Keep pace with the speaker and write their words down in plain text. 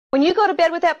When you go to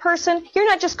bed with that person, you're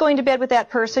not just going to bed with that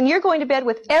person. You're going to bed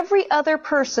with every other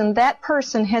person that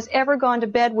person has ever gone to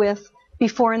bed with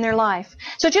before in their life.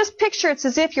 So just picture it's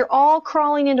as if you're all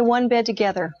crawling into one bed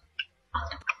together.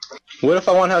 What if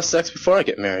I want to have sex before I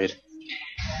get married?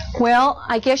 Well,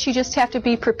 I guess you just have to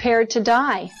be prepared to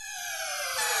die.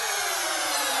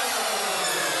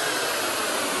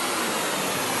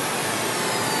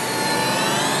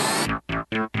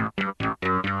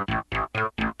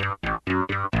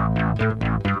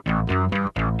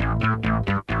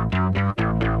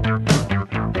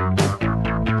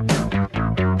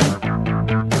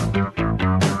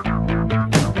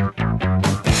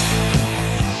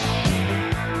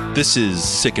 This is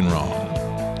Sick and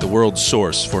Wrong, the world's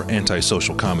source for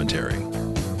antisocial commentary.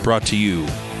 Brought to you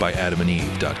by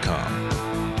adamandeve.com.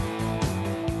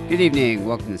 Good evening.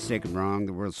 Welcome to Sick and Wrong,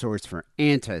 the world's source for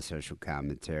antisocial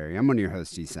commentary. I'm one of your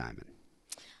hosts, Steve Simon.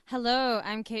 Hello,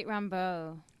 I'm Kate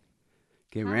Rambeau.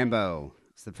 Kate Rambeau.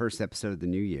 It's the first episode of the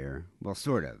new year. Well,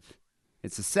 sort of.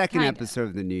 It's the second episode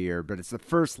of the new year, but it's the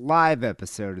first live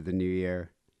episode of the new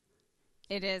year.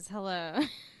 It is. Hello.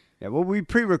 Yeah, well, we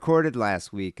pre-recorded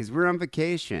last week because we're on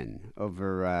vacation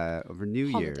over New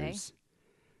Year's,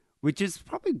 which is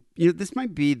probably, this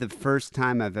might be the first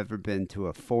time I've ever been to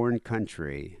a foreign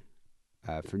country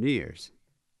for New Year's.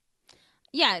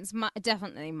 Yeah, it's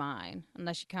definitely mine,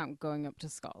 unless you count going up to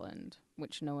Scotland,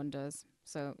 which no one does.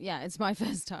 So, yeah, it's my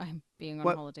first time being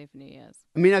on holiday for New Year's.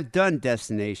 I mean, I've done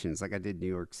destinations, like I did New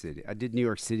York City. I did New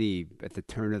York City at the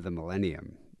turn of the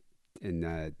millennium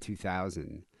in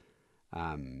 2000.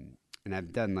 And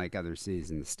I've done like other cities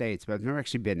in the States, but I've never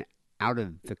actually been out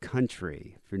of the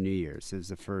country for New Year's. It was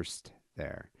the first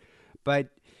there. But,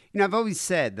 I've always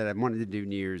said that I wanted to do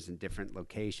New Year's in different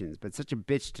locations, but it's such a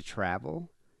bitch to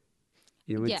travel.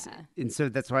 And so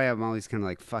that's why I'm always kind of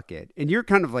like, fuck it. And you're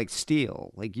kind of like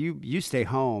Steele. Like you stay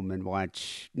home and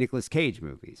watch Nicolas Cage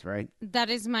movies, right? That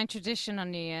is my tradition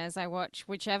on New Year's. I watch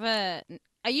whichever...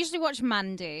 I usually watch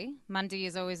Mandy. Mandy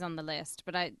is always on the list,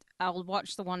 but I'll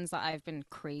watch the ones that I've been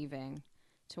craving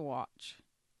to watch.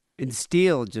 And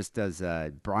Steele just does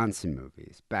Bronson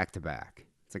movies back to back.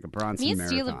 It's like a Bronson marathon.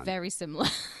 Me and Steele are very similar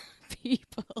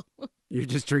people. You're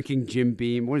just drinking Jim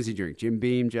Beam. What does he drink? Jim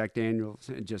Beam, Jack Daniels,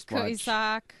 and just watch.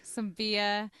 Koisak, some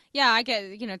beer. Yeah, I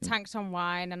get, tanked on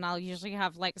wine, and I'll usually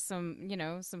have like some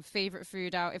favorite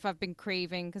food out if I've been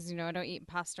craving, because, I don't eat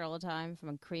pasta all the time. If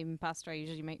I'm craving pasta, I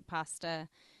usually make pasta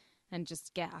and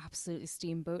just get absolutely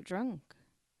steamboat drunk.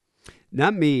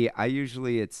 Not me. I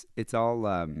usually, it's all,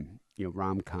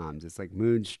 rom-coms. It's like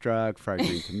Moonstruck, Fried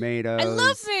Green Tomatoes. I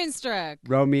love Moonstruck.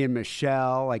 Romeo and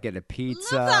Michelle. I get a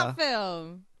pizza. Love that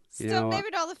film. Still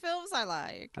naming all the films I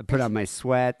like. I put on my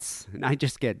sweats and I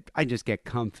just get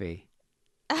comfy.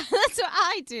 That's what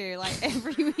I do, like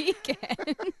every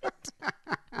weekend.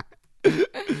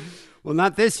 Well,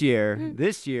 not this year.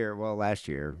 This year, last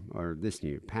year or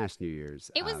past New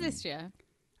Year's. It was this year.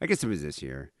 I guess it was this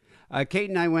year. Kate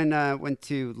and I went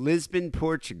to Lisbon,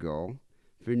 Portugal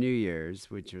for New Year's,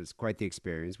 which was quite the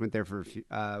experience. Went there for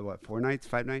 5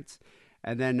 nights,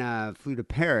 and then flew to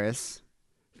Paris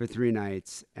for 3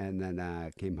 nights, and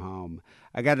then came home.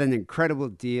 I got an incredible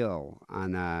deal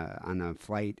on a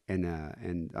flight and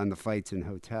on the flights and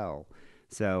hotel.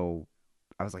 So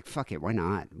I was like, "Fuck it, why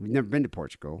not?" We've never been to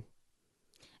Portugal.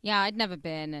 Yeah, I'd never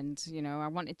been, and I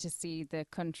wanted to see the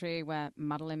country where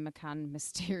Madeleine McCann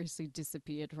mysteriously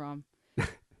disappeared from.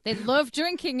 They love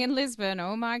drinking in Lisbon.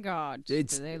 Oh my God!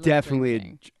 It's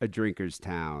definitely a drinker's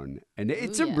town, and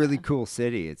it's a really cool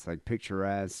city. It's like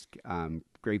picturesque.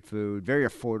 Great food, very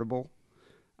affordable.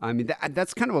 I mean,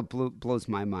 that's kind of what blows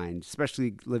my mind,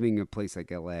 especially living in a place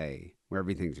like L.A. where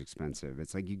everything's expensive.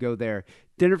 It's like you go there,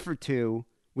 dinner for 2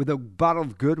 with a bottle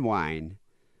of good wine.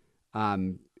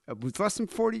 It was less than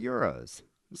 40 euros.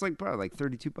 It was like probably like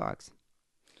 $32.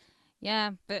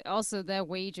 Yeah, but also their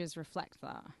wages reflect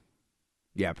that.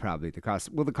 Yeah, probably the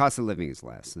cost. Well, the cost of living is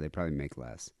less, so they probably make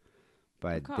less.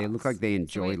 But they look like they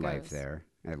enjoy life there,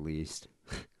 at least.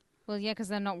 Well, yeah, because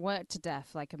they're not worked to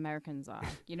death like Americans are.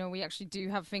 We actually do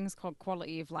have things called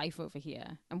quality of life over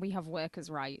here, and we have workers'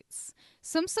 rights.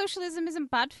 Some socialism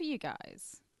isn't bad for you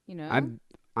guys,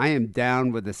 I am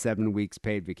down with a 7 weeks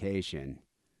paid vacation.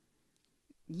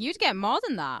 You'd get more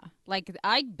than that. Like,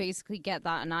 I basically get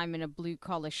that, and I'm in a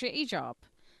blue-collar shitty job.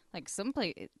 Like, some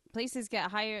places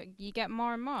get higher, you get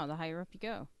more and more the higher up you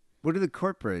go. What do the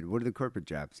corporate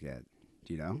jobs get?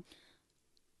 Do you know?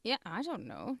 Yeah, I don't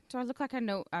know. Do I look like I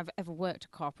know I've ever worked a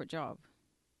corporate job?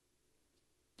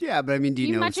 Yeah, but I mean, do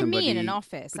you know imagine somebody? Me in an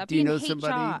office? I'd be in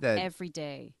HR every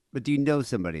day. But do you know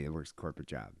somebody that works a corporate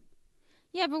job?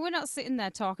 Yeah, but we're not sitting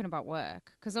there talking about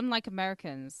work. Because unlike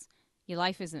Americans, Your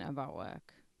life isn't about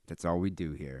work. That's all we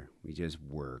do here. We just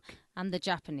work. And the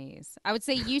Japanese. I would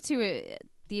say you two,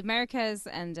 the Americas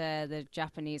and the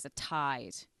Japanese are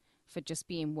tied for just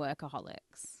being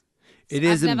workaholics. It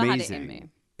is I've never amazing. had it in me.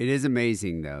 It is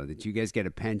amazing, though, that you guys get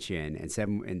a pension and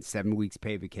 7 weeks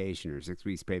paid vacation or 6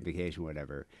 weeks paid vacation,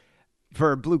 whatever,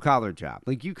 for a blue-collar job.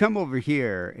 Like, you come over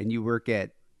here and you work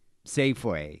at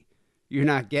Safeway, you're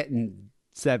not getting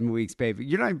 7 weeks paid.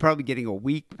 You're not even probably getting a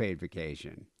week paid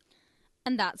vacation.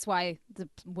 And that's why the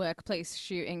workplace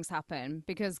shootings happen.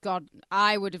 Because, God,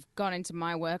 I would have gone into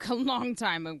my work a long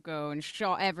time ago and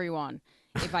shot everyone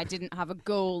if I didn't have a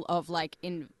goal of, like,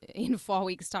 in 4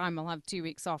 weeks' time, I'll have 2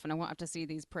 weeks off and I won't have to see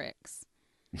these pricks.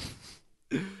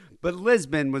 But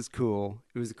Lisbon was cool.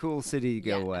 It was a cool city to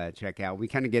go check out. We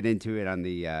kind of get into it on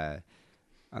the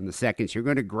second show. We're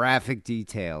going to graphic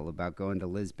detail about going to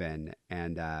Lisbon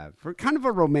and for kind of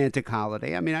a romantic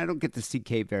holiday. I mean, I don't get to see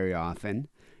Kate very often.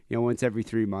 You know, once every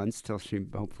 3 months till she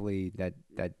hopefully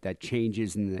that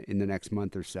changes in the next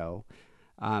month or so.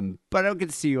 But I don't get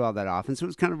to see you all that often, so it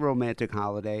was kind of a romantic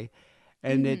holiday.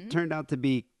 And it turned out to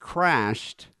be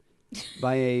crashed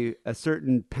by a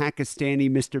certain Pakistani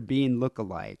Mr. Bean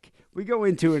lookalike. We go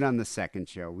into it on the second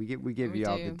show. We give you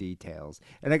all the details.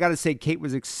 And I got to say, Kate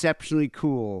was exceptionally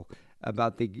cool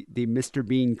about the Mr.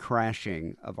 Bean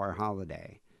crashing of our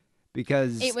holiday.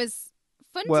 Because it was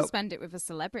fun to spend it with a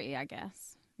celebrity, I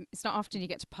guess. It's not often you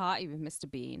get to party with Mr.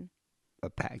 Bean.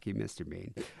 A packy Mr.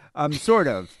 Bean. Sort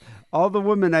of. All the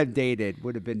women I've dated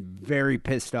would have been very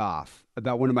pissed off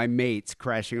about one of my mates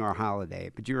crashing our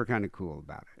holiday, but you were kind of cool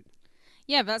about it.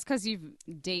 Yeah, but that's because you've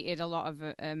dated a lot of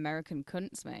American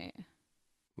cunts, mate.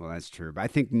 Well, that's true. But I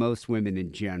think most women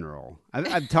in general,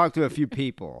 I've talked to a few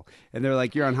people, and they're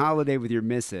like, you're on holiday with your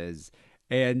missus,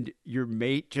 and your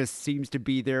mate just seems to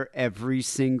be there every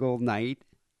single night.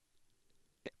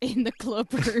 In the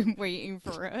club room waiting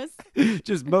for us.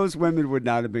 Just most women would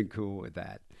not have been cool with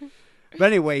that.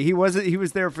 But anyway, he was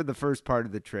there for the first part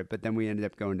of the trip, but then we ended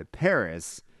up going to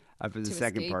Paris for the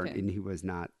second part, and he was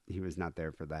not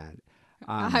there for that.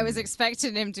 I was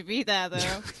expecting him to be there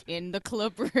though, in the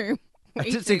club room. I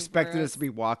just expected us to be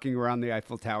walking around the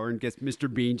Eiffel Tower and guess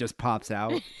Mr. Bean just pops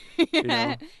out. You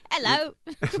know? Hello.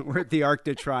 We're at the Arc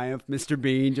de Triomphe. Mr.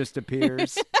 Bean just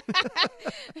appears.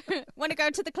 Want to go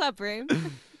to the club room?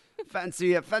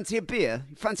 Fancy a beer?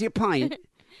 Fancy a pint?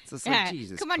 It's just like,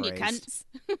 Jesus come on, Christ.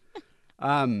 you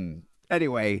cunts.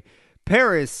 Anyway,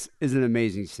 Paris is an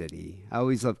amazing city. I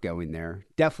always love going there.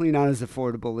 Definitely not as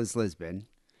affordable as Lisbon.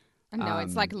 No,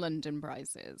 it's like London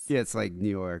prices. Yeah, it's like New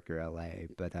York or LA,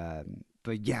 but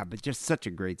just such a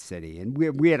great city, and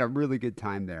we had a really good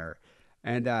time there.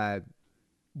 And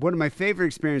one of my favorite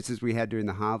experiences we had during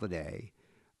the holiday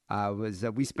was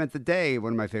we spent the day at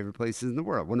one of my favorite places in the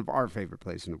world, one of our favorite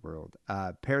places in the world,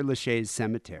 Père Lachaise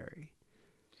Cemetery.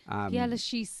 Père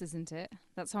Lachaise, isn't it?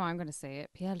 That's how I'm going to say it.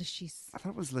 Père Lachaise. I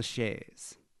thought it was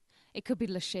Lachaise. It could be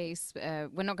Lachaise.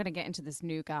 We're not going to get into this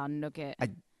nougat nugget.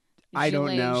 I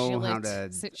don't know how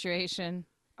to situation.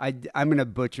 I'm going to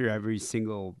butcher every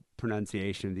single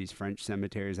pronunciation of these French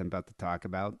cemeteries I'm about to talk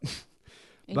about.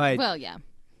 But well, yeah.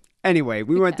 Anyway,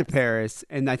 we went to Paris,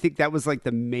 and I think that was like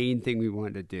the main thing we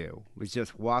wanted to do was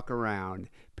just walk around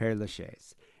Père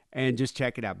Lachaise and just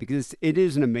check it out because it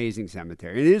is an amazing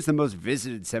cemetery. It is the most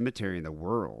visited cemetery in the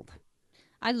world.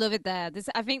 I love it there.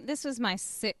 I think this was my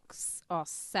 6th or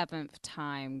 7th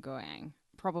time going.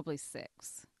 Probably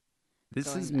 6.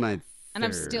 This is my third. And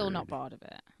I'm still not bored of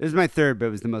it. This is my third, but it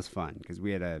was the most fun because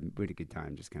we had a good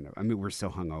time. Just kind of, I mean, we're so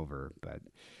hungover, but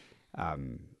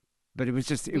it was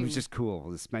just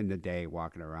cool to spend the day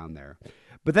walking around there.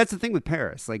 But that's the thing with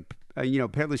Paris, like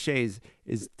Père Lachaise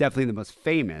is definitely the most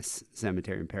famous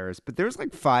cemetery in Paris, but there's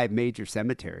like 5 major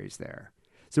cemeteries there.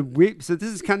 So this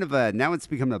is kind of now it's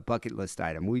become a bucket list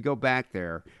item. When we go back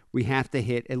there, we have to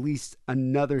hit at least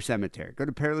another cemetery. Go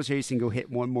to Père Lachaise and go hit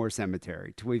one more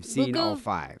cemetery till we've seen all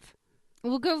 5.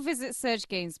 We'll go visit Serge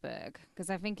Gainsbourg because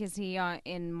I think is he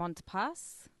in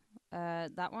Montparnasse?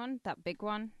 That one, that big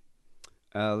one.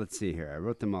 Let's see here. I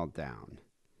wrote them all down.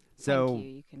 So,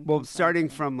 you can starting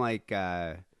from like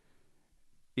the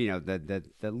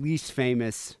least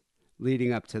famous,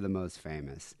 leading up to the most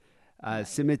famous,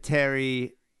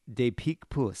 Cemetery des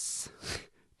Picpus.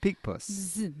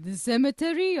 Picpus. The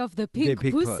cemetery of the Pink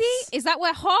Pussy? Is that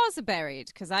where whores are buried?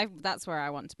 Because that's where I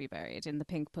want to be buried, in the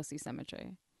Pink Pussy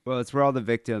Cemetery. Well, it's where all the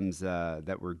victims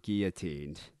that were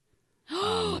guillotined.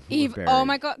 Eve, oh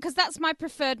my God, because that's my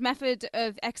preferred method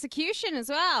of execution as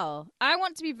well. I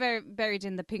want to be buried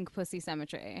in the Pink Pussy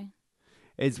Cemetery.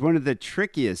 It's one of the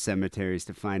trickiest cemeteries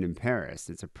to find in Paris.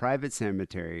 It's a private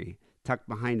cemetery tucked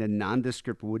behind a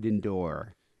nondescript wooden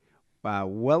door.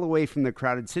 well away from the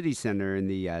crowded city center in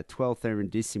the 12th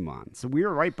arrondissement. So we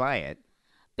were right by it.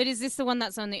 But is this the one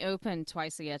that's only open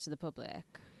twice a year to the public?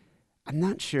 I'm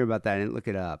not sure about that. I didn't look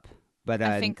it up. But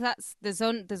I think there's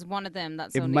one of them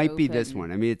that's it only might be open. this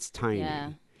one. I mean, it's tiny.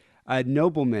 Yeah.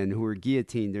 Noblemen who were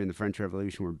guillotined during the French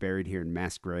Revolution were buried here in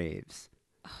mass graves.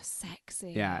 Oh,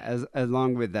 sexy. Yeah,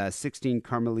 along with 16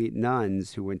 Carmelite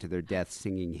nuns who went to their death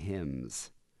singing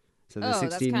hymns. So the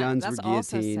 16 nuns were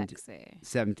guillotined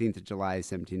 17th of July,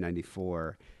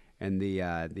 1794. And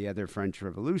the other French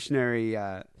revolutionary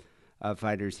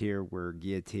fighters here were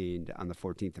guillotined on the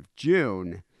 14th of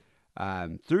June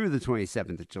through the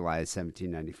 27th of July,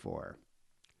 1794.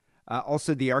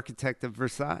 Also, the architect of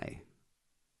Versailles.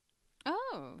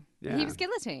 Oh, yeah. He was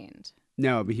guillotined?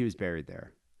 No, but he was buried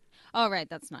there. Oh, right,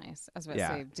 that's nice. I was about to Yeah.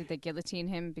 say, did they guillotine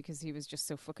him because he was just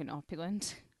so fucking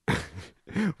opulent?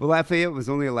 Well, Lafayette was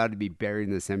only allowed to be buried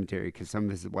in the cemetery because some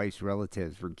of his wife's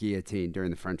relatives were guillotined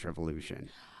during the French Revolution.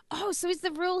 Oh, so is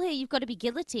the rule here you've got to be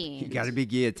guillotined? You got to be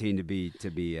guillotined to be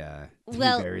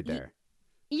buried there.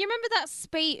 You remember that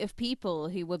spate of people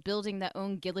who were building their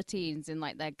own guillotines in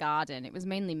like their garden? It was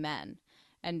mainly men,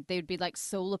 and they would be like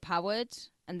solar powered,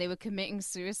 and they were committing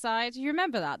suicide. You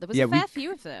remember that? There was a fair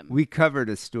few of them. We covered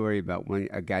a story about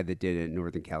a guy that did it in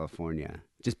Northern California.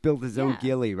 Just built his own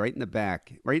ghillie right in the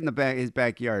back, his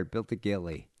backyard. Built a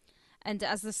ghillie. And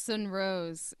as the sun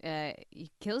rose, he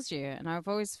kills you. And I've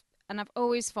always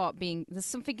thought there's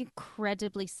something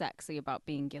incredibly sexy about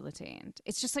being guillotined.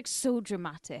 It's just like so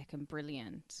dramatic and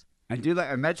brilliant. I do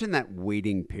imagine that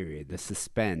waiting period, the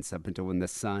suspense up until when the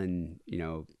sun,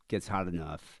 gets hot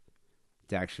enough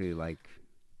to actually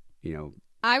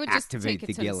I would just activate take a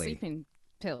the ton of ghillie. sleeping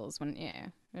pills, wouldn't you?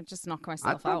 I'd just knock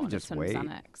myself out on just a ton wait. of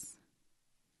Xanax.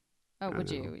 Oh,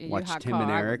 would you? Watch You Tim hardcore,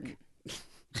 and I Eric.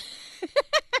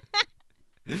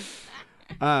 wouldn't.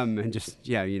 And just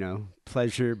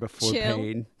pleasure before Chill.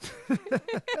 pain.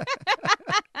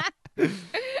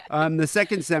 The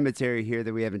second cemetery here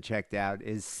that we haven't checked out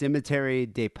is Cemetery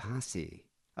des Passy.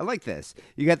 I like this.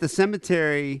 You got the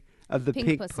cemetery of the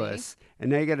pink pussy. puss,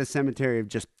 and now you got a cemetery of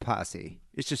just posse.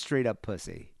 It's just straight up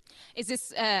pussy. Is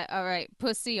this all right?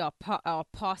 Pussy or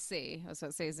posse? I was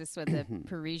going to say, is this where the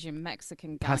Parisian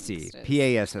Mexican Pussy, gangsters?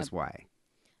 P-A-S-S-Y.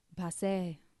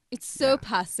 Passe. It's so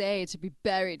passe to be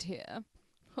buried here.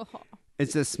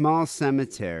 It's a small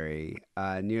cemetery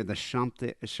near the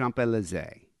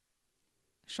Champs-Élysées.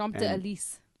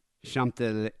 Champs-Élysées.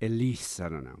 Champs-Élysées, I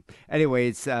don't know.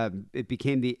 Anyway, it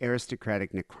became the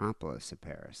aristocratic necropolis of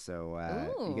Paris. So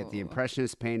you get the Ooh.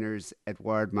 Impressionist painters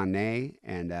Edouard Manet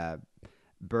and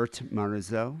Bert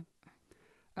Morisot,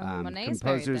 Monet's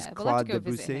buried composers there. We'll have Claude to go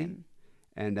visit Debussy him.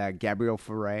 and Gabriel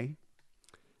Fauré.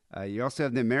 You also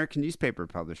have the American newspaper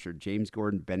publisher James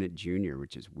Gordon Bennett Jr.,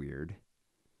 which is weird.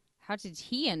 How did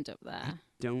he end up there?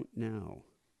 Don't know.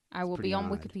 I will pretty be on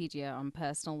odd. Wikipedia on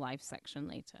personal life section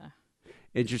later.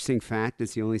 Interesting fact,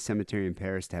 it's the only cemetery in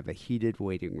Paris to have a heated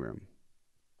waiting room.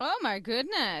 Oh my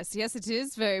goodness! Yes, it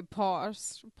is very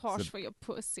posh for your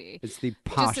pussy. It's the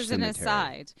posh Just as an cemetery.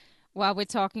 aside, while we're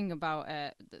talking about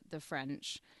the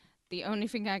French, the only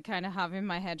thing I kind of have in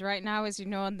my head right now is,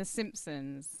 on The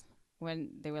Simpsons, when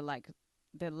they were like,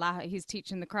 he's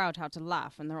teaching the crowd how to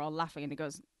laugh, and they're all laughing, and he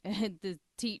goes, the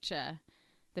teacher,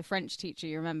 the French teacher,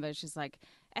 you remember, she's like,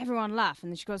 everyone laugh,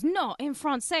 and then she goes, no, in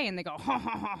Francais, and they go, ha ha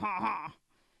ha ha ha.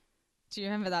 Do you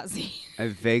remember that scene? I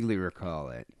vaguely recall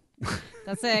it.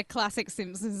 That's a classic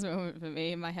Simpsons moment for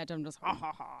me. In my head, I'm just, ha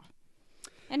ha ha.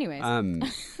 Anyways.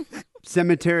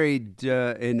 Cemetery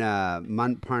in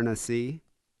Montparnasse.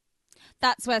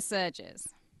 That's where Serge is.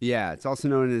 Yeah, it's also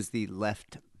known as the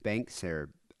Left Bank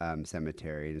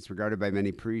Cemetery, and it's regarded by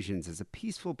many Parisians as a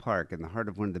peaceful park in the heart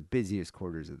of one of the busiest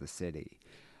quarters of the city.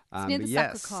 It's near but the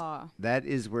yes, Sacré-Cœur. that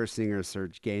is where singer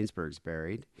Serge Gainsbourg is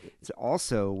buried. It's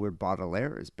also where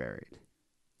Baudelaire is buried.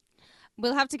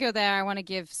 We'll have to go there. I want to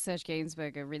give Serge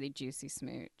Gainsbourg a really juicy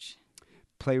smooch.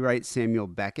 Playwright Samuel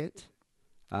Beckett.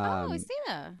 Is he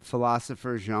there?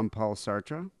 Philosopher Jean-Paul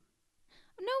Sartre.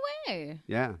 No way.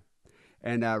 Yeah.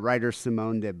 And writer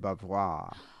Simone de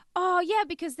Beauvoir. Oh, yeah,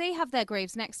 because they have their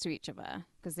graves next to each other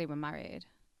because they were married.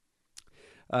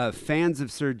 Fans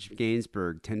of Serge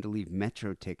Gainsbourg tend to leave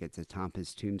Metro tickets atop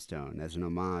his tombstone as an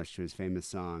homage to his famous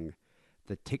song,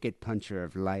 The Ticket Puncher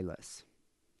of Lilas.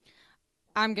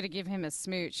 I'm going to give him a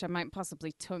smooch. I might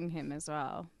possibly tongue him as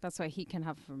well. That's what he can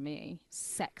have from me.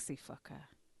 Sexy fucker.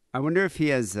 I wonder if he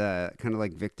has kind of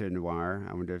like Victor Noir.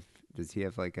 I wonder does he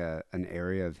have like an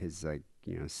area of his like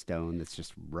stone that's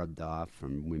just rubbed off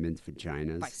from women's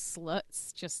vaginas. By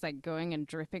sluts, just like going and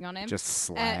dripping on him. Just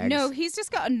slags. No, he's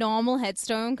just got a normal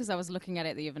headstone because I was looking at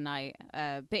it the other night.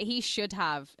 But he should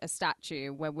have a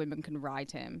statue where women can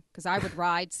ride him because I would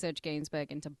ride Serge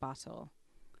Gainsbourg into battle.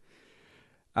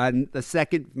 The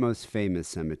second most famous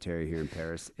cemetery here in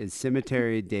Paris is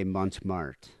Cimetière de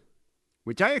Montmartre,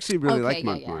 which I actually really like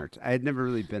Montmartre. I had never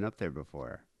really been up there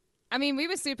before. I mean, we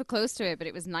were super close to it, but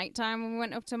it was nighttime when we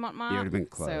went up to Montmartre. Yeah, it would have been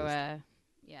closed. So,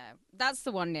 that's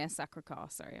the one near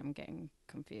Sacré-Cœur. Sorry, I'm getting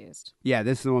confused. Yeah,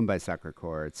 this is the one by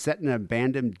Sacré-Cœur. It's set in an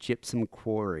abandoned gypsum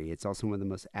quarry. It's also one of the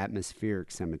most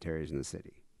atmospheric cemeteries in the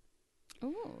city.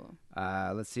 Ooh.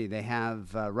 Let's see. They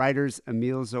have writers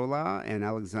Émile Zola and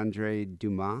Alexandre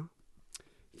Dumas.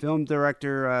 Film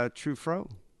director Truffaut.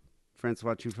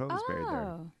 Francois Truffaut is buried there.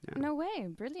 Oh, Yeah. no way.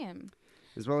 Brilliant.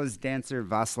 As well as dancer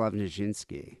Václav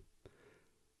Nijinsky.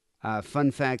 Fun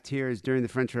fact here is during the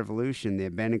French Revolution, the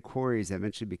abandoned quarries that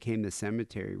eventually became the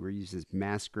cemetery were used as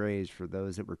mass graves for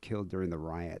those that were killed during the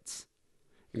riots,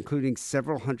 including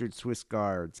several hundred Swiss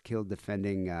guards killed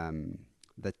defending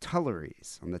the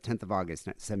Tuileries on the 10th of August,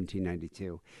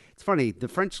 1792. It's funny, the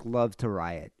French love to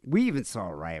riot. We even saw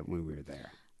a riot when we were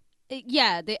there.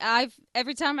 Yeah,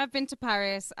 every time I've been to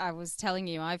Paris, I was telling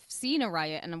you, I've seen a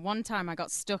riot, and one time I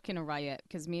got stuck in a riot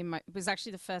because it was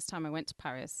actually the first time I went to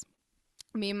Paris.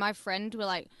 Me and my friend were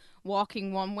like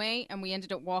walking one way, and we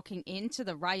ended up walking into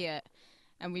the riot,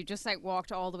 and we just like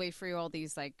walked all the way through all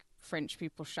these like French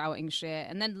people shouting shit.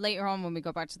 And then later on, when we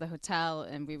got back to the hotel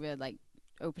and we were like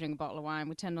opening a bottle of wine,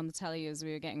 we turned on the telly as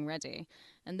we were getting ready,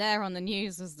 and there on the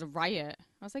news was the riot.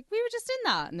 I was like, we were just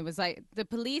in that, and there was like the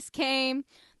police came.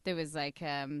 There was like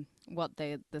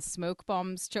the smoke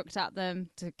bombs chucked at them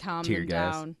to calm them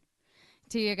down.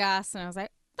 Tear gas, and I was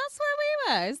like, that's where we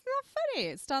were. Isn't that funny?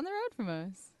 It's down the road from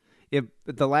us. Yeah,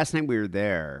 but the last night we were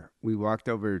there, we walked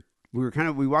over.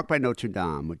 We walked by Notre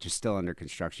Dame, which is still under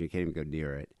construction. You can't even go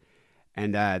near it.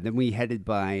 And then we headed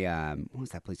by what was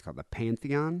that place called? The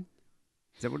Pantheon.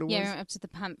 Is that what it was? Yeah, we went up to the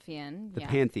Pantheon. The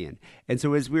Pantheon. And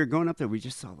so as we were going up there, we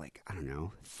just saw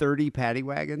 30 paddy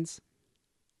wagons.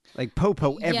 Like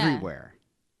popo everywhere.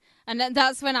 And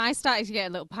that's when I started to get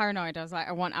a little paranoid. I was like,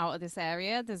 I want out of this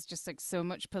area. There's just like so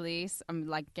much police. I'm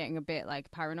like getting a bit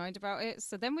like paranoid about it.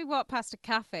 So then we walked past a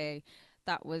cafe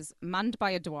that was manned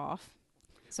by a dwarf.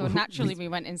 So naturally we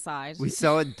went inside. We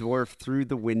saw a dwarf through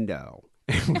the window.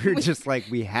 And we were just like,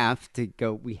 we have to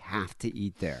go. We have to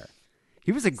eat there.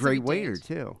 He was a great waiter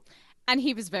too. And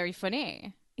he was very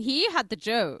funny. He had the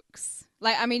jokes.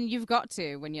 Like, I mean, you've got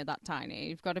to when you're that tiny.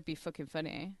 You've got to be fucking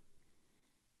funny.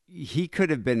 He could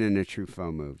have been in a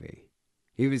Truffaut movie.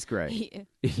 He was great. He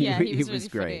was really great.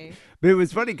 funny. But it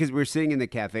was funny because we were sitting in the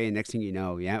cafe, and next thing you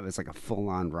know, it was like a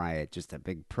full-on riot, just a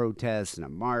big protest and a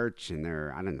march, and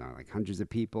there, I don't know, like hundreds of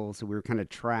people. So we were kind of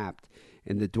trapped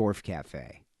in the dwarf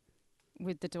cafe.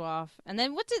 With the dwarf. And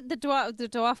then what did the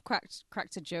dwarf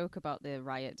cracked a joke about the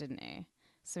riot, didn't he?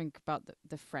 Something about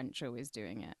the French always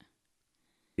doing it.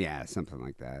 Yeah, something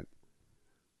like that.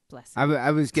 Bless him.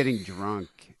 I was getting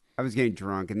drunk.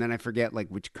 And then I forget like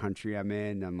which country I'm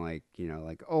in. I'm like,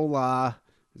 like hola.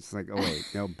 It's like, oh wait,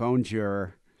 no,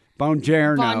 bonjour.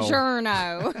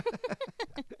 Buongiorno.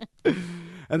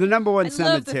 And the number one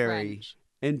cemetery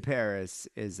in Paris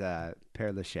is Père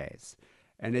Lachaise.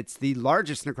 And it's the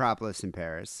largest necropolis in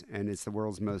Paris, and it's the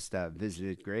world's most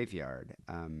visited graveyard.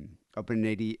 Opened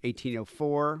in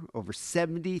 1804, over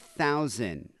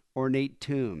 70,000 ornate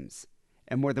tombs,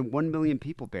 and more than 1 million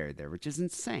people buried there, which is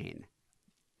insane.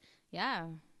 Yeah.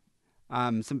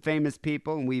 Some famous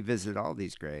people, and we visited all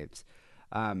these graves.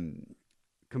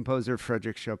 Composer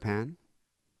Frédéric Chopin.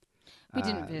 We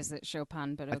didn't visit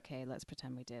Chopin, but okay, let's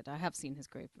pretend we did. I have seen his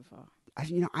grave before.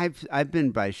 I've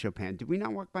been by Chopin. Did we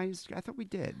not walk by his? I thought we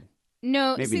did.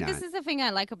 No, Maybe see, not. This is the thing I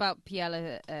like about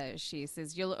Père Lachaise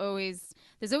is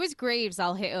there's always graves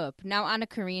I'll hit up. Now Anna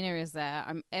Karina is there.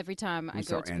 Every time I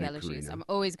go to Père Lachaise, I'm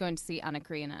always going to see Anna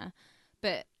Karina.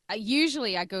 But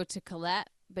usually I go to Colette,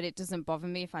 but it doesn't bother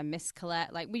me if I miss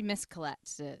Colette. Like we missed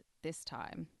Colette this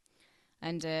time,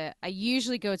 and I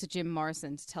usually go to Jim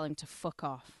Morrison to tell him to fuck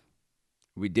off.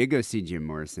 We did go see Jim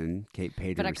Morrison. Kate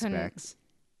paid her respects.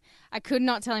 I could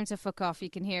not tell him to fuck off. You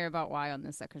can hear about why on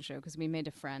the second show because we made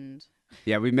a friend.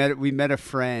 Yeah, we met a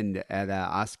friend at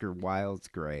Oscar Wilde's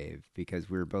grave because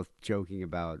we were both joking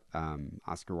about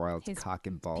Oscar Wilde's his cock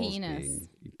and balls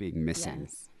being missing.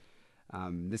 Yes.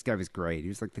 This guy was great. He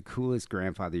was like the coolest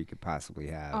grandfather you could possibly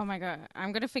have. Oh my God.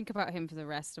 I'm going to think about him for the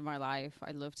rest of my life.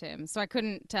 I loved him. So I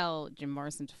couldn't tell Jim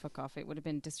Morrison to fuck off. It would have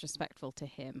been disrespectful to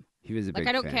him. He was a big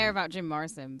fan. I don't care about Jim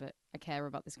Morrison, but I care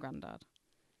about this granddad.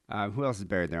 Who else is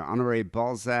buried there? Honoré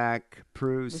Balzac,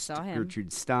 Proust, We saw him.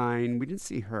 Gertrude Stein. We didn't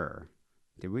see her,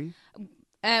 did we?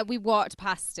 We walked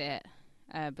past it,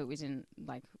 but we didn't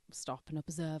stop and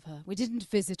observe her. We didn't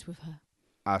visit with her.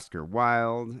 Oscar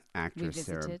Wilde, actress We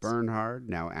Sarah visited. Bernhard,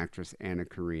 now actress Anna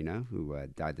Karina, who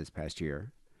died this past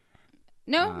year.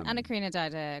 No, Anna Karina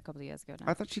died a couple of years ago now.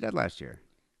 I thought she died last year.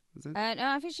 Was it? No,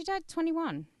 I think she died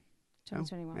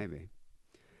 2021. Maybe.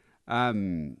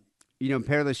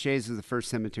 Père Lachaise was the first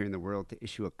cemetery in the world to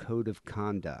issue a code of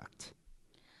conduct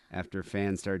after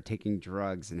fans started taking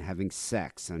drugs and having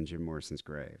sex on Jim Morrison's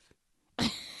grave. But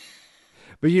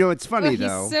it's funny,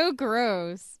 though. He's so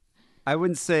gross. I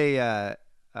wouldn't say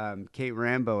Kate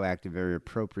Rambo acted very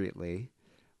appropriately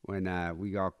when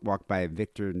we walked by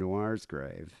Victor Noir's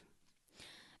grave.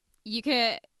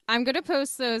 I'm going to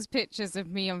post those pictures of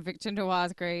me on Victor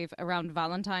Noir's grave around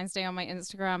Valentine's Day on my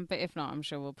Instagram, but if not, I'm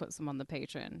sure we'll put some on the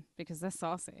Patreon because they're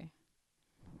saucy.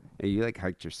 Hey, you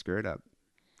hiked your skirt up,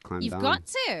 climbed You've down. got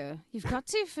to. You've got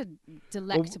to for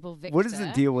delectable Victor. What is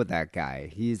the deal with that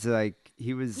guy? He was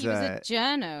He was a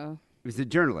journo. He was a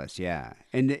journalist, yeah,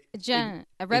 and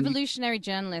A revolutionary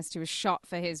journalist who was shot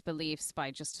for his beliefs by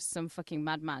just some fucking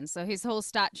madman. So his whole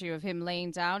statue of him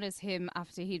laying down is him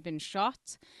after he'd been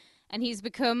shot. And he's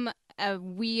become a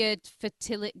weird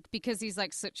fertility because he's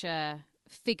such a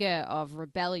figure of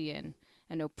rebellion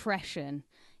and oppression.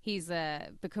 He's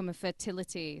become a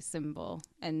fertility symbol.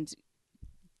 And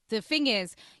the thing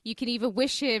is, you can either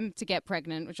wish him to get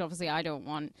pregnant, which obviously I don't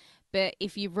want, but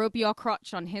if you rub your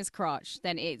crotch on his crotch,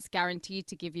 then it's guaranteed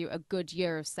to give you a good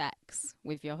year of sex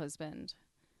with your husband.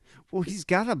 Well, he's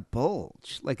got a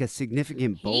bulge, a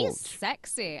significant bulge. He's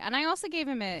sexy. And I also gave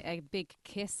him a big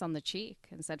kiss on the cheek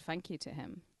and said thank you to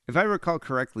him. If I recall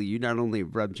correctly, you not only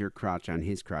rubbed your crotch on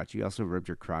his crotch, you also rubbed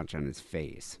your crotch on his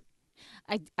face.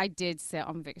 I did sit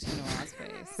on Victor Noir's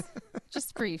face.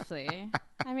 Just briefly.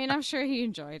 I mean, I'm sure he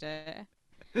enjoyed it.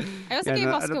 I also gave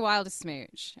Oscar Wilde a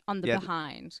smooch on the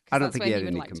behind. I don't that's think where he had would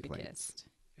any like complaints. To be kissed.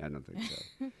 I don't think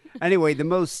so. Anyway, the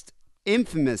most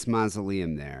infamous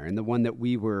mausoleum there, and the one that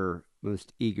we were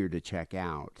most eager to check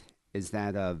out, is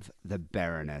that of the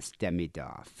Baroness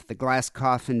Demidoff, the glass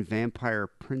coffin vampire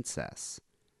princess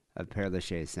of Père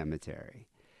Lachaise Cemetery.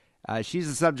 She's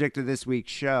the subject of this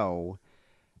week's show,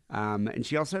 and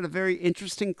she also had a very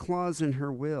interesting clause in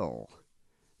her will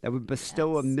that would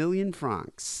bestow £1 million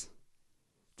francs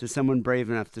to someone brave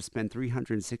enough to spend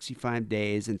 365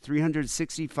 days and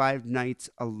 365 nights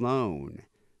alone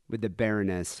with the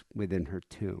Baroness within her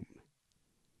tomb.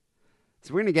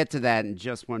 So we're going to get to that in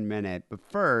just 1 minute. But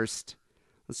first,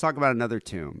 let's talk about another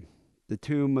tomb. The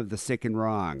tomb of the sick and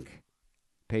wrong.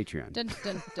 Patreon. Dun,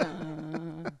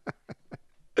 dun,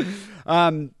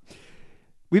 dun.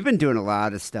 We've been doing a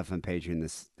lot of stuff on Patreon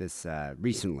this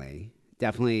recently.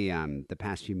 Definitely the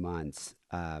past few months.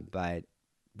 But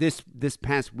this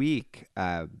past week,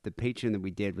 the Patreon that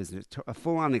we did was a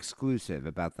full-on exclusive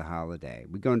about the holiday.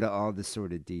 We go into all the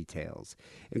sort of details,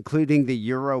 including the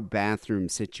Euro bathroom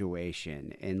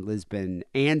situation in Lisbon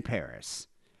and Paris.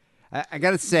 I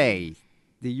got to say,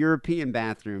 the European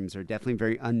bathrooms are definitely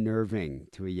very unnerving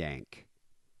to a Yank.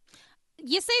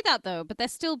 You say that, though, but they're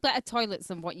still better toilets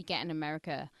than what you get in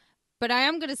America. But I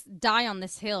am going to die on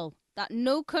this hill that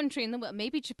no country in the world,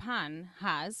 maybe Japan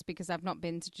has, because I've not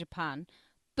been to Japan,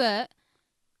 but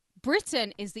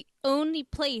Britain is the only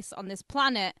place on this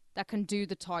planet that can do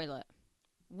the toilet.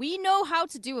 We know how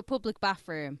to do a public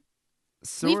bathroom.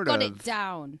 We've got it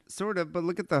down. Sort of, but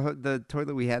look at the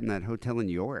toilet we had in that hotel in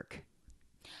York.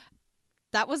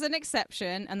 That was an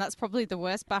exception, and that's probably the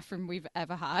worst bathroom we've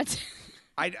ever had.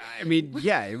 I mean,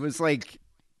 yeah, it was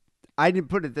I didn't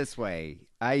put it this way.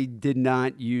 I did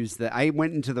not use I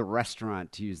went into the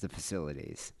restaurant to use the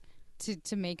facilities.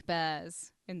 To make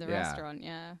bears in the restaurant,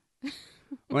 yeah.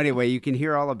 Well, anyway, you can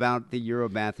hear all about the Euro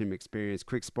bathroom experience.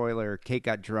 Quick spoiler, Kate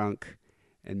got drunk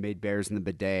and made bears in the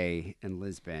bidet in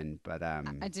Lisbon, but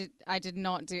I did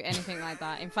not do anything like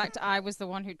that. In fact, I was the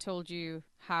one who told you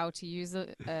how to use a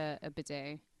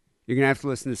bidet. You're going to have to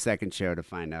listen to the second show to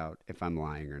find out if I'm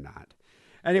lying or not.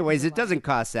 Anyways, it doesn't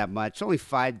cost that much, only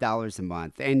 $5 a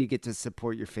month, and you get to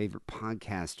support your favorite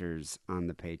podcasters on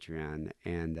the Patreon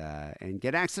and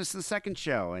get access to the second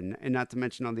show, and not to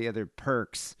mention all the other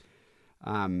perks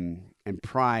and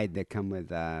pride that come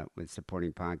with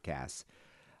supporting podcasts.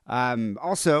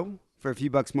 Also, for a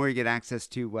few bucks more, you get access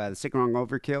to the Sick and Wrong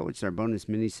Overkill, which is our bonus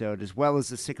minisode, as well as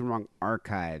the Sick and Wrong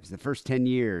Archives, the first 10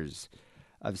 years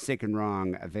of Sick and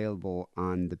Wrong, available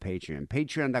on the Patreon.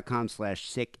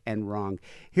 Patreon.com/Sick and Wrong.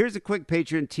 Here's a quick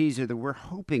Patreon teaser that we're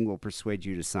hoping will persuade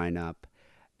you to sign up.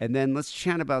 And then let's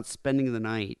chat about spending the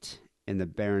night in the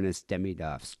Baroness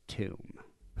Demidoff's tomb.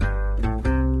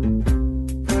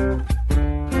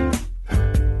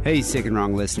 Hey, Sick and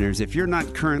Wrong listeners, if you're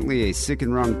not currently a Sick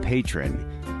and Wrong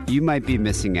patron, you might be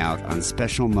missing out on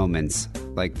special moments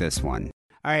like this one.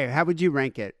 All right, how would you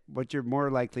rank it? What you're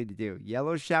more likely to do?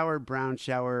 Yellow shower, brown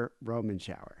shower, Roman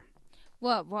shower?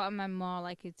 What am I more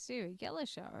likely to do? Yellow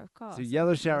shower, of course. So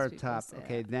yellow shower Most people top. say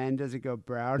Okay, that. then does it go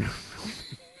brown?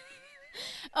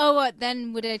 Oh, what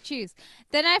then would I choose?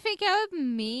 Then I think I would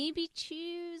maybe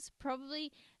choose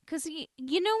probably because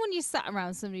you know when you sat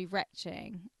around somebody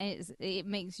retching, it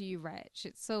makes you retch.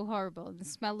 It's so horrible. The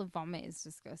smell of vomit is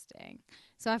disgusting.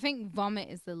 So I think vomit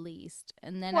is the least,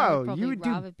 and then I Whoa, would you probably would do-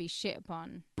 rather be shit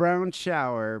upon. Brown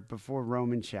shower before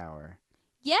Roman shower.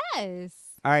 Yes,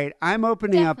 All right, I'm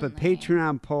opening up Definitely. a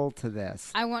Patreon poll to this.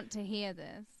 I want to hear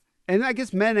this. And I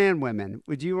guess men and women,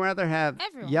 would you rather have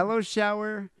Everyone. yellow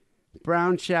shower,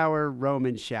 brown shower,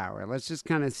 Roman shower? Let's just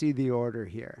kind of see the order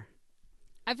here.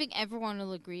 I think everyone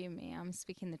will agree with me. I'm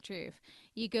speaking the truth.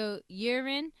 You go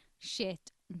urine,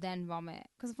 shit, then vomit,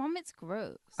 because vomit's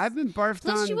gross. I've been barfed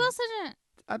Plus, on. you also don't.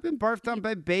 I've been barfed on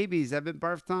by babies. I've been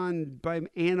barfed on by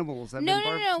animals. I've No, been no,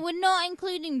 barfed- no, no. We're not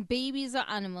including babies or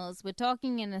animals. We're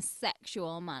talking in a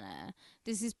sexual manner.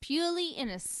 This is purely in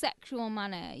a sexual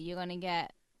manner. You're going to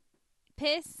get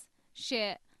piss,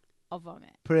 shit, or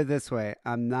vomit. Put it this way,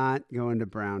 I'm not going to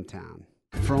Browntown.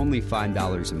 For only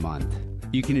 $5 a month,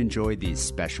 you can enjoy these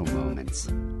special moments.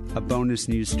 A bonus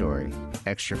news story,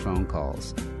 extra phone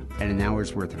calls, and an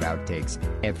hour's worth of outtakes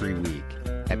every week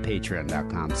at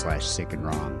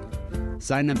patreon.com/sickandwrong.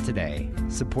 Sign up today,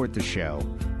 support the show,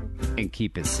 and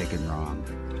keep it sick and wrong.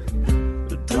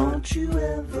 Don't you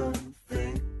ever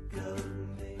think of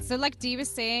me? So, like Dee was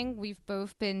saying, we've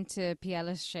both been to Pierre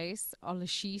Lachaise, or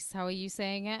Lachaise, how are you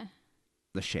saying it?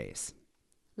 Lachaise.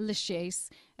 Lachaise,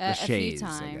 a few Lachaise, I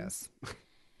times. guess.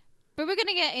 But we're going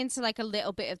to get into like a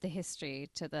little bit of the history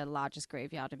to the largest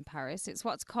graveyard in Paris. It's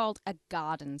what's called a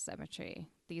garden cemetery.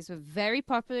 These were very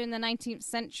popular in the 19th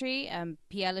century.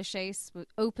 Pierre Lachaise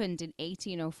opened in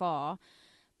 1804.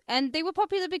 And they were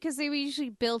popular because they were usually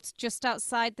built just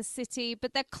outside the city,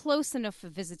 but they're close enough for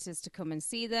visitors to come and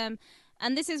see them.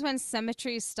 And this is when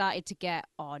cemeteries started to get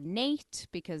ornate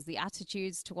because the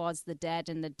attitudes towards the dead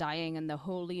and the dying and the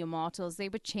holy immortals, they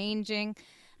were changing.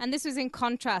 And this was in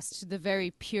contrast to the very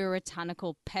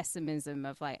puritanical pessimism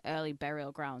of like early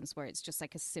burial grounds where it's just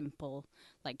like a simple,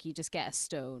 like you just get a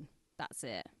stone. That's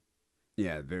it.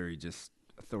 Yeah, very just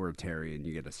authoritarian.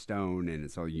 You get a stone and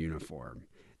it's all uniform.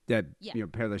 That Yeah.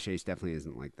 Père Lachaise definitely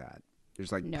isn't like that.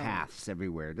 There's like No. paths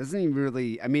everywhere. It doesn't even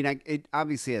really. I mean, it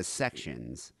obviously has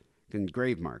sections and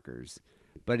grave markers,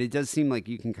 but it does seem like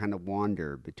you can kind of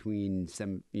wander between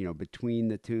between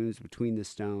the tombs, between the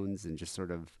stones, and just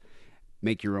sort of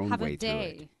make your own Have way a through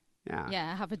it. day. Yeah.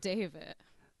 Yeah, have a day of it.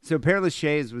 So Père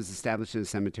Lachaise was established in a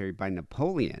cemetery by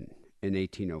Napoleon in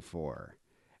 1804,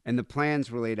 and the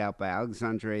plans were laid out by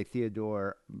Alexandre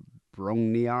Theodore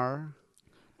Brongniart.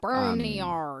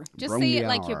 Brongniart. Just say it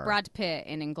like you're Brongniart. Brad Pitt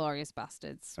in Inglourious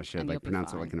Bastards. I should and like you'll be pronounce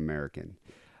it fine. like an American.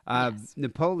 Yes.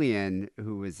 Napoleon,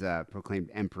 who was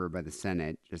proclaimed emperor by the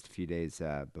Senate just a few days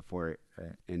before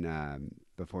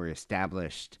he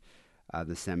established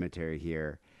the cemetery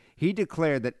here, he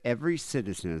declared that every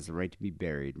citizen has the right to be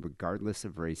buried regardless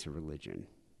of race or religion.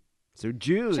 So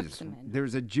Jews, Chuck them in.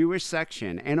 there's a Jewish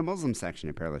section and a Muslim section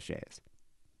at Père Lachaise.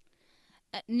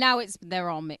 Now they're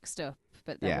all mixed up,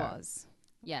 but there Yeah. was.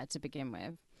 Yeah, to begin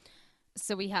with.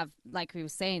 So we have, like we were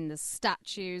saying, there's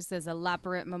statues, there's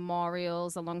elaborate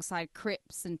memorials alongside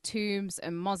crypts and tombs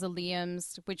and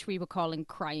mausoleums, which we were calling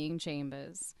crying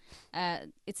chambers.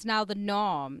 It's now the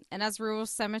norm. And as rural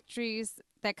cemeteries,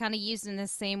 they're kind of used in the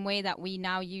same way that we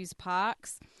now use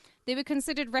parks. They were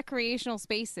considered recreational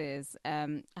spaces.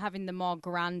 Having the more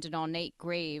grand and ornate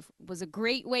grave was a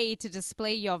great way to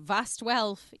display your vast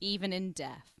wealth, even in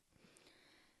death.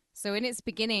 So in its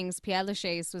beginnings, Père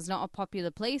Lachaise was not a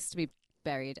popular place to be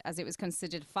buried, as it was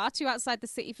considered far too outside the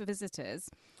city for visitors.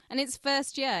 And its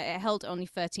first year, it held only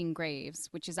 13 graves,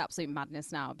 which is absolute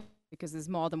madness now, because there's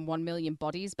more than 1 million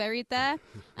bodies buried there,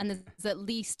 and there's at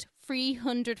least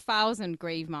 300,000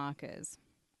 grave markers.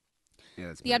 Yeah,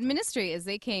 that's The administrators,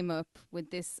 they came up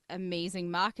with this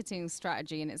amazing marketing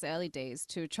strategy in its early days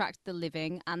to attract the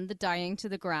living and the dying to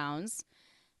the grounds.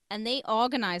 And they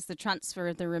organized the transfer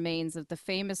of the remains of the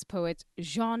famous poet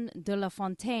Jean de La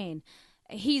Fontaine.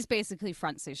 He's basically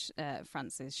Francis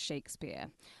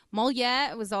Shakespeare.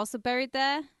 Molière was also buried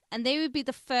there, and they would be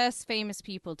the first famous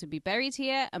people to be buried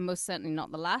here, and most certainly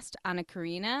not the last. Anna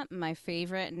Karina, my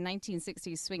favorite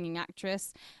 1960s swinging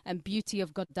actress and beauty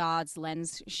of Godard's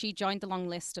lens, she joined the long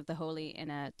list of the holy in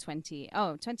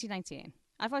 2019.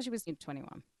 I thought she was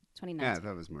 2019. Yeah, I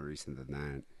thought it was more recent than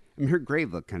that. I mean, her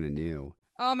grave looked kind of new.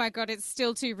 Oh my god, it's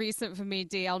still too recent for me,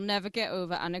 D. I'll never get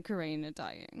over Anna Karenina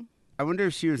dying. I wonder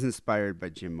if she was inspired by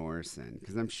Jim Morrison,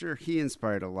 because I'm sure he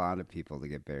inspired a lot of people to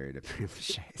get buried at Pere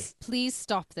Lachaise. Please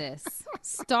stop this.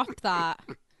 Stop that.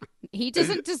 He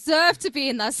doesn't deserve to be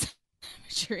in that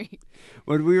cemetery.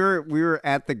 When we were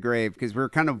at the grave, because we were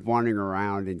kind of wandering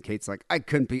around, and Kate's like, I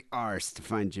couldn't be arsed to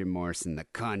find Jim Morrison, the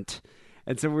cunt.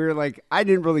 And so we were like, I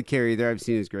didn't really care either. I've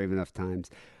seen his grave enough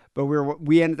times. But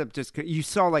we ended up just, you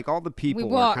saw like all the people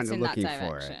were kind of looking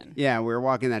for it. Yeah, we were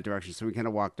walking that direction, so we kind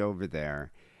of walked over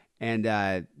there. And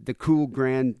the cool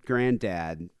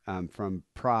granddad from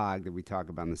Prague that we talk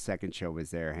about in the second show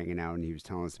was there hanging out, and he was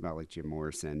telling us about like Jim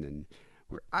Morrison. And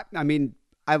I mean,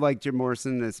 I like Jim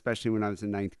Morrison, especially when I was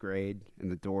in ninth grade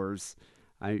and the Doors.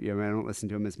 I don't listen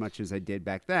to him as much as I did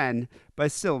back then, but I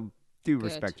still do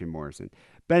respect Jim Morrison.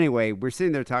 But anyway, we're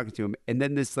sitting there talking to him, and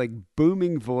then this like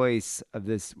booming voice of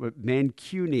this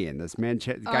Mancunian, this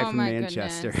guy from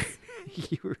Manchester.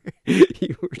 you were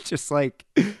just like,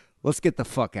 let's get the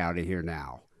fuck out of here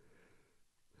now.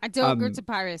 I don't go to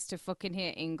Paris to fucking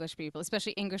hear English people,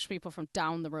 especially English people from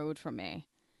down the road from me.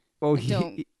 Well,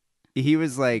 he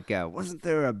was like, wasn't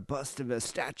there a bust of a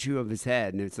statue of his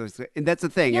head? And and that's the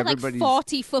thing. Yeah, like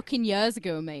 40 fucking years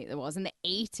ago, mate. There was in the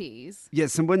 80s. Yeah,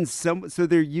 so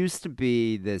there used to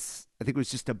be this. I think it was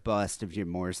just a bust of Jim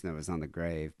Morrison that was on the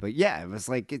grave. But yeah, it was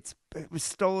like it was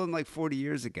stolen like 40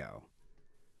 years ago.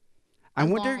 I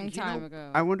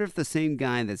wonder if the same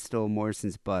guy that stole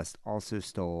Morrison's bust also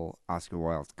stole Oscar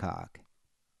Wilde's cock.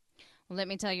 Well, let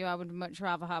me tell you, I would much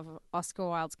rather have Oscar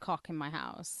Wilde's cock in my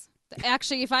house.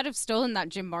 Actually, if I'd have stolen that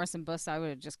Jim Morrison bust, I would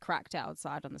have just cracked it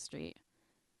outside on the street.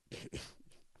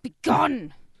 Be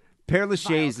gone! Père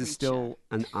Lachaise is still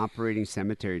an operating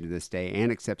cemetery to this day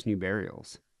and accepts new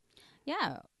burials.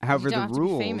 Yeah. However, you don't the have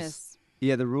rules. To be famous.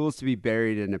 Yeah, the rules to be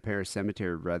buried in a Paris cemetery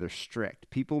are rather strict.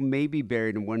 People may be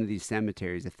buried in one of these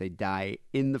cemeteries if they die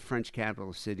in the French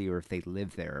capital city or if they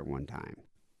live there at one time.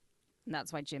 And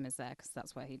that's why Jim is there, because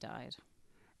that's where he died.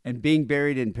 And being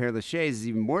buried in Père Lachaise is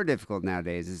even more difficult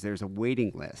nowadays, as there's a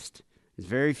waiting list. There's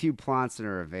very few plots that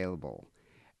are available.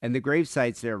 And the grave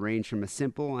sites there range from a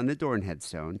simple, unadorned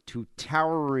headstone to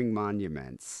towering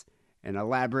monuments and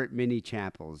elaborate mini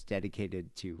chapels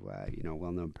dedicated to a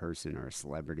well-known person or a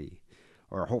celebrity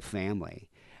or a whole family.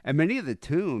 And many of the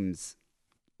tombs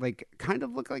kind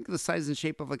of look like the size and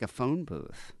shape of like a phone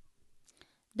booth.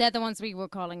 They're the ones we were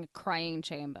calling a crying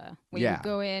chamber, where you would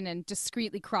go in and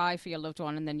discreetly cry for your loved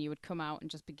one, and then you would come out and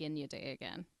just begin your day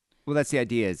again. Well, that's the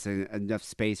idea. It's enough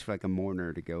space for like a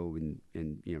mourner to go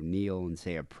and kneel and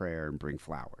say a prayer and bring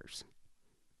flowers.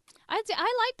 I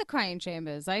like the crying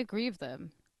chambers. I agree with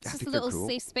them. It's just a little cool.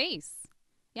 safe space.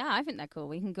 Yeah, I think they're cool.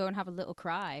 We can go and have a little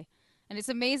cry. And it's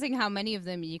amazing how many of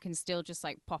them you can still just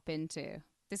like pop into.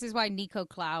 This is why Nico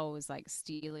Clow was like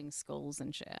stealing skulls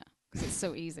and shit. Because it's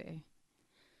so easy.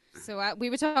 So we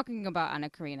were talking about Anna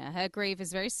Karenina. Her grave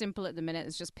is very simple at the minute.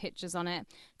 There's just pictures on it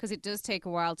because it does take a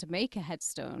while to make a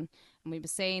headstone. And we were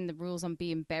saying the rules on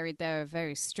being buried there are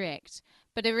very strict.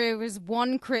 But there is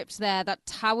one crypt there that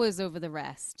towers over the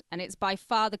rest. And it's by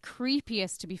far the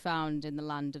creepiest to be found in the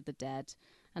land of the dead.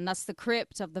 And that's the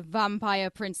crypt of the vampire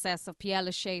princess of Père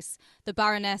Lachaise, the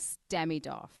Baroness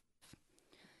Demidov.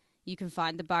 You can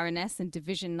find the Baroness in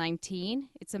Division 19.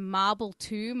 It's a marble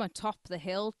tomb atop the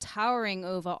hill, towering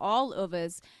over all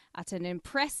others at an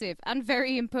impressive and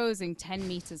very imposing 10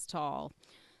 meters tall.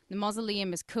 The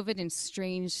mausoleum is covered in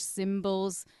strange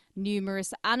symbols,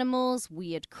 numerous animals,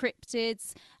 weird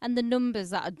cryptids, and the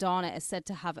numbers that adorn it are said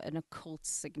to have an occult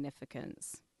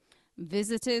significance.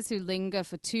 Visitors who linger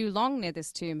for too long near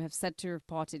this tomb have said to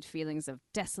reported feelings of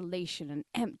desolation and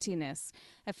emptiness,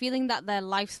 a feeling that their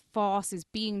life force is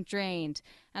being drained,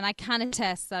 and I can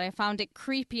attest that I found it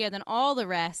creepier than all the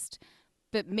rest,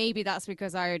 but maybe that's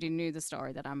because I already knew the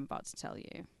story that I'm about to tell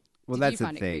you. Well, Did that's you the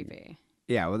find thing. It creepy?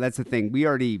 Yeah, well, that's the thing. We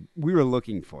were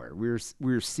looking for it. We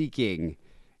were seeking,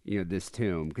 this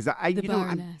tomb because I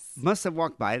must have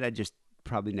walked by it. I just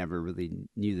probably never really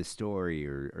knew the story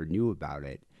or knew about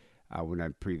it. When I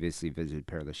previously visited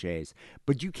Père Lachaise.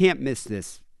 But you can't miss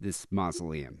this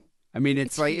mausoleum. I mean,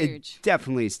 it's like huge. It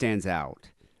definitely stands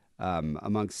out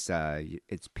amongst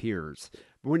its peers.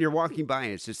 But when you're walking by,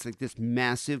 it's just like this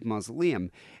massive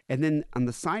mausoleum. And then on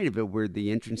the side of it, where the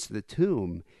entrance to the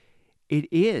tomb, it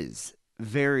is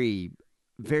very,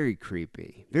 very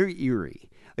creepy, very eerie.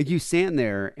 Like you stand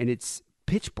there and it's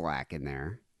pitch black in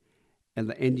there.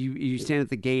 And you stand at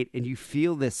the gate and you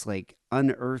feel this like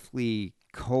unearthly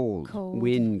cold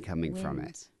wind coming from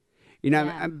it.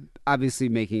 I'm obviously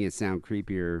making it sound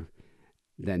creepier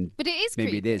then But it is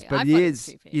maybe it creepy. is. But I it thought is,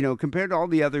 creepy. you know, compared to all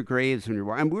the other graves when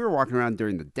you're and we were walking around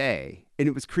during the day, and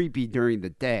it was creepy during the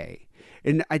day.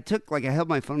 And I held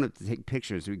my phone up to take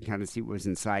pictures so we can kind of see what was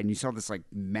inside. And you saw this like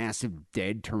massive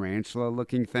dead tarantula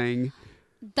looking thing.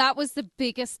 That was the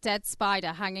biggest dead spider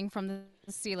hanging from the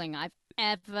ceiling I've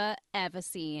ever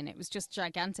seen. It was just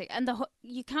gigantic. And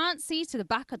you can't see to the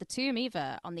back of the tomb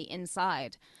either on the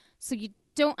inside. So you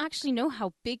don't actually know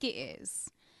how big it is.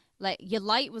 Like, your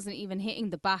light wasn't even hitting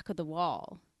the back of the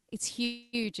wall. It's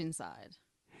huge inside.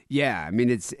 Yeah, I mean,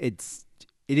 it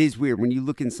is weird. When you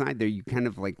look inside there, you kind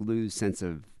of like lose sense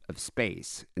of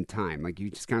space and time. Like, you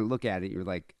just kind of look at it, and you're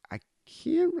like, I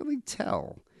can't really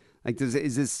tell. Like,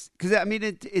 is this, because I mean,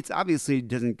 it's obviously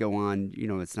doesn't go on, you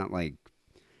know, it's not like,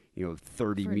 you know,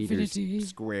 30 For meters infinity.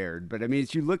 squared. But I mean,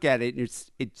 as you look at it,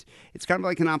 it's kind of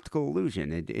like an optical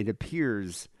illusion. It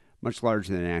appears much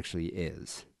larger than it actually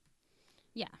is.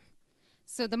 Yeah.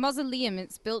 So the mausoleum,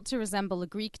 it's built to resemble a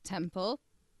Greek temple.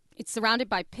 It's surrounded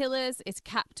by pillars, it's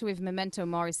capped with memento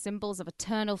mori symbols of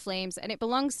eternal flames, and it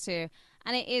belongs to,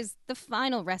 and it is the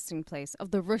final resting place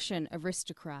of the Russian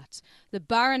aristocrat, the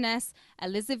Baroness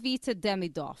Elizaveta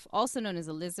Demidov, also known as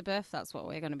Elizabeth. That's what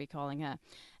we're going to be calling her.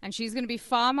 And she's going to be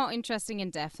far more interesting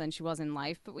in death than she was in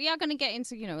life, but we are going to get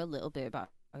into, you know, a little bit about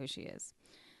who she is.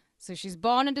 So she's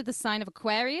born under the sign of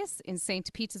Aquarius in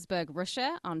St. Petersburg,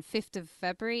 Russia, on 5th of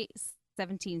February,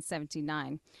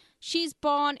 1779. She's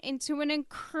born into an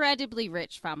incredibly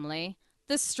rich family,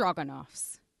 the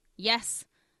Stroganovs. Yes,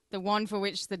 the one for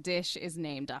which the dish is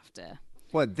named after.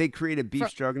 What, they created beef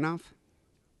stroganoff?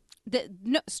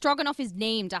 Stroganoff is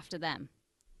named after them.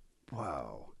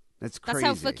 Whoa, that's crazy. That's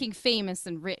how fucking famous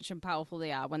and rich and powerful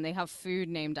they are when they have food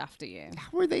named after you. How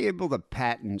were they able to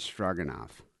patent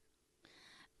stroganoff?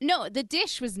 No, the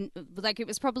dish was like, it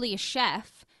was probably a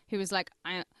chef who was like,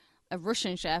 a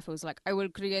Russian chef who was like, I will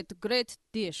create a great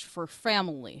dish for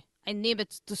family. I name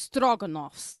it the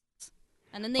Stroganoffs.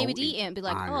 And then they would eat it and be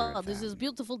like, oh, this is a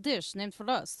beautiful dish named for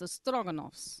us, the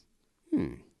Stroganoffs.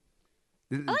 I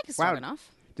like a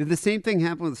Stroganoff. Did the same thing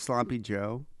happen with Sloppy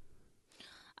Joe?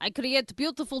 I create a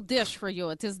beautiful dish for you.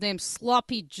 It is named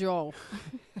Sloppy Joe.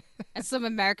 And some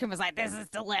American was like, this is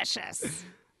delicious.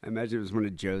 I imagine it was one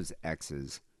of Joe's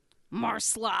exes. More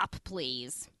slop,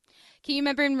 please. Can you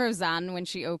remember in Roseanne when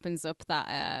she opens up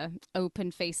that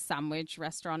open-faced sandwich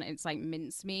restaurant? It's like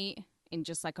mincemeat in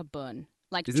just like a bun.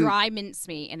 Like dry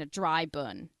mincemeat in a dry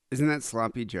bun. Isn't that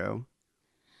Sloppy Joe?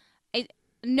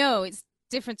 No, it's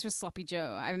different to a Sloppy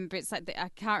Joe. I remember it's like, I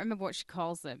can't remember what she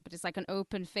calls it, but it's like an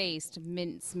open-faced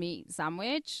mincemeat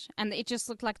sandwich. And it just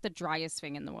looked like the driest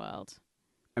thing in the world.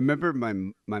 I remember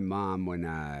my mom when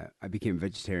I became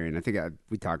vegetarian. I think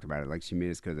we talked about it. Like, she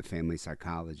made us go to the family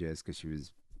psychologist because she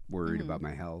was worried about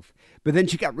my health. But then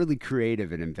she got really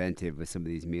creative and inventive with some of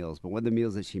these meals. But one of the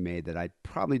meals that she made that I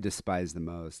probably despise the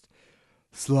most,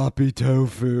 sloppy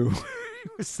tofu.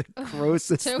 It was the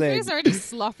grossest thing. Tofu is already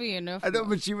sloppy enough. I know,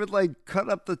 but she would like cut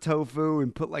up the tofu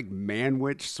and put like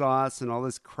manwich sauce and all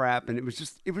this crap, and it was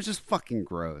just fucking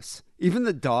gross. Even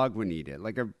the dog wouldn't eat it.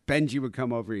 Like, a Benji would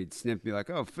come over, he'd sniff, and be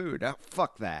like, "Oh, food,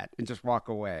 fuck that," and just walk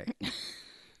away.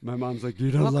 My mom's like,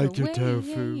 "You don't like your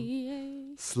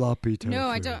tofu, sloppy tofu." No,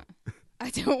 I don't.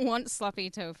 I don't want sloppy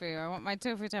tofu. I want my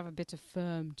tofu to have a bit of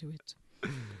firm to it.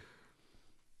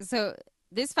 So,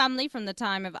 this family from the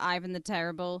time of Ivan the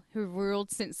Terrible, who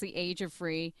ruled since the age of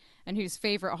 3 and whose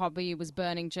favorite hobby was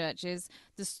burning churches,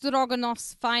 the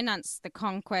Stroganovs financed the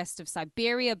conquest of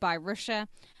Siberia by Russia,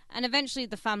 and eventually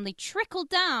the family trickled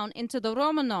down into the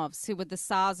Romanovs, who were the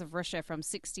Tsars of Russia from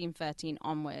 1613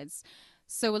 onwards.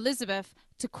 So Elizabeth,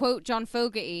 to quote John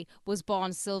Fogerty, was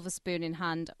born silver spoon in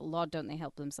hand. Lord, don't they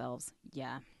help themselves?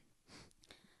 Yeah.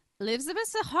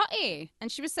 Elizabeth's a hottie,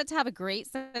 and she was said to have a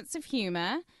great sense of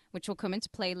humor, which will come into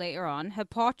play later on. Her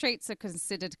portraits are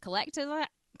considered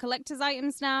collector's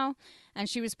items now, and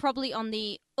she was probably on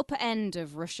the upper end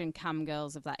of Russian cam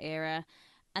girls of that era.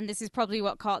 And this is probably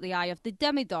what caught the eye of the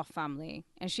Demidov family.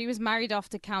 And she was married off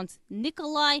to Count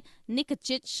Nikolai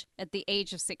Nikitich at the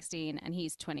age of 16, and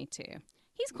he's 22.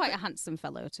 He's quite a handsome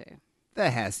fellow, too.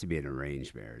 That has to be an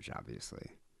arranged marriage,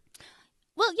 obviously.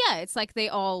 Well, yeah, it's like they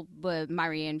all were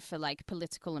marrying for, like,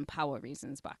 political and power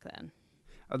reasons back then.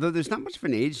 Although there's not much of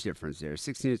an age difference there,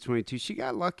 16 to 22. She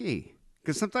got lucky.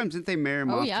 Because sometimes didn't they marry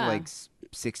him off to, like,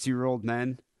 60-year-old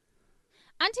men?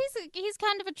 And he's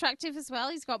kind of attractive as well.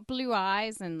 He's got blue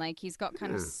eyes and, like, he's got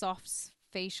kind of soft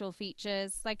facial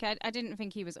features. Like, I didn't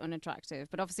think he was unattractive.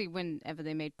 But obviously, whenever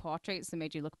they made portraits, they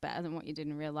made you look better than what you did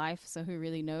in real life. So who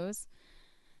really knows?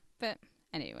 But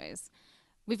anyways,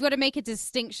 We've got to make a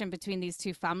distinction between these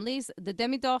two families. The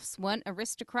Demidovs weren't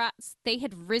aristocrats. They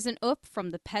had risen up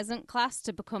from the peasant class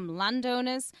to become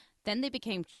landowners. Then they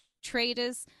became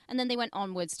traders, and then they went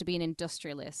onwards to being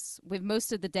industrialists, with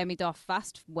most of the Demidov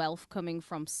vast wealth coming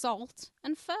from salt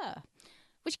and fur,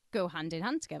 which go hand in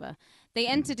hand together. They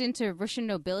entered into Russian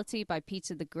nobility by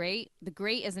Peter the Great. The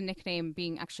Great is a nickname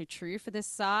being actually true for this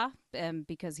Tsar,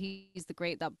 because he's the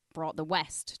Great that brought the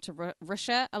West to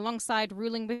Russia, alongside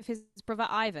ruling with his brother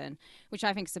Ivan, which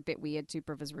I think is a bit weird, two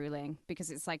brothers ruling, because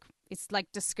it's like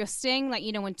disgusting. Like,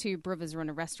 you know, when two brothers run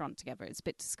a restaurant together, it's a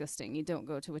bit disgusting. You don't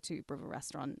go to a two-brother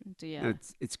restaurant, do you? No,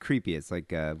 it's creepy. It's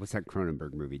like, what's that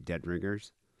Cronenberg movie, Dead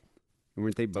Ringers?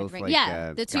 Weren't they both like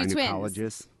the two gynecologists?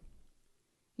 twins.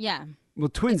 Yeah. Well,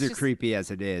 twins It's are just- creepy as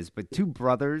it is, but two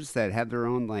brothers that have their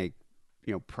own, like,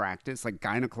 you know, practice, like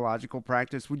gynecological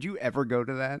practice. Would you ever go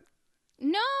to that?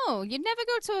 No, you'd never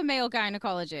go to a male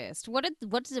gynecologist.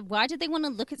 Why did they want to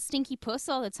look at stinky puss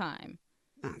all the time?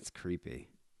 That's creepy.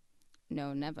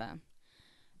 No, never.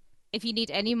 If you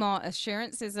need any more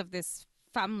assurances of this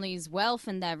family's wealth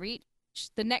and their reach,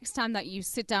 the next time that you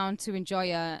sit down to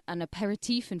enjoy an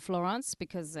aperitif in Florence,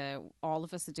 because all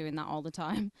of us are doing that all the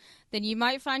time, then you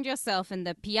might find yourself in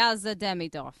the Piazza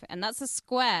Demidov, and that's a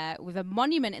square with a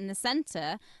monument in the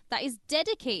center that is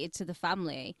dedicated to the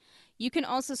family. You can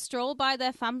also stroll by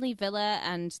their family villa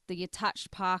and the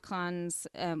attached parklands,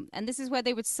 and this is where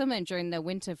they would summon during their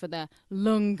winter for their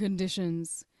lung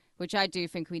conditions, which I do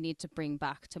think we need to bring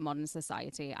back to modern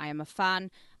society. I am a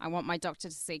fan. I want my doctor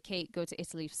to say, Kate, go to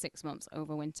Italy for 6 months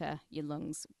over winter. Your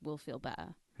lungs will feel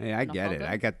better. Hey, I Not get all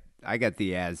it. good? I got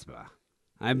the asthma.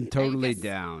 I'm totally guess-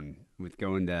 down with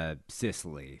going to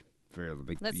Sicily for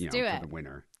Let's for do it. the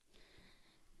winter.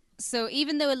 So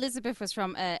even though Elizabeth was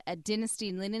from a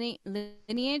dynasty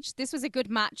lineage, this was a good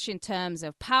match in terms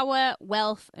of power,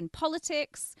 wealth, and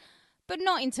politics, but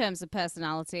not in terms of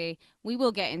personality. We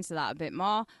will get into that a bit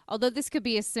more, although this could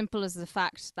be as simple as the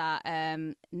fact that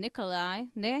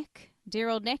dear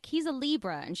old Nick, he's a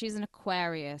Libra and she's an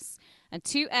Aquarius, and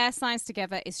two air signs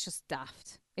together is just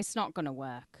daft. It's not going to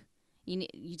work.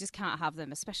 You just can't have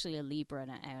them, especially a Libra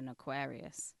and an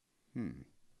Aquarius.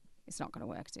 It's not going to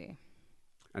work, do you?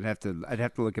 I'd have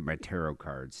to look at my tarot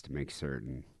cards to make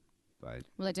certain, but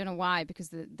Well, I don't know why, because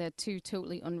they're two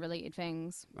totally unrelated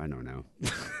things. I don't know.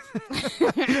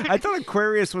 I thought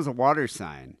Aquarius was a water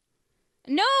sign.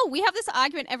 No, we have this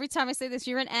argument every time I say this.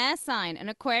 You're an air sign, and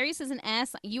Aquarius is an air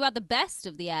sign. You are the best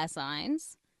of the air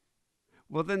signs.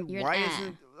 Well, then You're an why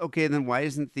air. why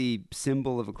isn't the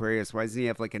symbol of Aquarius? Why doesn't he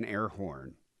have like an air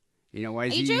horn? You know, why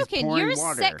is Are you he joking? pouring You're a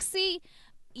water?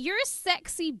 You're a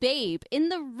sexy babe in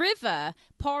the river,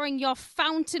 pouring your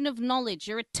fountain of knowledge,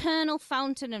 your eternal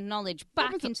fountain of knowledge,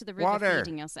 back it's into the river, water.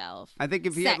 feeding yourself. I think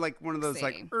if he had like one of those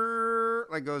like Sexy.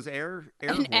 like those air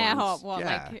An air horns, hop, what,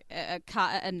 yeah, like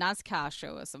a NASCAR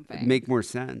show or something? it'd make more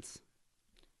sense.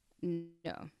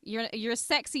 No, you're a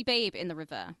sexy babe in the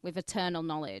river with eternal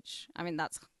knowledge. I mean,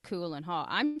 that's cool and hot.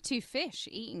 I'm two fish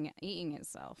eating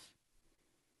itself.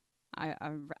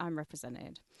 I'm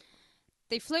represented.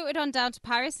 They floated on down to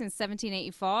Paris in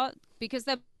 1784 because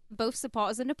they're both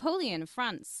supporters of Napoleon in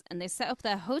France, and they set up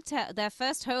their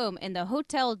first home in the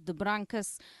Hotel de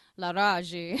Brancas La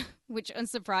Rage, which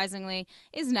unsurprisingly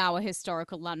is now a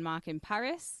historical landmark in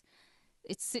Paris.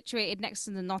 It's situated next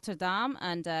to the Notre Dame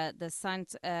and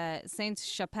the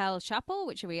Sainte-Chapelle Chapel,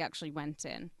 which we actually went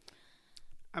in.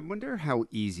 I wonder how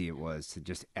easy it was to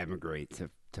just emigrate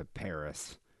to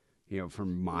Paris,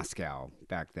 from Moscow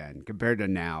back then compared to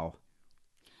now.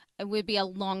 It would be a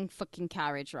long fucking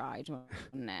carriage ride,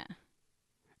 wouldn't it?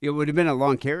 It would have been a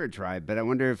long carriage ride, but I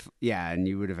wonder if, and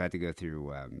you would have had to go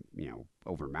through,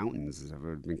 over mountains. It would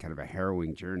have been kind of a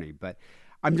harrowing journey. But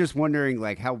I'm just wondering,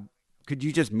 like, how could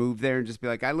you just move there and just be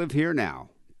like, I live here now,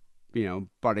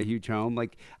 bought a huge home?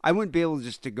 Like, I wouldn't be able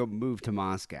just to go move to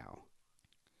Moscow.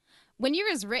 When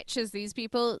you're as rich as these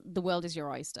people, the world is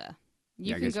your oyster.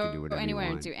 You I can guess you go can do whatever you anywhere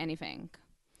and want. do anything.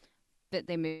 But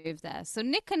they moved there. So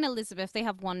Nick and Elizabeth, they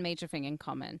have one major thing in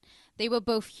common. They were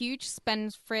both huge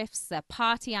spendthrifts, they're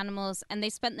party animals, and they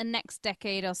spent the next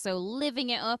decade or so living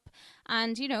it up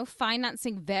and,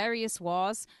 financing various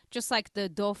wars, just like the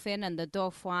Dauphin and the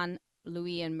Dauphin,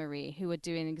 Louis and Marie, who are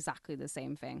doing exactly the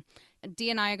same thing. Dee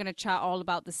and I are going to chat all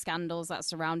about the scandals that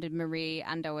surrounded Marie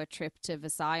and our trip to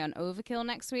Versailles on Overkill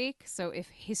next week. So if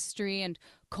history and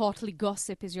courtly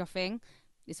gossip is your thing,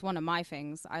 it's one of my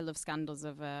things. I love scandals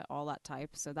of all that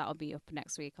type. So that'll be up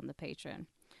next week on the Patreon.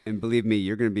 And believe me,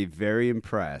 you're going to be very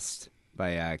impressed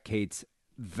by Kate's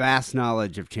vast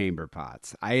knowledge of chamber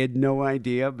pots. I had no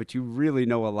idea, but you really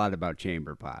know a lot about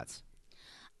chamber pots.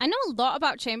 I know a lot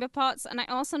about chamber pots, and I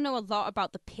also know a lot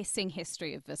about the pissing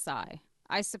history of Versailles.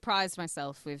 I surprised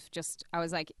myself with I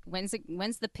was like, when's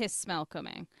the piss smell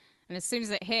coming? And as soon as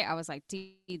it hit, I was like,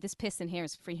 this piss in here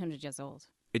is 300 years old.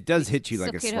 It does hit you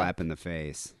like a Suck it slap up. in the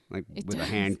face, like It with a does.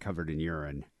 hand covered in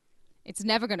urine. It's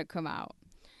never going to come out.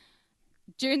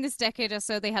 During this decade or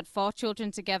so, they had 4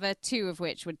 children together, 2 of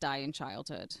which would die in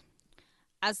childhood.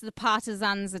 As the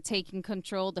partisans are taking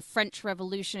control, the French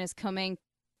Revolution is coming.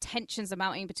 Tensions are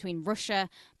mounting between Russia,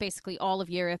 basically all of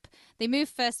Europe. They move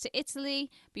first to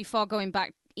Italy before going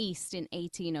back east in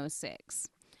 1806.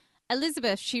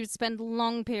 Elizabeth, she would spend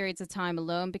long periods of time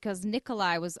alone because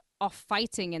Nikolai was off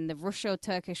fighting in the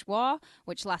Russo-Turkish War,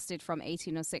 which lasted from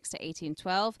 1806 to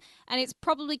 1812. And it's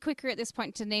probably quicker at this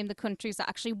point to name the countries that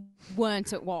actually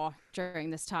weren't at war during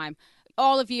this time.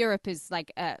 All of Europe is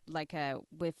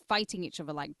we're fighting each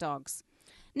other like dogs.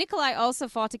 Nikolai also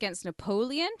fought against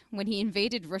Napoleon when he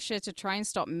invaded Russia to try and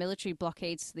stop military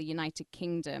blockades to the United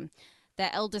Kingdom.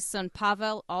 Their eldest son,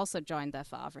 Pavel, also joined their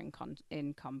father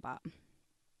in combat.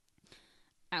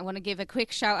 I want to give a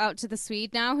quick shout out to the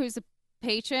Swede now, who's a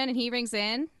patron, and he rings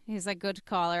in. He's a good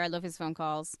caller. I love his phone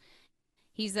calls.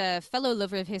 He's a fellow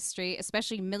lover of history,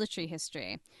 especially military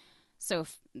history. So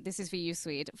this is for you,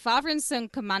 Swede. Father and son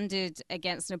commanded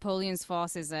against Napoleon's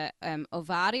forces at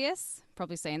Ovarius,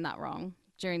 probably saying that wrong,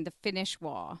 during the Finnish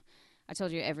War. I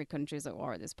told you every country is at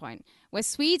war at this point, where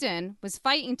Sweden was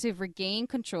fighting to regain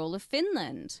control of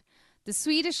Finland. The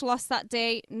Swedish lost that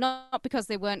day, not because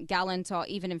they weren't gallant or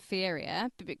even inferior,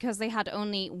 but because they had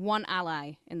only one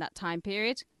ally in that time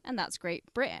period, and that's Great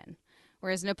Britain.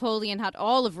 Whereas Napoleon had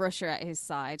all of Russia at his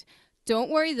side.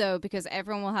 Don't worry, though, because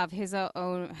everyone will have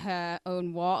her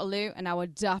own Waterloo, and our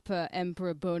dapper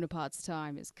Emperor Bonaparte's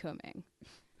time is coming.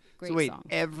 Great So wait, song.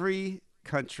 every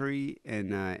country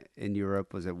in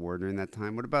Europe was at war during that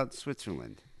time. What about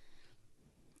Switzerland?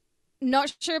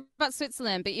 Not sure about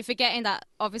Switzerland, but you're forgetting that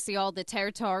obviously all the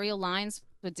territorial lines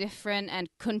were different and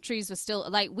countries were still,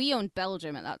 like, we owned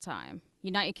Belgium at that time.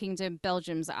 United Kingdom,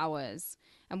 Belgium's ours.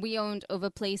 And we owned other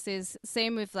places.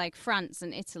 Same with, like, France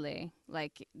and Italy.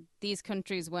 Like, these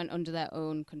countries weren't under their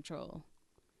own control.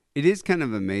 It is kind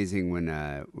of amazing when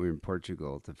we're in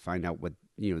Portugal to find out what,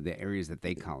 the areas that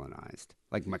they colonized,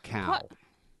 like Macau What?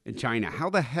 and China. How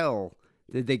the hell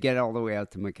did they get all the way out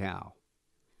to Macau?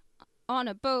 On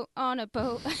a boat.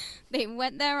 They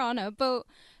went there on a boat.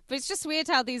 But it's just weird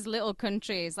how these little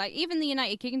countries, like even the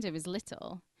United Kingdom is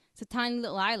little. It's a tiny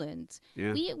little island.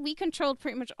 Yeah. We controlled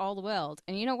pretty much all the world.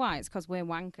 And you know why? It's because we're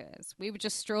wankers. We would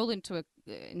just stroll into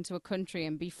a country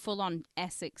and be full-on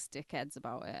Essex dickheads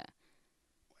about it.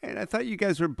 And I thought you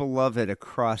guys were beloved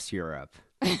across Europe.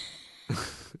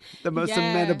 The most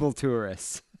Yeah. amenable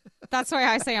tourists. That's why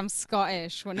I say I'm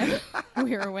Scottish whenever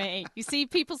we're away. You see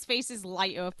people's faces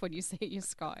light up when you say you're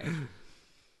Scottish.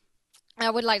 I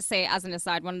would like to say, as an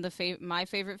aside, one of my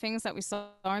favorite things that we saw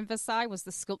in Versailles was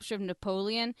the sculpture of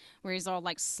Napoleon, where he's all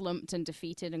like slumped and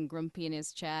defeated and grumpy in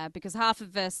his chair, because half of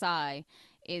Versailles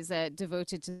is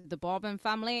devoted to the Bourbon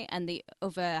family, and the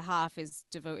other half is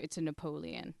devoted to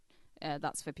Napoleon.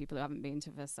 That's for people who haven't been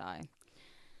to Versailles.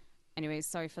 Anyways,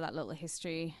 sorry for that little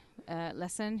history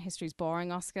lesson. History's boring,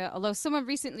 Oscar. Although someone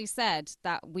recently said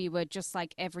that we were just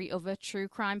like every other true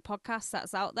crime podcast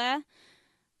that's out there.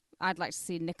 I'd like to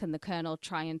see Nick and the Colonel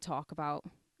try and talk about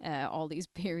all these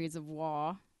periods of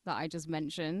war that I just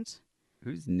mentioned.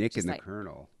 Who's Nick Just and the like-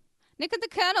 Colonel? Nick and the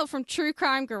Colonel from True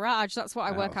Crime Garage. That's what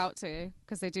I work Oh. out to,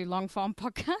 because they do long form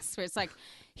podcasts where it's like,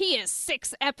 here's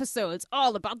 6 episodes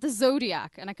all about the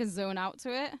Zodiac, and I can zone out to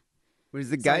it. Was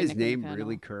the Sorry, guy's Nick and the name Colonel.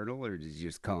 really Colonel, or did he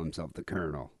just call himself the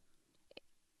Colonel?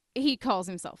 He calls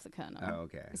himself the Colonel. Oh,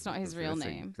 okay. It's not his real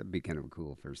name. That'd be kind of a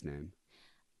cool first name.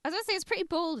 I was going to say, it's pretty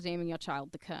bold naming your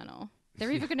child the Colonel.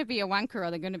 They're either going to be a wanker or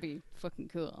they're going to be fucking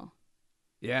cool.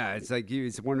 Yeah, it's like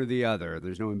it's one or the other.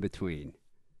 There's no in between.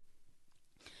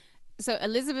 So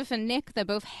Elizabeth and Nick, they're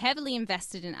both heavily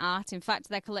invested in art. In fact,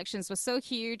 their collections were so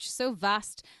huge, so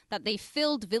vast, that they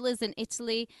filled villas in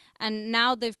Italy, and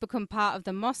now they've become part of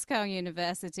the Moscow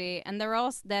University, and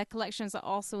their collections are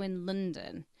also in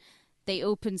London. They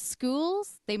opened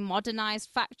schools, they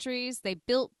modernized factories, they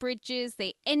built bridges,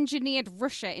 they engineered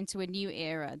Russia into a new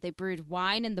era. They brewed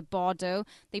wine in the Bordeaux,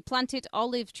 they planted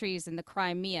olive trees in the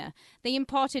Crimea, they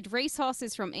imported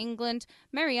racehorses from England,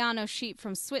 Merino sheep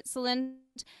from Switzerland,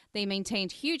 they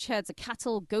maintained huge herds of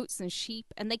cattle, goats and sheep,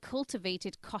 and they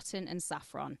cultivated cotton and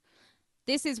saffron.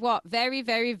 This is what very,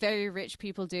 very, very rich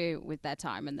people do with their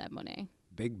time and their money.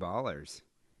 Big ballers.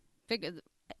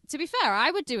 To be fair,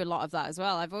 I would do a lot of that as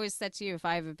well. I've always said to you, if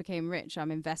I ever became rich,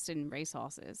 I'm invested in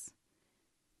racehorses.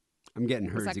 I'm getting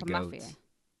It's herds like of a goats. mafia.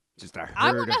 Just a herd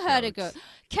I want of a herd of goats. goats.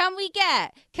 Can we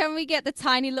get the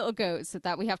tiny little goats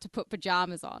that we have to put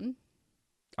pajamas on?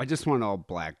 I just want all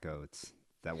black goats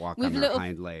that walk With on their little-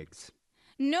 hind legs.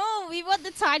 No, we want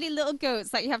the tiny little goats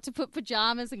that you have to put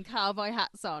pajamas and cowboy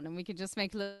hats on, and we can just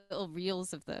make little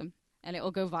reels of them, and it will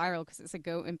go viral because it's a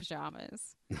goat in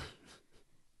pajamas.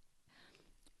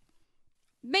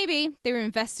 Maybe they were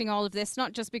investing all of this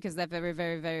not just because they're very,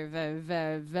 very, very, very,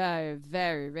 very, very,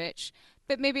 very rich,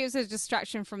 but maybe it was a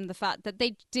distraction from the fact that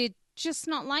they did just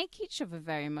not like each other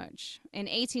very much. In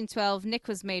 1812, Nick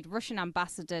was made Russian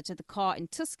ambassador to the court in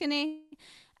Tuscany,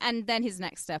 and then his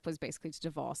next step was basically to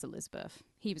divorce Elizabeth.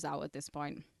 He was out at this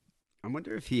point. I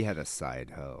wonder if he had a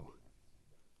side hoe.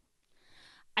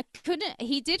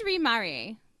 He did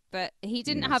remarry, but he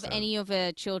didn't Must have have. any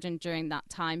other children during that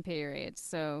time period.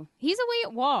 So he's away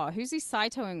at war. Who's he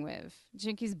side-hoeing with? Do you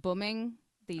think he's bumming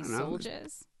these I don't know.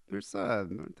 soldiers?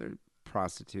 They're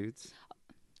prostitutes.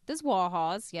 There's war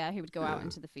whores, yeah, who would go out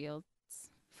into the fields.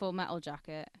 Full metal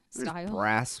jacket There's style.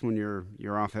 brass when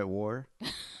you're off at war.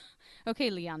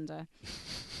 Okay, Leander.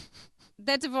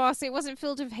 Their divorce, it wasn't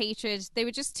filled with hatred. They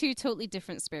were just two totally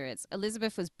different spirits.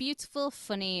 Elizabeth was beautiful,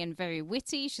 funny, and very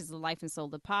witty. She's the life and soul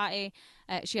of the party.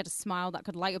 She had a smile that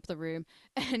could light up the room.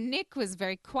 And Nick was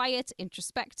very quiet,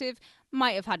 introspective,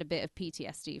 might have had a bit of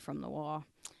PTSD from the war.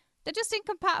 They're just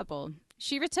incompatible.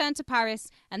 She returned to Paris,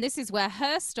 and this is where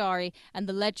her story and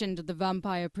the legend of the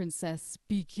vampire princess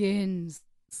begins.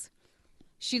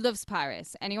 She loves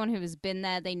Paris. Anyone who has been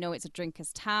there, they know it's a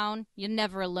drinker's town. You're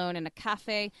never alone in a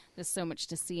cafe. There's so much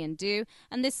to see and do.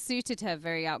 And this suited her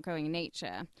very outgoing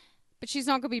nature. But she's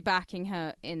not going to be back in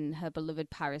her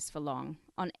beloved Paris for long.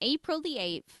 On April the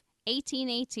 8th,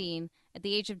 1818, at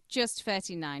the age of just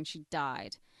 39, she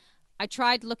died. I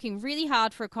tried looking really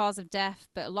hard for a cause of death,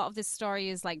 but a lot of this story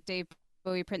is like Dave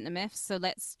Bowie Print the Myth. So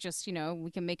let's just,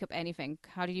 we can make up anything.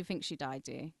 How do you think she died,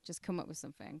 Dee? Just come up with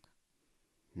something.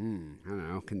 I don't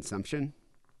know. Consumption?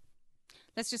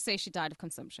 Let's just say she died of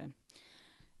consumption.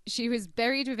 She was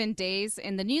buried within days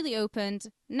in the newly opened,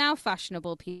 now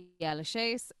fashionable Père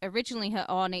Lachaise. Originally, her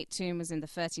ornate tomb was in the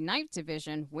 39th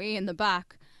Division, way in the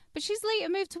back, but she's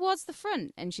later moved towards the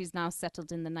front, and she's now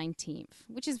settled in the 19th,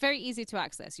 which is very easy to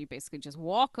access. You basically just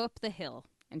walk up the hill,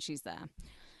 and she's there.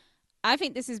 I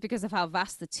think this is because of how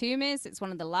vast the tomb is. It's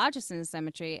one of the largest in the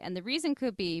cemetery, and the reason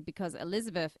could be because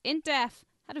Elizabeth, in death,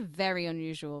 had a very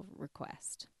unusual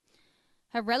request.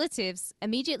 Her relatives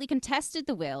immediately contested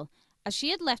the will, as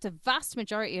she had left a vast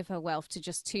majority of her wealth to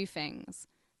just two things: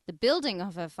 the building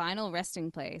of her final resting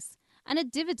place and a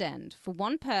dividend for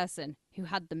one person who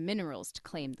had the minerals to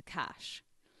claim the cash.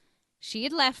 She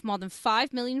had left more than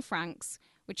 5 million francs,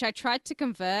 which I tried to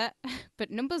convert, but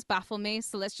numbers baffle me,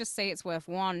 so let's just say it's worth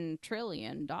 $1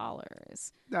 trillion.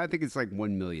 I think it's like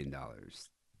 $1 million.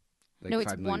 Like No,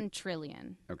 it's 5 million. 1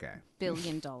 trillion. Okay.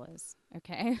 billion dollars,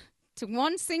 okay? To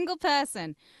one single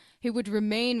person who would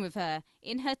remain with her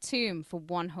in her tomb for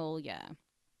one whole year.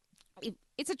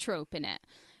 It's a trope, in it.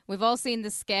 We've all seen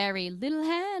the scary Little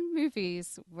Hand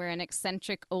movies where an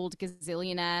eccentric old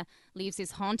gazillionaire leaves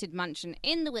his haunted mansion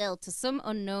in the will to some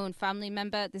unknown family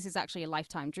member. This is actually a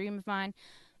lifetime dream of mine.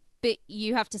 But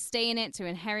you have to stay in it to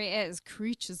inherit it as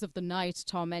creatures of the night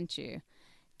torment you.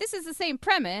 This is the same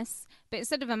premise, but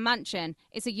instead of a mansion,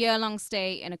 it's a year-long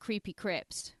stay in a creepy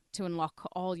crypt to unlock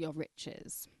all your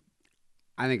riches.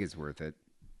 I think it's worth it.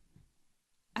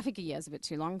 I think a year's a bit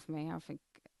too long for me. I think,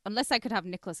 unless I could have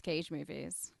Nicolas Cage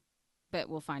movies, but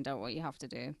we'll find out what you have to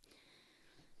do.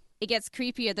 It gets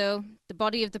creepier, though. The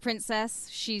body of the princess,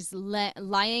 she's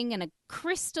lying in a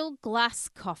crystal glass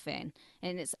coffin,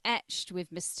 and it's etched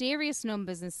with mysterious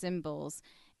numbers and symbols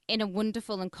in a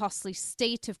wonderful and costly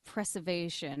state of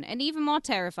preservation. And even more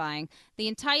terrifying, the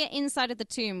entire inside of the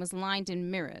tomb was lined in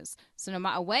mirrors. So no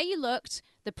matter where you looked,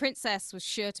 the princess was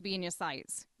sure to be in your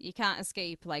sights. You can't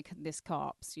escape like this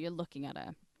corpse. You're looking at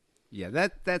her. Yeah,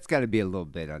 that's got to be a little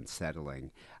bit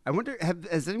unsettling. I wonder,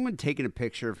 has anyone taken a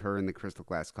picture of her in the crystal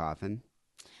glass coffin?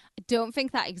 I don't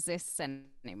think that exists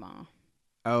anymore.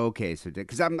 Oh, okay, so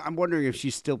because I'm wondering if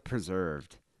she's still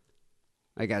preserved,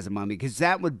 like as a mummy, because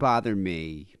that would bother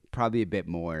me probably a bit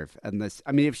more.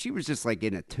 If she was just like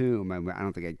in a tomb, I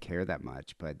don't think I'd care that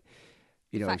much. But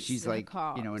In if fact, she's in a like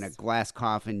in a corpse. glass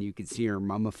coffin, you could see her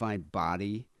mummified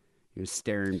body,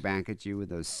 staring back at you with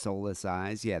those soulless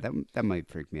eyes. Yeah, that might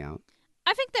freak me out.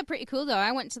 I think they're pretty cool, though.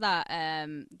 I went to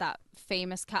that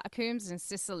famous catacombs in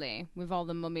Sicily with all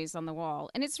the mummies on the wall,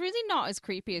 and it's really not as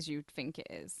creepy as you'd think it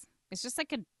is. It's just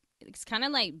like it's kind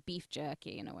of like beef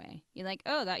jerky in a way. You're like,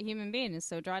 oh, that human being is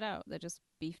so dried out. They're just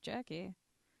beef jerky.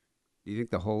 Do you think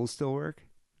the holes still work?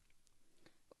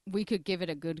 We could give it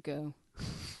a good go.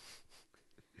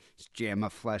 Just jam a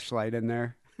fleshlight in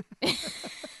there.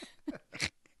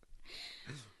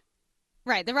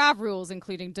 Right, there are rules,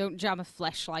 including don't jam a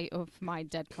fleshlight up my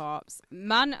dead corpse.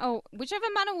 Whichever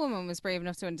man or woman was brave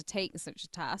enough to undertake such a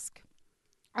task.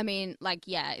 I mean, like,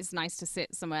 yeah, it's nice to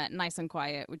sit somewhere nice and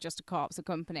quiet with just a corpse of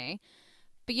company.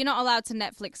 But you're not allowed to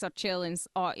Netflix or chill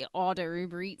or order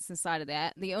Uber Eats inside of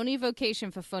there. The only vocation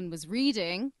for fun was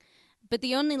reading, but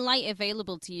the only light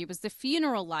available to you was the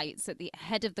funeral lights at the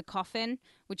head of the coffin,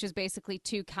 which was basically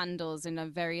 2 candles in a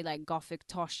very, like, gothic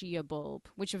torchia bulb,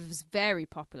 which was very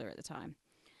popular at the time.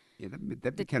 Yeah,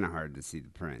 that'd be kind of hard to see the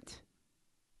print.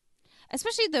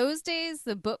 Especially those days,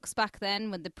 the books back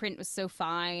then, when the print was so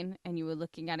fine and you were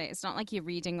looking at it, it's not like you're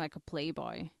reading like a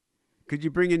Playboy. Could you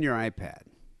bring in your iPad?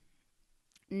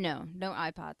 No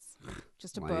iPads.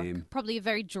 Just a Lame. book. Probably a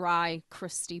very dry,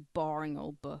 crusty, boring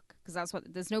old book. Because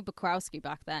there's no Bukowski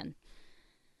back then.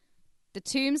 The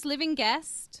tomb's living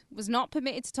guest was not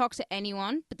permitted to talk to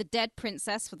anyone but the dead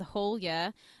princess for the whole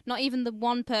year. Not even the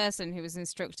one person who was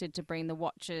instructed to bring the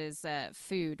watchers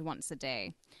food once a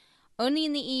day. Only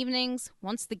in the evenings,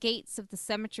 once the gates of the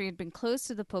cemetery had been closed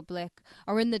to the public,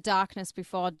 or in the darkness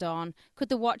before dawn, could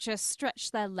the watchers stretch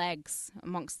their legs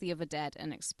amongst the other dead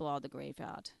and explore the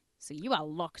graveyard. So you are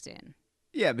locked in.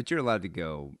 Yeah, but you're allowed to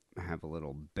go have a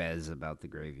little bez about the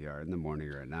graveyard in the morning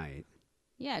or at night.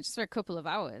 Yeah, just for a couple of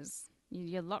hours.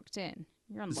 You're locked in.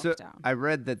 You're on So lockdown. I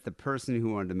read that the person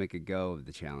who wanted to make a go of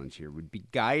the challenge here would be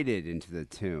guided into the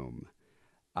tomb,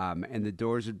 and the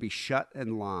doors would be shut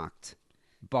and locked,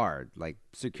 barred, like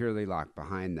securely locked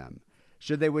behind them.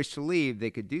 Should they wish to leave,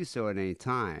 they could do so at any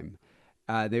time.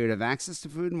 They would have access to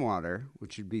food and water,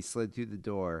 which would be slid through the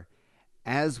door,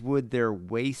 as would their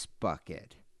waste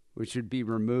bucket, which would be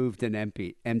removed and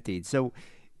emptied. So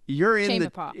you're in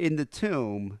the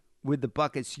tomb with the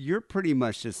buckets. You're pretty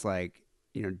much just like,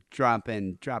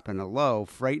 dropping a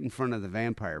loaf right in front of the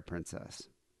vampire princess.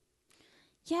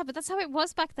 Yeah, but that's how it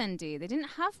was back then, Dee. They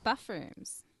didn't have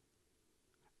bathrooms.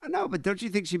 No, but don't you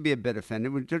think she'd be a bit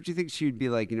offended? Don't you think she'd be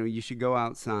like, you should go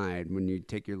outside when you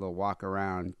take your little walk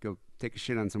around, go take a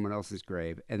shit on someone else's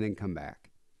grave, and then come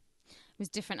back? It was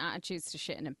different attitudes to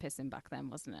shitting and pissing back then,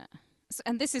 wasn't it?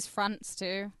 And this is France,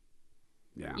 too.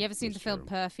 Yeah. You ever seen the film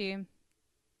Perfume?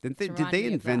 Did they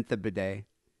invent the bidet?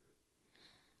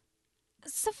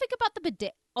 Something about the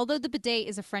bidet, although the bidet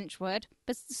is a French word,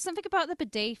 but something about the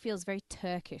bidet feels very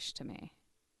Turkish to me.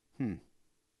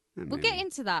 We'll get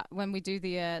into that when we do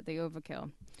the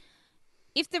overkill.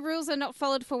 If the rules are not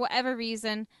followed for whatever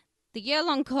reason, the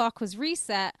year-long clock was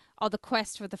reset, or the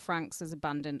quest for the Franks was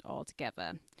abandoned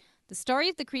altogether. The story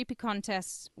of the creepy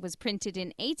contest was printed in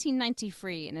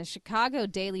 1893 in a Chicago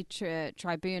Daily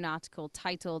Tribune article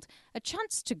titled "A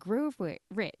Chance to Grow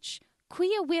Rich: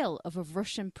 Queer Will of a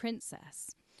Russian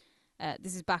Princess."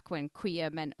 This is back when queer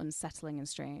meant unsettling and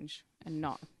strange, and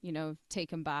not,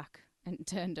 taken back and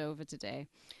turned over today.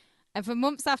 And for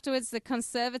months afterwards, the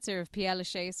conservator of Père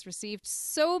Lachaise received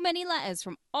so many letters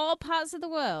from all parts of the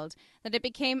world that it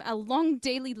became a long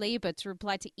daily labor to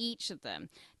reply to each of them.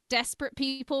 Desperate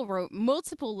people wrote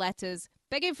multiple letters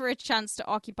begging for a chance to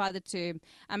occupy the tomb,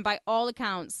 and by all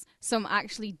accounts, some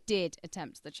actually did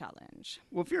attempt the challenge.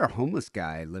 Well, if you're a homeless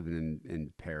guy living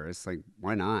in Paris, like,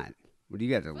 why not? What do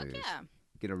you got to lose? Yeah.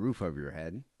 Get a roof over your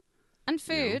head. And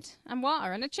food, and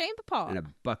water, and a chamber pot. And a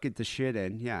bucket to shit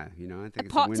in. Yeah, I think a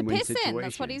it's pot a to win-win piss situation. in.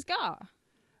 That's what he's got.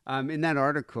 In that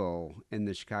article in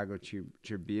the Chicago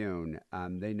Tribune,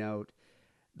 they note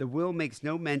the will makes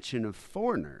no mention of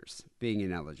foreigners being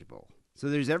ineligible. So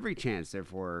there's every chance,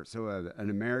 therefore, an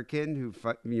American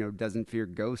who doesn't fear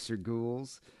ghosts or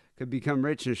ghouls could become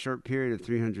rich in a short period of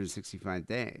 365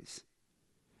 days.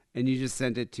 And you just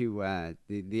sent it to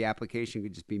the application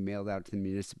could just be mailed out to the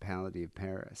municipality of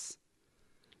Paris.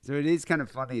 So it is kind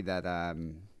of funny that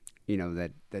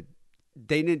that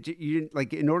they didn't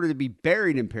like, in order to be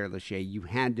buried in Père Lachaise, you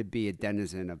had to be a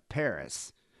denizen of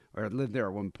Paris or live there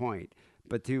at one point.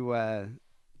 But to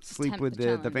sleep with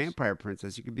the vampire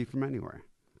princess, you could be from anywhere.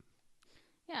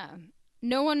 Yeah,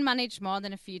 no one managed more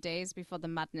than a few days before the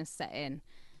madness set in,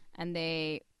 and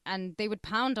they would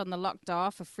pound on the locked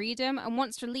door for freedom. And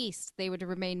once released, they would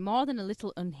remain more than a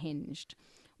little unhinged.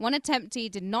 One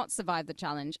attemptee did not survive the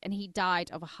challenge, and he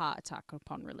died of a heart attack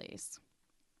upon release.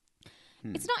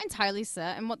 It's not entirely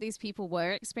certain what these people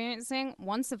were experiencing.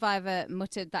 One survivor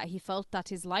muttered that he felt that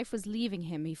his life was leaving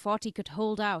him. He thought he could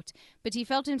hold out, but he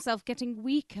felt himself getting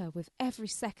weaker with every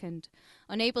second,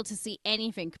 unable to see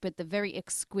anything but the very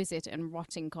exquisite and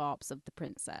rotting corpse of the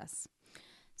princess.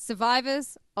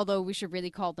 Survivors, although we should really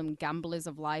call them gamblers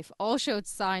of life, all showed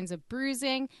signs of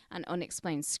bruising and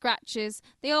unexplained scratches.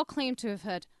 They all claimed to have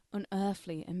heard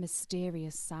unearthly and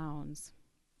mysterious sounds.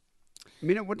 I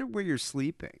mean, I wonder where you're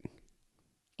sleeping.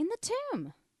 In the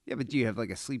tomb. Yeah, but do you have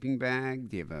like a sleeping bag?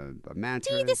 Do you have a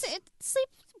mattress? Sleep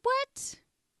what?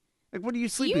 Like, what are you You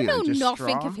sleeping know on? Just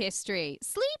nothing straw? of history.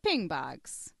 Sleeping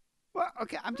bags. Well,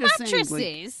 okay, I'm just Mattresses.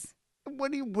 saying.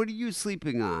 Like, what are you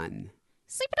sleeping on?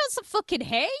 Sleeping on some fucking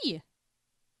hay.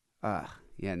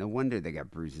 Yeah, no wonder they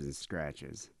got bruises and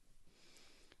scratches.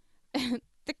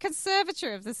 The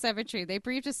conservator of the cemetery, they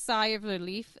breathed a sigh of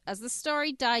relief as the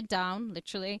story died down,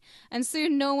 literally, and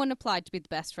soon no one applied to be the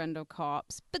best friend of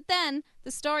corpse. But then the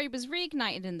story was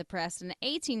reignited in the press in an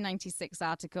 1896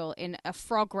 article in A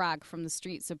Frog Rag from the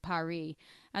Streets of Paris,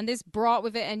 and this brought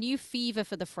with it a new fever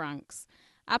for the Franks.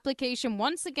 Application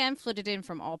once again flooded in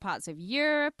from all parts of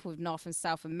Europe, with North and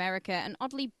South America, and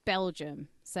oddly Belgium,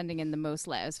 sending in the most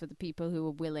letters for the people who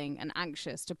were willing and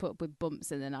anxious to put up with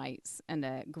bumps in the nights and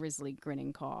a grisly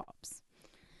grinning corpse.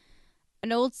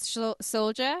 An old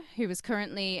soldier who was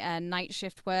currently a night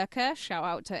shift worker, shout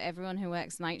out to everyone who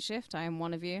works night shift, I am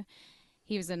one of you.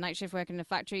 He was a night shift worker in a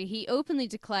factory. He openly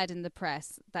declared in the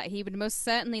press that he would most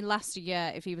certainly last a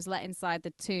year if he was let inside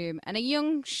the tomb. And a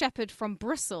young shepherd from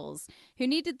Brussels, who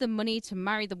needed the money to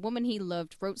marry the woman he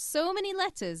loved, wrote so many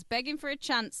letters begging for a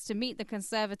chance to meet the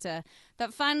conservator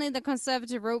that finally the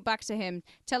conservator wrote back to him,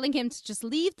 telling him to just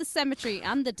leave the cemetery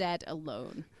and the dead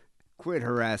alone. Quit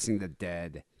harassing the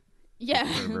dead. Yeah,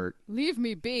 Pervert. leave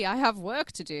me be. I have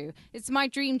work to do. It's my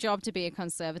dream job to be a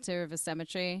conservator of a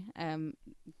cemetery.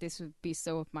 This would be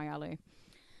so up my alley.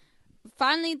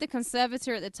 Finally, the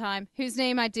conservator at the time, whose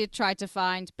name I did try to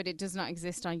find, but it does not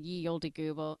exist on ye olde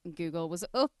Google, was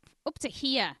up to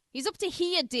here. He's up to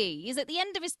here, D. He's at the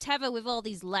end of his tether with all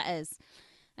these letters.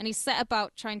 And he set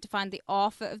about trying to find the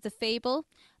author of the fable.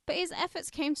 But his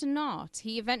efforts came to naught.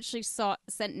 He eventually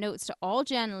sent notes to all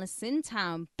journalists in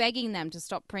town, begging them to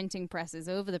stop printing presses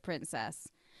over the princess.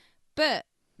 But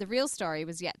the real story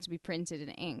was yet to be printed in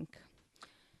ink.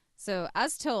 So,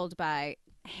 as told by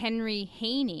Henry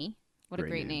Haney, what a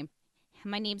great name.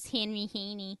 My name's Henry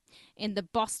Haney. In the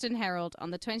Boston Herald on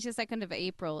the 22nd of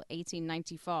April,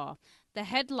 1894, the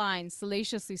headline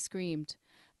salaciously screamed,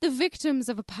 "The victims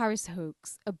of a Paris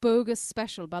hoax, a bogus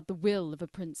special about the will of a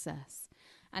princess."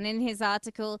 And in his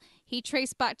article, he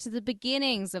traced back to the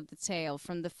beginnings of the tale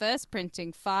from the first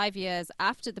printing 5 years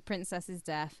after the princess's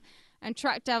death and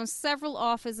tracked down several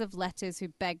authors of letters who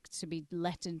begged to be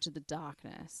let into the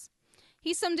darkness.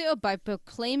 He summed it up by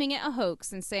proclaiming it a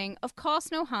hoax and saying, of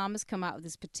course no harm has come out of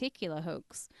this particular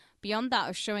hoax, beyond that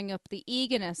of showing up the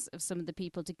eagerness of some of the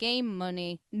people to gain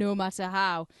money, no matter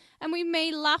how, and we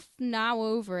may laugh now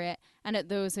over it and at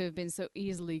those who have been so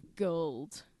easily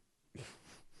gulled.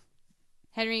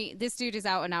 Henry, this dude is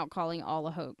out and out calling all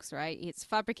a hoax, right? It's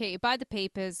fabricated by the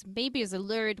papers, maybe as a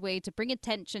lurid way to bring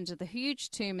attention to the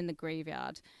huge tomb in the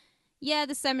graveyard. Yeah,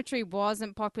 the cemetery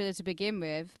wasn't popular to begin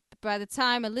with, but by the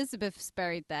time Elizabeth's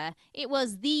buried there, it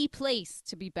was the place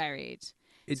to be buried.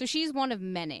 So she's one of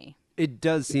many. It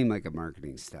does seem like a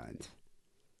marketing stunt.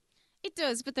 It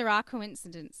does, but there are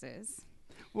coincidences.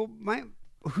 Well,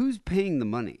 who's paying the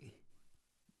money?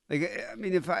 Like, I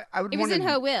mean, if I would It want was in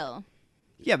her will.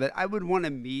 Yeah, but I would want to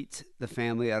meet the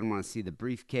family. I don't want to see the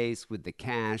briefcase with the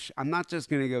cash. I'm not just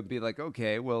going to go be like,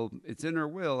 okay, well, it's in her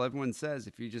will. Everyone says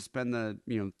if you just spend a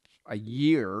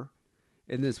year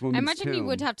in this woman's I imagine you tomb-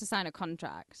 would have to sign a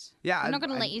contract. Yeah, I'm not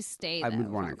going to let you stay there. I would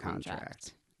want a without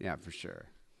contract. Yeah, for sure.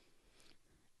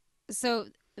 So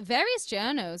various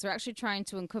journos were actually trying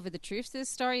to uncover the truth to this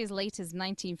story as late as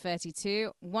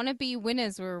 1932. Wannabe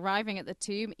winners were arriving at the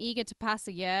tomb, eager to pass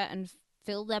a year and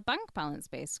fill their bank balance,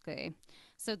 basically.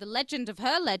 So the legend of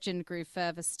her legend grew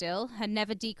further still. Her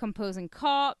never decomposing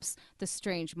corpse, the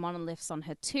strange monoliths on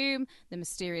her tomb, the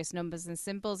mysterious numbers and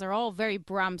symbols are all very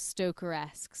Bram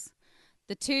Stoker-esque.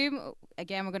 The tomb,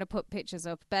 again, we're going to put pictures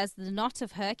up, bears the knot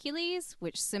of Hercules,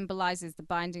 which symbolizes the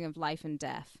binding of life and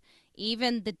death.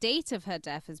 Even the date of her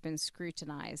death has been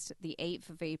scrutinized, the 8th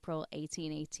of April,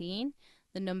 1818,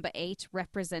 the number 8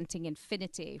 representing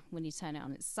infinity when you turn it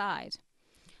on its side.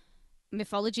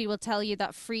 Mythology will tell you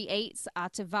that 3 8s are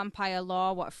to vampire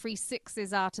law what 3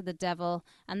 6s are to the devil,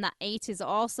 and that 8 is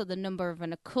also the number of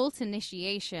an occult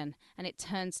initiation, and it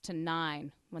turns to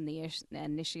 9 when the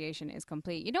initiation is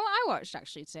complete. You know what I watched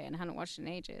actually today, and I hadn't watched in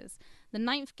ages? The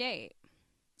Ninth Gate.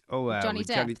 Oh, Johnny with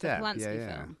Depp, Johnny the Depp. Polanski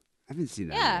yeah. film. I haven't seen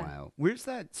that Yeah. in a while. Where's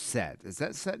that set? Is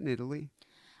that set in Italy?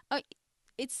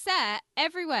 It's set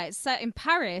everywhere. It's set in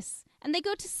Paris, and they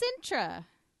go to Sintra.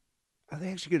 Oh, they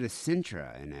actually go to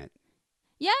Sintra in it.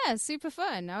 Yeah, super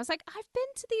fun. I was like, I've been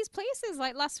to these places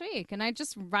like last week, and I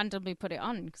just randomly put it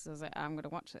on because I was like, I'm going to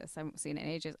watch this. I haven't seen it in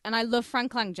ages. And I love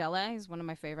Frank Langella. He's one of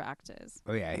my favorite actors.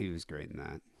 Oh yeah, he was great in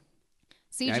that.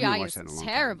 I haven't CGI watched that in a is long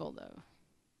terrible, though.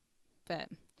 But,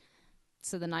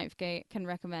 so the Ninth Gate can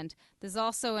recommend. There's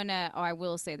also I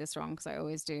will say this wrong because I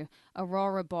always do,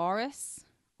 Aurora Boreas.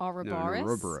 Ouroboros.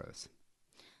 Ouroboros.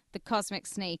 The cosmic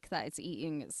snake that it's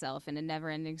eating itself in a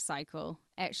never-ending cycle,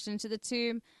 etched into the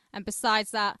tomb. And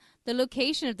besides that, the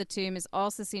location of the tomb is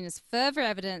also seen as further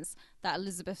evidence that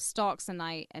Elizabeth stalks a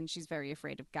knight and she's very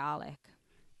afraid of garlic.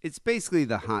 It's basically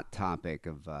the hot topic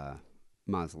of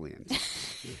mausoleums.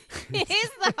 It is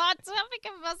the hot topic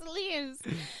of mausoleums.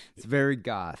 It's very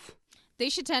goth. They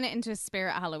should turn it into a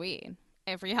spirit Halloween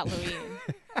every Halloween.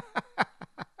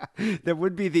 That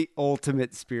would be the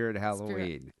ultimate spirit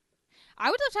Halloween. I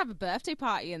would love to have a birthday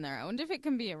party in there. I wonder if it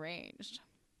can be arranged.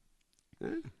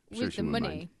 With the money.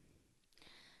 Mind.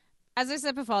 As I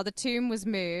said before, the tomb was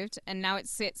moved, and now it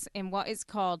sits in what is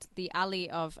called the Alley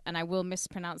of, and I will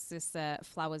mispronounce this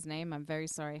flower's name, I'm very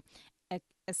sorry,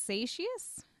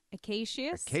 Acacius?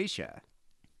 Acacius? Acacia.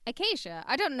 Acacia.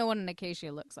 I don't know what an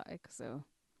acacia looks like, so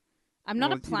I'm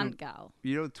not a plant gal.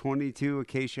 You know 22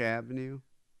 Acacia Avenue?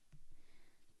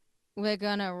 We're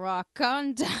gonna rock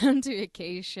on down to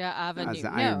Acacia Avenue. That's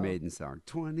the Iron Maiden song.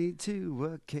 22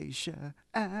 Acacia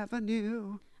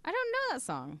Avenue. I don't know that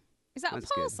song. Is that That's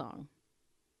a Paul good. song?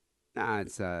 Nah,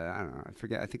 it's I don't know. I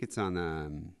forget. I think it's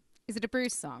on. Is it a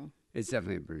Bruce song? It's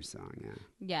definitely a Bruce song. Yeah.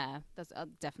 Yeah, that's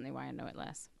definitely why I know it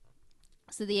less.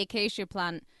 So the acacia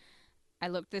plant, I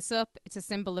looked this up. It's a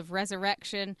symbol of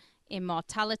resurrection,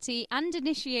 immortality, and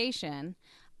initiation.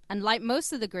 And like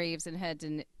most of the graves in her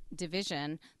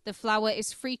division, the flower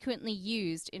is frequently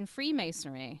used in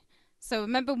Freemasonry. So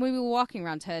remember when we were walking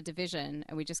around her division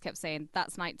and we just kept saying,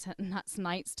 that's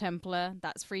Knights Templar,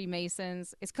 that's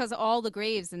Freemasons. It's because all the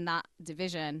graves in that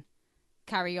division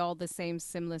carry all the same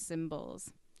similar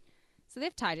symbols. So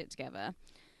they've tied it together.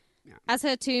 Yeah. As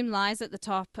her tomb lies at the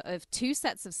top of two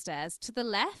sets of stairs, to the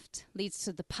left leads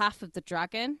to the Path of the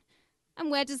Dragon. And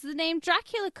where does the name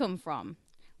Dracula come from?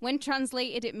 When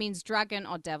translated, it means dragon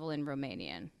or devil in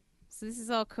Romanian. So this is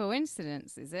all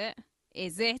coincidence, is it?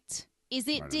 Is it? Is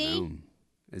it, I don't D? know.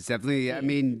 It's definitely. I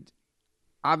mean,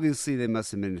 obviously they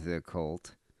must have been into the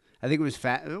occult. I think it was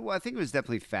I think it was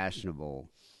definitely fashionable,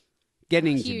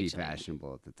 getting to be Hugely.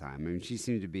 fashionable at the time. I mean, she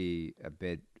seemed to be a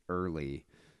bit early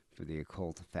for the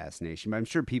occult fascination, but I'm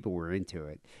sure people were into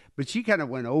it. But she kind of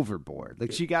went overboard.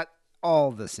 Like she got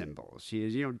all the symbols. She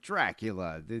is,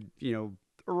 Dracula,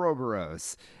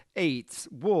 Ouroboros, eights,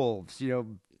 wolves,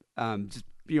 just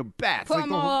bats. Put like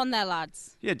them all on there,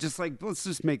 lads. Yeah, just like let's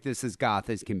just make this as goth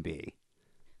as can be.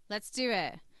 Let's do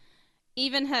it.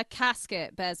 Even her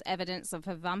casket bears evidence of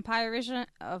her vampirism.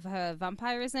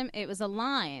 It was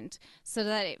aligned so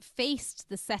that it faced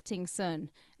the setting sun,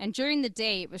 and during the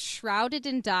day it was shrouded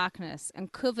in darkness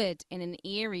and covered in an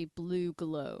eerie blue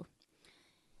glow.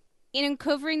 In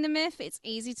uncovering the myth, it's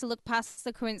easy to look past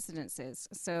the coincidences.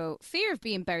 So, fear of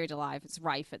being buried alive is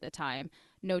rife at the time,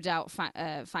 no doubt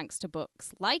thanks to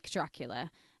books like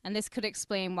Dracula. And this could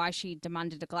explain why she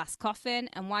demanded a glass coffin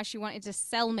and why she wanted a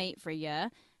cellmate for a year.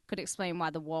 Could explain why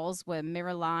the walls were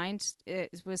mirror-lined.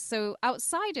 It was so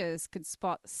outsiders could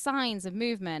spot signs of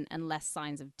movement and less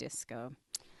signs of disco.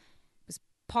 It was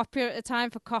popular at the time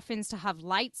for coffins to have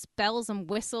lights, bells, and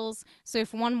whistles. So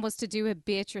if one was to do a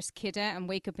Beatrice Kidder and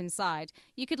wake up inside,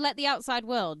 you could let the outside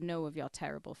world know of your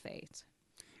terrible fate.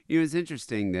 It's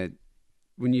interesting that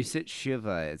when you sit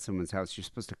Shiva at someone's house, you're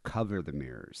supposed to cover the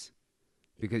mirrors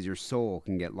because your soul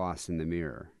can get lost in the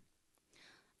mirror.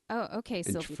 Oh, okay, and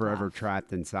Sylvie forever Plath.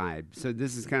 trapped inside. So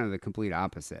this is kind of the complete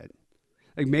opposite.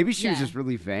 Like maybe she was Yeah. just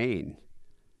really vain.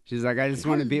 She's like, I just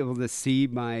want to be able to see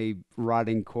my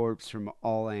rotting corpse from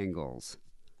all angles.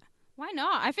 Why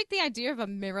not? I think the idea of a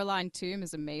mirror-lined tomb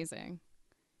is amazing.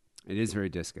 It is very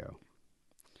disco.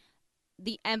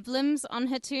 The emblems on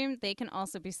her tomb, they can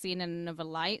also be seen in another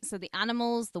light. So the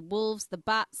animals, the wolves, the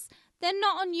bats, they're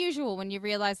not unusual when you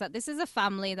realize that this is a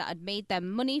family that had made their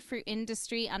money through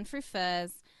industry and through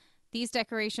furs. These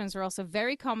decorations were also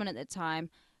very common at the time.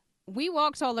 We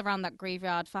walked all around that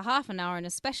graveyard for half an hour, and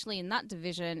especially in that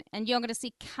division, and you're going to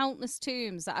see countless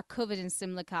tombs that are covered in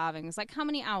similar carvings. Like, how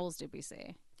many owls did we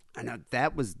see? I know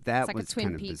that was like a was Twin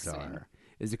kind of Peaks bizarre. thing.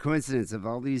 It's a coincidence of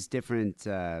all these different,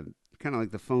 kind of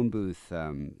like the phone booth,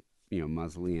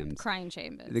 mausoleums. Crying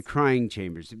chambers. The crying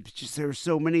chambers. It's just there were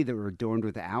so many that were adorned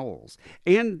with owls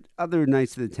and other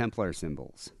Knights of the Templar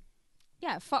symbols.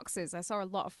 Yeah, foxes. I saw a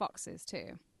lot of foxes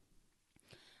too.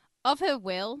 Of her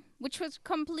will, which would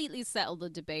completely settle the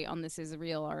debate on this is a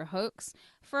real or a hoax,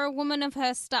 for a woman of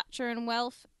her stature and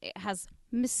wealth, it has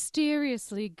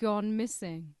mysteriously gone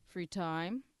missing through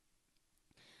time.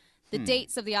 The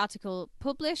dates of the article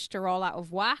published are all out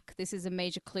of whack. This is a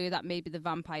major clue that maybe the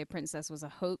vampire princess was a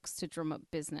hoax to drum up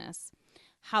business.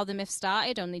 How the myth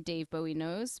started, only Dave Bowie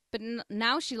knows. But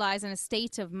now she lies in a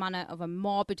state of manner of a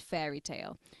morbid fairy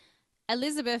tale.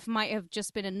 Elizabeth might have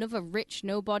just been another rich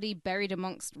nobody buried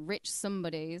amongst rich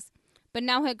somebodies, but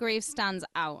now her grave stands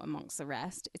out amongst the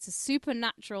rest. It's a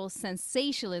supernatural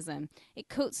sensationalism. It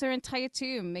coats her entire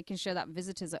tomb, making sure that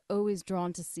visitors are always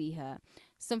drawn to see her.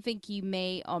 Something you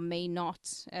may or may not,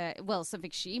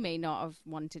 something she may not have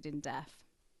wanted in death.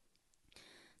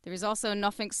 There is also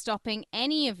nothing stopping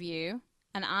any of you,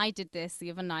 and I did this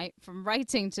the other night, from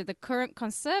writing to the current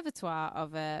conservatoire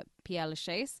of Père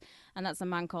Lachaise, and that's a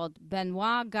man called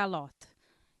Benoit Gallotte.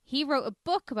 He wrote a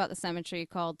book about the cemetery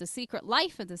called The Secret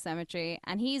Life of the Cemetery,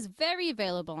 and he's very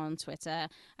available on Twitter.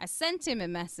 I sent him a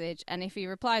message, and if he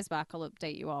replies back, I'll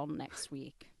update you all next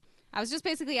week. I was just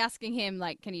basically asking him,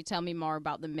 like, can you tell me more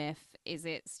about the myth? Is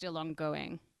it still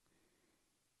ongoing?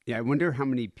 Yeah, I wonder how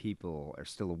many people are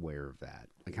still aware of that.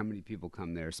 Like, how many people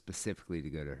come there specifically to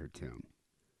go to her tomb?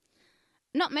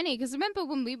 Not many, because remember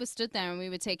when we were stood there and we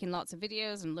were taking lots of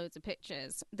videos and loads of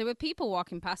pictures, there were people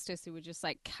walking past us who were just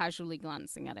like casually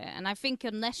glancing at it. And I think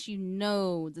unless you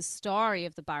know the story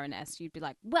of the Baroness, you'd be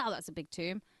like, wow, that's a big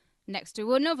tomb. Next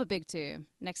to another big tomb.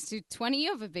 Next to 20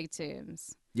 other big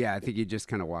tombs. Yeah, I think you just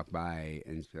kind of walk by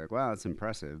and be like, wow, it's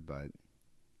impressive, but...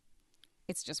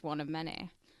 It's just one of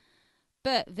many.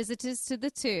 But visitors to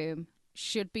the tomb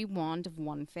should be warned of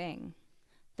one thing.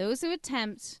 Those who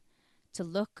attempt to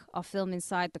look or film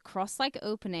inside the cross-like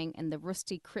opening in the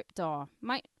rusty crypt door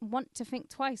might want to think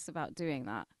twice about doing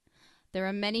that. There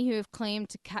are many who have claimed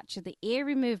to capture the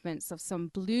eerie movements of some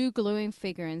blue glowing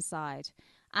figure inside.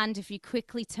 And if you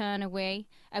quickly turn away,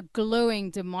 a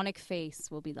glowing demonic face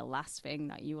will be the last thing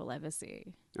that you will ever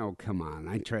see. Oh, come on.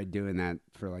 I tried doing that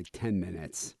for like 10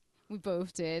 minutes. We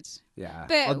both did. Yeah.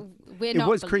 But we're not It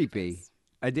was believers. creepy.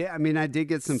 I did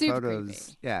get some Super photos.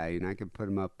 creepy. Yeah, and I could put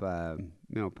them up, put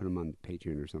them on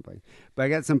Patreon or something. But I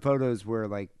got some photos where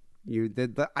like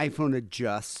the iPhone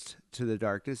adjusts to the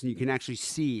darkness and you can actually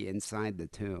see inside the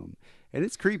tomb. And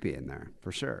it's creepy in there,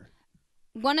 for sure.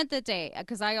 One of the day,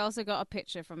 because I also got a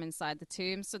picture from inside the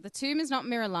tomb. So the tomb is not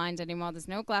mirror-lined anymore. There's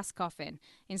no glass coffin.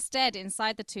 Instead,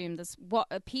 inside the tomb, there's what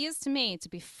appears to me to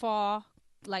be 4,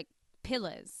 like,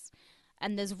 pillars.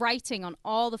 And there's writing on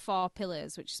all the 4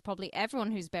 pillars, which is probably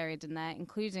everyone who's buried in there,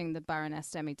 including the Baroness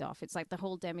Demidoff. It's like the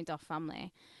whole Demidoff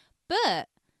family. But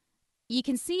you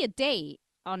can see a date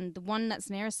on the one that's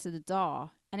nearest to the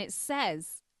door, and it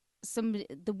says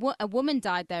a woman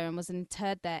died there and was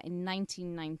interred there in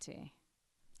 1990.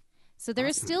 So there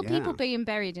are still people being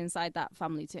buried inside that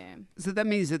family tomb. So that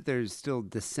means that there's still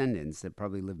descendants that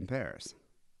probably live in Paris.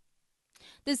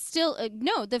 There's still the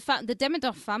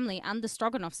Demidoff family and the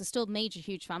Stroganoffs are still major,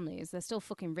 huge families. They're still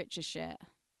fucking rich as shit.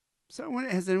 So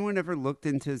has anyone ever looked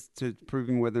into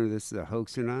proving whether this is a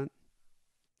hoax or not?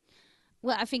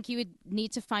 Well, I think you would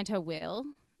need to find her will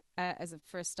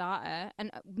for a starter.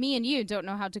 And me and you don't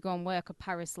know how to go and work a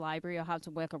Paris library or how to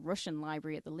work a Russian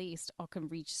library at the least, or can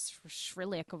reach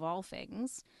Shrilic of all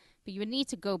things. But you would need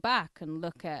to go back and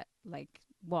look at like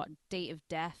what date of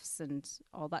deaths and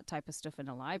all that type of stuff in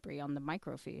a library on the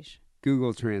microfiche.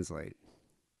 Google Translate.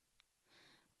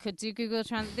 Could do Google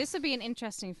Translate. This would be an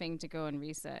interesting thing to go and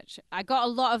research. I got a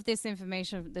lot of this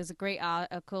information. There's a great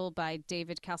article by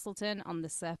David Castleton on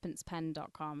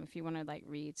theserpentspen.com if you want to like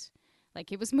read.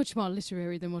 Like, it was much more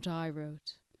literary than what I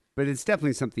wrote. But it's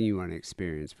definitely something you want to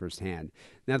experience firsthand.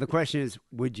 Now, the question is,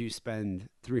 would you spend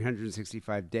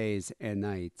 365 days and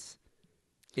nights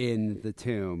in the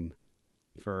tomb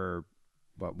for,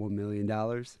 what, $1 million?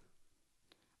 $1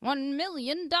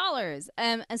 million.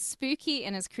 As spooky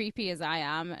and as creepy as I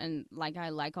am, and like I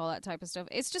like all that type of stuff,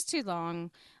 it's just too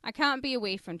long. I can't be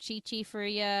away from Chi-Chi for a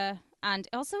year. And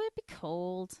also, it'd be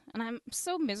cold. And I'm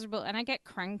so miserable. And I get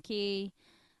cranky.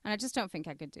 And I just don't think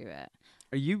I could do it.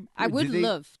 I would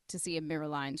love to see a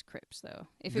mirror-lined crypt, though.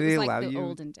 If it was like the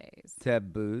olden days. To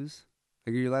have booze?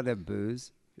 Like, are you allowed to have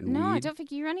booze? And no, weed? I don't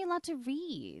think you're only allowed to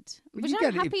read. Well, Which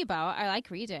I'm happy about. I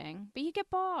like reading. But you get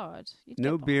bored.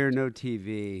 No beer, no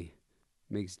TV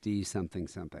makes D something.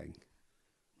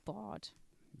 Bored.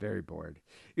 Very bored.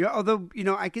 You know, although,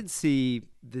 I could see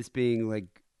this being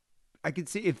like, I could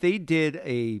see if they did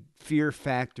a Fear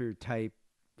Factor type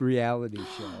reality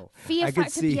show. I could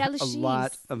see a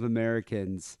lot of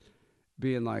Americans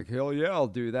being like, hell yeah, I'll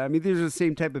do that. I mean, these are the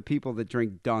same type of people that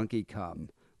drink donkey cum.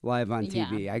 live on Yeah.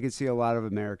 TV. I could see a lot of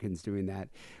Americans doing that.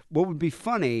 What would be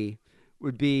funny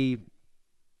would be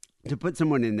to put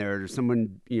someone in there or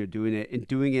someone, doing it and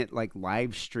doing it like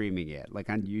live streaming it, like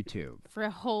on YouTube For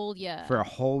a whole year. for a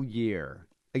whole year.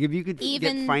 Like if you could get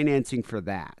Even- financing for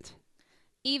that.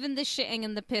 Even the shitting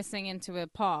and the pissing into a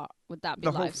pot, would that be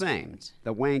The whole live thing. streamed?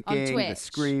 The wanking, the Twitch.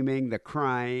 screaming, the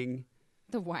crying.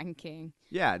 The wanking.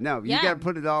 Yeah, no, you Yeah. got to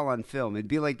put it all on film. It'd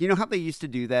be like, how they used to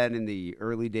do that in the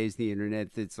early days of the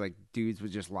internet? It's like dudes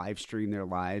would just live stream their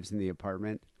lives in the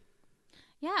apartment.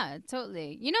 Yeah,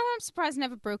 totally. You know who I'm surprised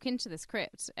never broke into this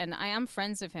crypt, and I am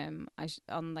friends with him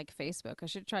on like Facebook. I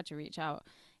should try to reach out.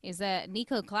 Is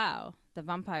Nico Clau, the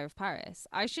Vampire of Paris?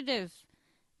 I should have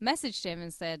messaged him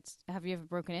and said, "Have you ever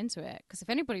broken into it?" Because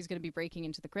if anybody's going to be breaking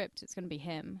into the crypt, it's going to be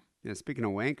him. Yeah, speaking of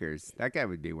wankers, that guy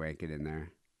would be wanking in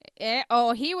there.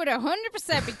 He would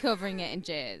 100% be covering it in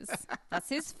jizz. That's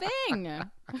his thing.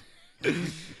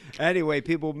 Anyway,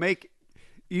 people,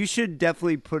 you should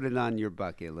definitely put it on your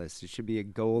bucket list. It should be a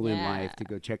goal in life to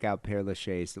go check out Père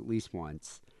Lachaise at least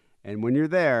once. And when you're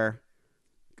there,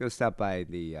 go stop by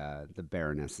the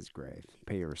Baroness's grave.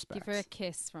 Pay your respects. Give her a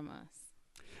kiss from us.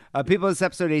 People, this is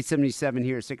episode 877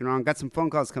 here at Sick and Wrong. Got some phone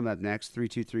calls coming up next.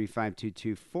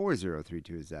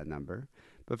 323-522-4032 is that number.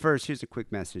 But first, here's a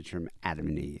quick message from Adam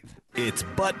and Eve. It's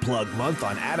Butt Plug Month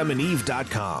on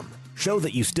AdamandEve.com. Show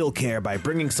that you still care by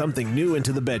bringing something new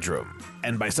into the bedroom.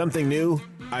 And by something new,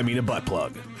 I mean a butt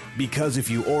plug. Because if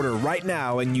you order right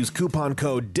now and use coupon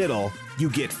code DIDDLE, you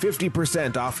get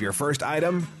 50% off your first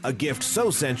item, a gift so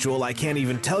sensual I can't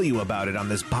even tell you about it on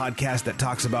this podcast that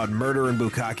talks about murder and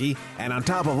bukkake, and on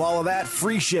top of all of that,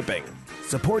 free shipping.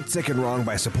 Support Sick and Wrong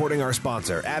by supporting our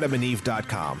sponsor,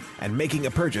 AdamandEve.com, and making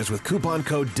a purchase with coupon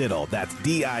code DIDDLE. That's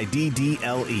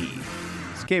DIDDLE.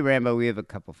 Okay, Rambo, we have a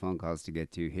couple phone calls to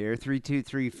get to here.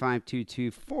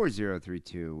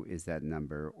 323-522-4032 is that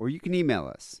number. Or you can email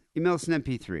us. Email us an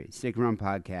MP3,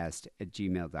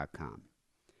 sickandrawnpodcast@gmail.com.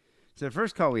 So the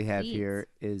first call we have Please. here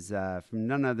is from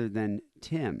none other than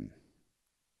Tim,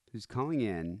 who's calling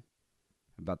in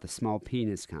about the small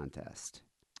penis contest.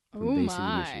 from Oh Bay City,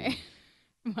 my. Michigan.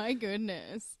 My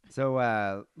goodness.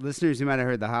 So, listeners who might have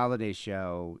heard the holiday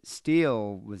show,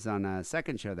 Steele was on a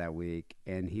second show that week,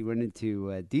 and he went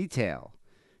into detail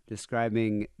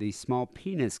describing the small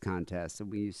penis contest that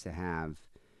we used to have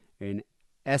in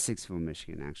Essexville,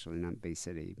 Michigan, actually, not Bay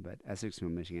City, but Essexville,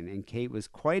 Michigan. And Kate was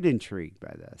quite intrigued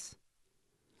by this.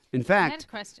 In I fact, had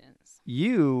questions.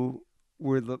 you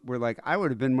were like, I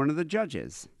would have been one of the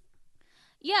judges.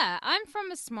 Yeah, I'm from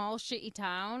a small, shitty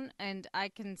town, and I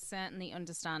can certainly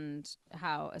understand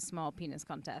how a small penis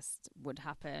contest would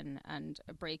happen and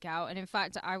break out. And in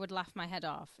fact, I would laugh my head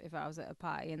off if I was at a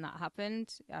party and that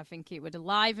happened. I think it would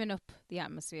liven up the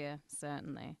atmosphere,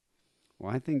 certainly.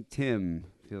 Well, I think Tim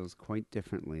feels quite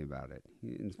differently about it.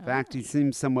 In fact, he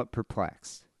seems somewhat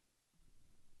perplexed.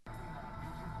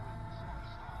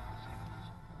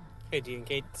 Hey, D and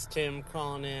Kate, it's Tim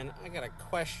calling in. I got a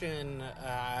question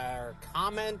or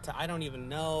comment. I don't even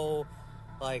know.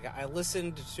 Like, I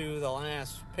listened to the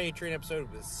last Patreon episode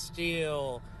with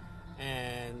Steele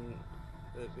and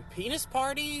the penis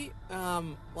party.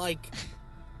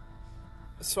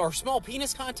 So our small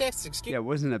penis contest. Yeah, it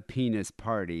wasn't a penis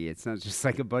party. It's not just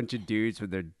like a bunch of dudes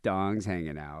with their dongs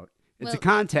hanging out. It's a Well,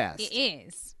 contest. It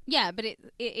is. Yeah, but it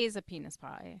is a penis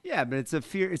party. Yeah, but it's a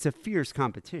fierce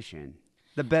competition.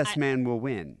 The best man will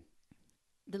win.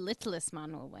 The littlest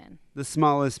man will win. The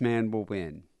smallest man will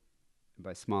win.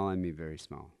 By small, I mean very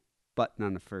small. Button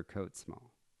on a fur coat,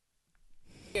 small.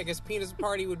 I guess penis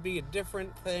party would be a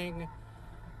different thing.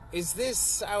 Is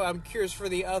this, I'm curious for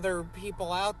the other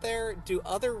people out there, do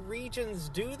other regions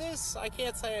do this? I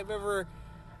can't say I've ever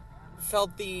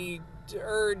felt the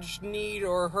urge, need,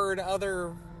 or heard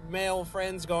other male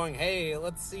friends going, hey,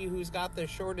 let's see who's got the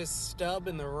shortest stub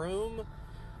in the room.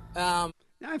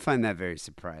 I find that very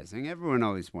surprising. Everyone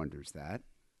always wonders that.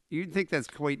 You'd think that's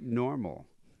quite normal.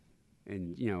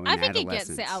 And in I think it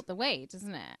adolescence. gets it out the way,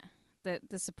 doesn't it?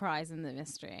 The surprise and the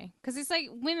mystery. Because it's like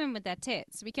women with their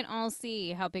tits. We can all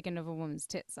see how big another woman's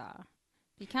tits are.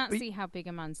 You can't see how big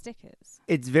a man's dick is.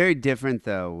 It's very different,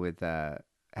 though, with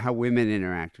how women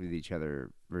interact with each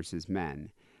other versus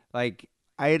men. Like,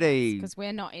 I had Because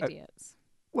we're not idiots.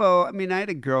 I had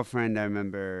a girlfriend, I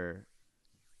remember,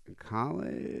 in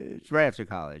college, right after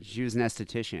college. She was an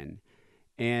esthetician.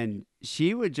 And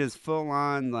she would just full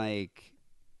on,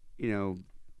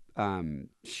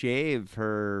 shave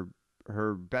her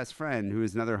best friend, who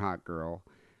is another hot girl,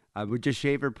 would just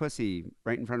shave her pussy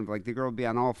right in front of, the girl would be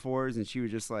on all fours, and she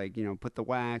would just, put the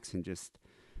wax and just,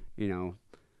 do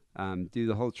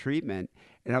the whole treatment.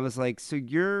 And I was like, so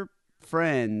your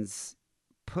friend's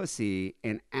pussy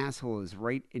and asshole is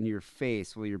right in your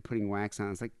face while you're putting wax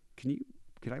on. It's like,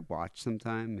 could I watch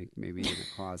sometime? Maybe in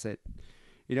a closet.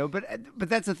 But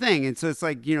that's the thing. And so it's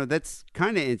like, that's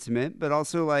kind of intimate, but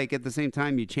also like at the same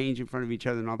time you change in front of each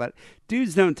other and all that.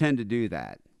 Dudes don't tend to do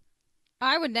that.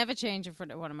 I would never change in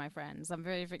front of one of my friends. I'm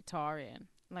very Victorian.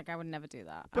 Like, I would never do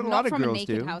that. But I'm a lot not of from a girls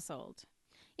naked do. household.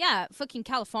 Yeah, fucking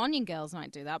Californian girls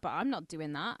might do that, but I'm not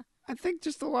doing that. I think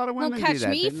just a lot of women Won't do catch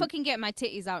that. me fucking get my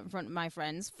titties out in front of my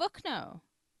friends. Fuck no.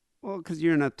 Well, because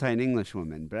you're an uptight English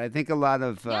woman, but I think a lot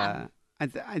of Yeah.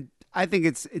 I think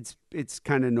it's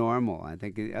kind of normal. I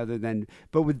think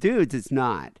but with dudes, it's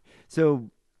not. So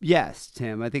yes,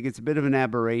 Tim, I think it's a bit of an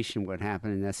aberration what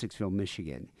happened in Essexville,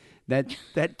 Michigan.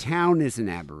 That town is an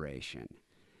aberration.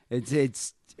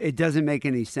 It doesn't make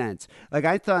any sense. Like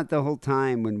I thought the whole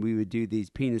time when we would do these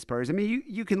penis parties. I mean,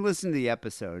 you can listen to the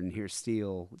episode and hear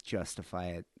Steele justify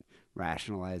it,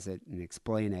 rationalize it, and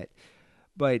explain it.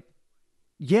 But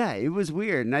yeah, it was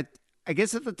weird, and I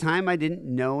guess at the time I didn't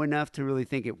know enough to really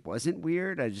think it wasn't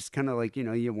weird. I just kind of like,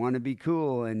 you want to be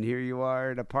cool, and here you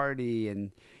are at a party,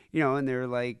 and and they're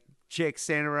like chicks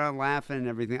standing around laughing and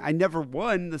everything. I never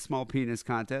won the small penis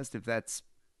contest, if that's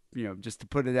just to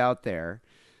put it out there.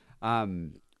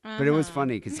 But it was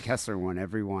funny because Kessler won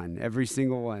every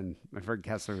single one. My friend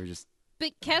Kessler was just.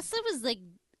 But Kessler was like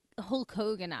Hulk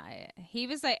Hogan at it. He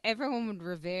was like, everyone would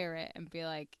revere it and be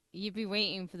like, you'd be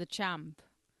waiting for the champ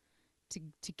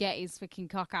to get his fucking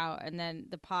cock out, and then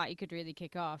the party could really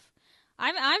kick off.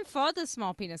 I'm for the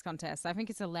small penis contest. I think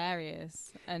it's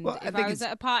hilarious. And if I was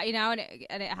at a party now and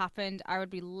it happened, I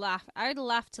would laugh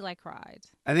till I cried.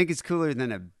 I think it's cooler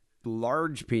than a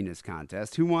large penis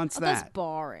contest. Who wants that? That's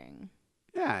boring.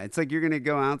 Yeah, it's like you're gonna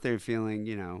go out there feeling,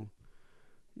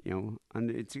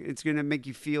 it's gonna make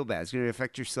you feel bad. It's gonna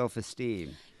affect your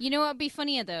self-esteem. You know what would be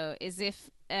funnier though is if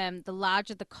the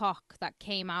larger the cock that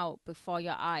came out before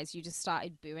your eyes, you just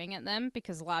started booing at them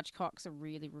because large cocks are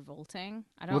really revolting.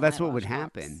 Well, that's like what would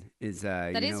large cocks. happen is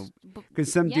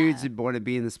Because some dudes would want to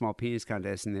be in the small penis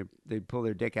contest and they'd pull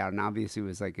their dick out, and obviously it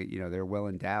was like they're well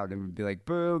endowed and would be like,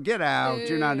 boo, get out,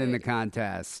 you're not in the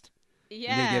contest.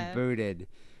 Yeah, and they get booted.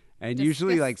 And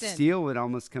usually, like, Steele would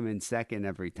almost come in second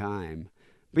every time.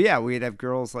 But yeah, we'd have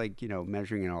girls like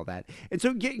measuring and all that. And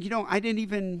so I didn't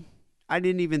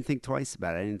even think twice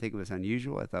about it. I didn't think it was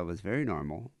unusual. I thought it was very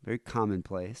normal, very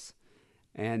commonplace,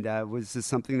 and was just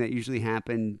something that usually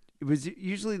happened. It was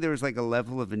usually there was like a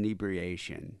level of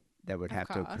inebriation that would have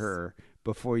to occur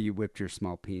before you whipped your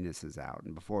small penises out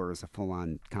and before it was a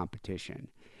full-on competition.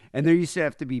 And there used to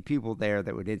have to be people there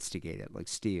that would instigate it, like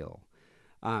Steele.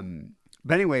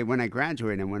 But anyway, when I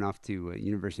graduated and went off to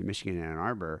University of Michigan in Ann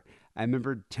Arbor, I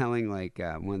remember telling like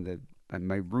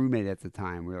my roommate at the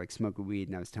time, we were like smoking weed,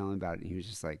 and I was telling him about it, and he was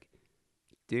just like,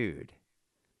 dude,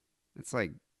 that's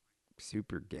like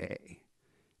super gay.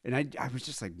 And I was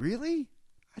just like, really?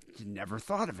 I never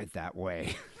thought of it that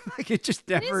way. Like it just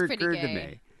never occurred to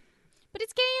me. But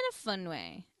it's gay in a fun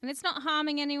way, and it's not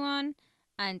harming anyone,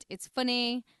 and it's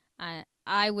funny. And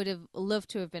I would have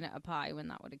loved to have been at a party when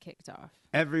that would have kicked off.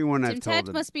 Everyone I've told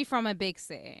Ted must be from a big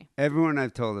city. Everyone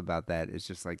I've told about that is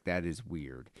just like, that is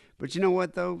weird. But you know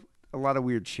what though? A lot of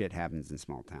weird shit happens in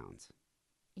small towns.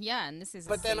 Yeah, and this is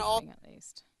a safe thing at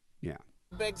least. Yeah.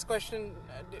 Begs question,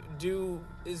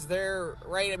 is there,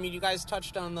 right? I mean, you guys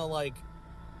touched on the like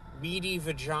meaty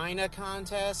vagina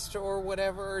contest or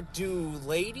whatever. Do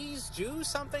ladies do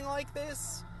something like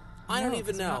this? I don't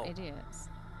even know. Not idiots.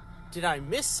 Did I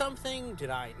miss something? Did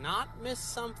I not miss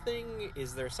something?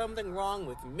 Is there something wrong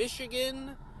with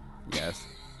Michigan? Yes.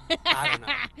 I don't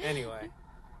know. Anyway,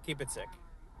 keep it sick.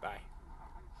 Bye.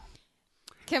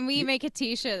 Can we make a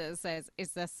t-shirt that says,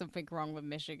 is there something wrong with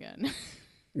Michigan?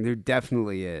 There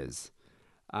definitely is.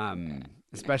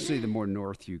 Especially the more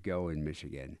north you go in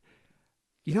Michigan.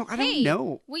 I don't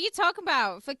know. What are you talking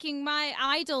about? Fucking my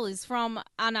idol is from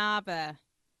Ann Arbor.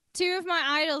 2 of my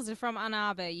idols are from Ann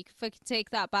Arbor. You can fucking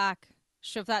take that back.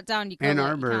 Shove that down. You Ann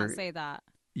Arbor, can't say that.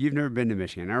 You've never been to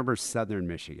Michigan. Ann Arbor's southern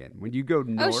Michigan. When you go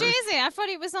north... Oh, shit, is it? I thought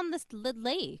it was on the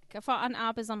lake. I thought Ann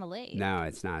Arbor's on the lake. No,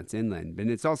 it's not. It's inland. But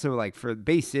it's also like for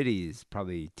Bay City's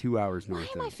probably 2 hours north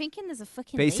of... Why am I thinking there's a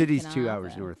fucking Bay lake City's in 2 Ann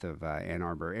hours Arbor? north of Ann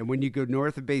Arbor. And when you go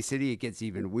north of Bay City, it gets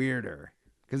even weirder.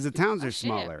 Because the towns are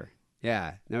smaller.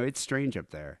 Yeah. No, it's strange up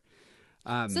there.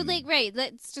 So, like, right,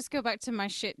 let's just go back to my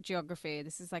shit geography.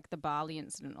 This is like the Bali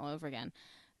incident all over again.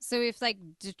 So if, like,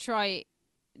 Detroit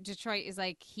is,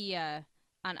 like, here,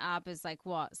 Ann Arbor's, like,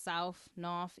 what? South,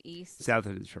 north, east? South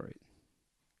of Detroit.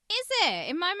 Is it?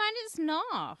 In my mind, it's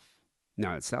north.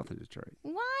 No, it's south of Detroit.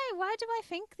 Why? Why do I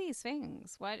think these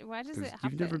things? Why does it happen?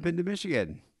 You've never been to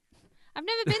Michigan. I've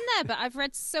never been there, but I've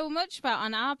read so much about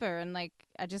Ann Arbor, and like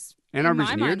I just Ann in Arbor's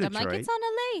my near mind, I'm Detroit. like, it's on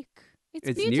a lake. It's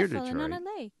It's near beautiful and on a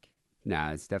Detroit. lake. No,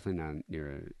 it's definitely not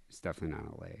near. It's definitely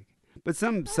not a lake. But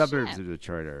some Oh, suburbs shit. of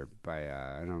Detroit are by.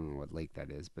 I don't know what lake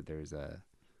that is, but there's a.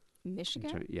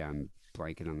 Michigan, Yeah, I'm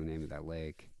blanking on the name of that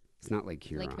lake. It's not Lake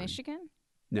Huron. Lake Michigan.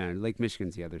 No, Lake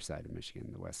Michigan's the other side of Michigan,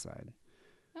 the west side.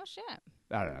 Oh shit!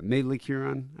 I don't know. Maybe Lake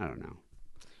Huron. I don't know.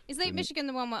 Is Lake Michigan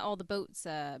the one where all the boats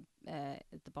are at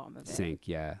the bottom of it? Sink.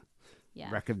 Yeah. Yeah,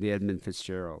 Wreck of the Edmund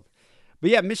Fitzgerald. But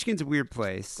yeah, Michigan's a weird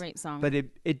place. great song. But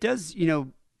it does,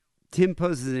 Tim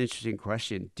poses an interesting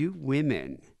question. Do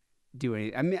women do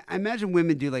any? I mean, I imagine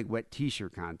women do like wet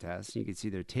t-shirt contests. You can see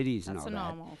their titties and That's all a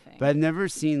that. normal thing. But I've never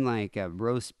seen like a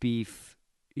roast beef,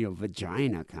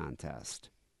 vagina contest.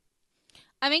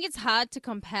 I think it's hard to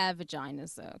compare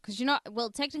vaginas though, because you're not. Well,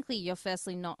 technically, you're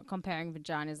firstly not comparing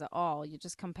vaginas at all. You're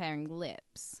just comparing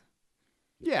lips.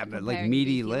 Yeah, but like Comparing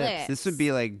meaty beefy lips. This would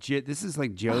be like this is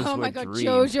like Joe's Oh my wet god, dream.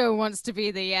 JoJo wants to be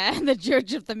the the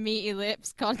judge of the meaty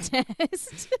lips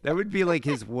contest. That would be like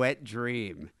his wet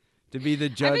dream to be the I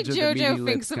judge think of the meaty JoJo lips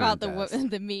thinks about contest.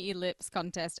 the meaty lips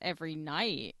contest every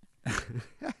night.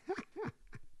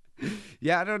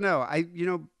 Yeah, I don't know.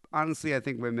 Honestly, I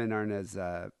think women aren't as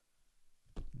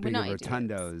big not of idiots.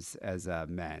 rotundos as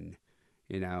men.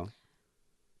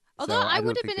 Although So I don't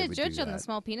would have think been they a would judge do on the that.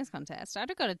 small penis contest. I'd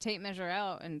have got a tape measure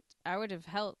out, and I would have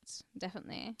helped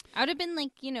definitely. I would have been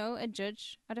like a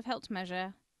judge. I'd have helped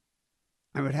measure.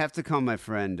 I would have to call my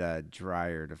friend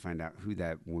Dreyer to find out who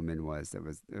that woman was. That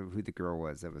was who the girl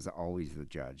was. That was always the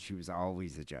judge. She was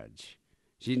always the judge.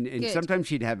 And Good. sometimes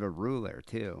she'd have a ruler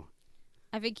too.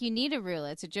 I think you need a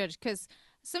ruler to judge because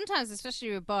sometimes,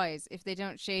 especially with boys, if they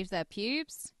don't shave their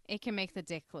pubes, it can make the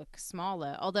dick look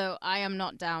smaller. Although I am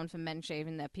not down for men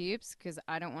shaving their pubes because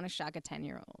I don't want to shag a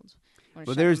 10-year-old.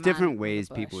 Well, there's different ways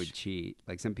people would cheat.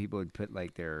 Like some people would put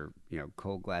like their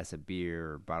cold glass of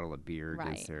beer or bottle of beer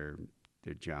against their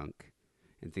junk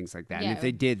and things like that. And if Yeah.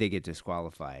 they did, they get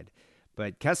disqualified.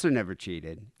 But Kessler never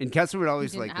cheated, and Kessler would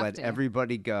always didn't like have let to.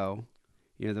 everybody go.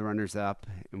 The runners up,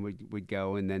 and would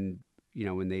go, and then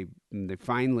when they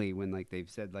finally when like they've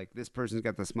said like this person's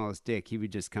got the smallest dick, he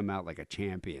would just come out like a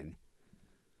champion,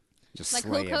 just like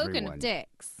slay Hulk Hogan everyone. of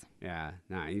dicks. Yeah,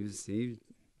 no,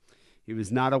 he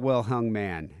was not a well hung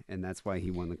man, and that's why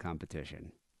he won the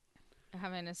competition.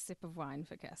 Having a sip of wine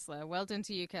for Kessler. Well done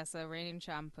to you, Kessler, reigning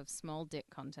champ of small dick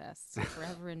contests,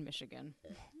 forever in Michigan.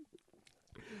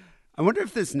 I wonder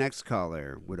if this next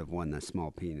caller would have won the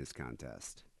small penis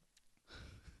contest.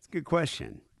 It's a good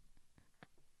question.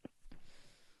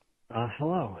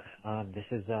 Hello. This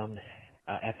is FM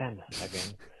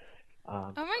again.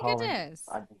 Oh my calling- goodness.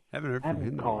 I Haven't heard from him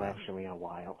haven't in a called while. actually in a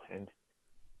while, and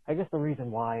I guess the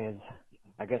reason why is,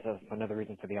 another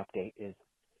reason for the update is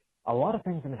a lot of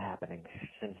things have been happening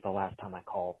since the last time I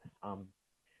called.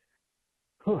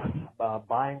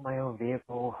 Buying my own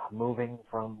vehicle, moving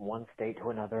from one state to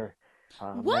another,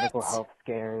 medical What? health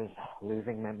scares,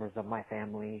 losing members of my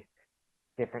family,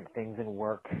 different things in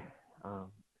work.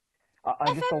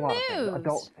 Just a lot of things, moves.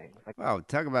 adult things. Like, Wow,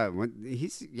 talk about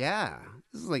this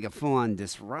is like a full on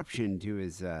disruption to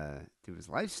his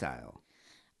lifestyle.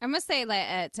 I must say,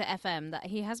 to FM, that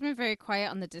he has been very quiet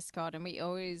on the Discord, and we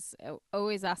always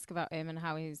ask about him and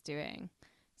how he's doing.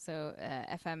 So,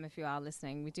 FM, if you are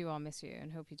listening, we do all miss you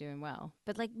and hope you're doing well.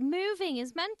 But moving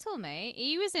is mental, mate.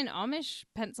 He was in Amish,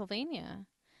 Pennsylvania.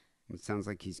 It sounds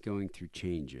like he's going through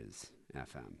changes.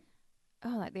 FM,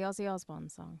 Oh, like the Ozzy Osbourne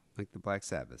song. like the Black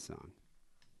Sabbath song.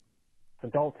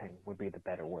 adulting would be the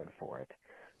better word for it.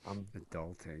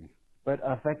 Adulting. But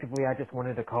effectively, I just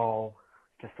wanted to call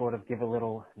to sort of give a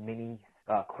little mini,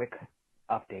 quick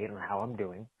update on how I'm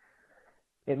doing.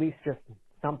 At least just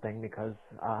something, because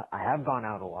I have gone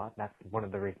out a lot. That's one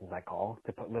of the reasons I call,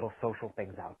 to put little social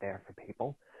things out there for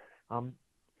people.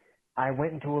 I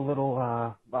went into a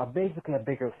little, basically a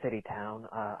bigger city town.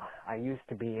 I used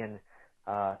to be in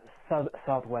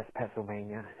southwest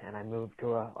Pennsylvania, and I moved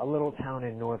to a little town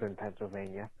in northern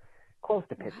Pennsylvania, close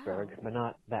to Pittsburgh, but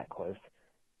not that close.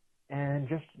 And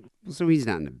just So he's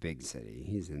not in a big city.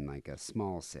 He's in like a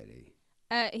small city.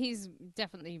 He's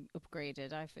definitely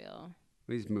upgraded, I feel.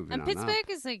 He's moving And on Pittsburgh up.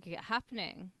 is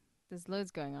happening. There's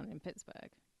loads going on in Pittsburgh.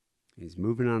 He's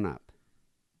moving on up.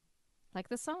 Like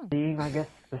the song. seeing, I guess,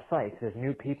 the sights. There's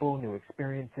new people, new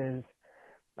experiences.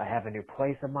 I have a new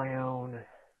place of my own.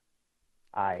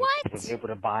 I What? was able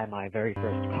to buy my very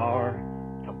first car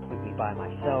completely by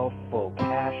myself, full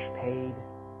cash paid.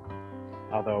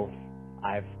 Although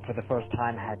I've, for the first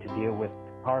time, had to deal with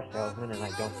car salesmen, and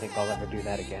I don't think I'll ever do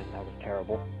that again. That was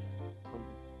terrible.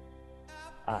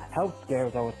 health scare,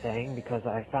 as I was saying, because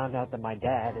I found out that my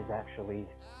dad is actually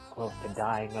close to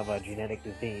dying of a genetic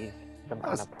disease, some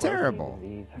kind That's of protein terrible.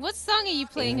 disease. What song are you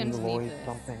playing underneath Amyloid this?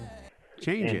 something.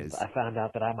 Changes. And I found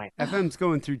out that I might. FM's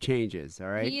going through changes, all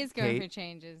right? He is going Kate? through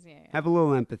changes, yeah. Have a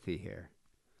little empathy here.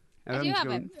 I do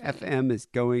have empathy. FM is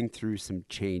going through some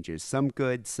changes, some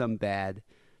good, some bad,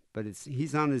 but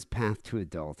he's on his path to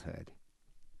adulthood.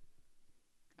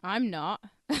 I'm not.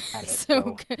 So,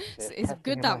 So there's it's testing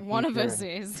good in that my one of future, us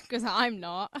is, because I'm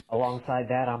not. Alongside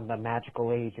that, I'm the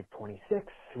magical age of 26,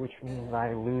 which means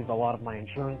I lose a lot of my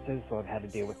insurances, so I've had to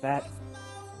deal with that.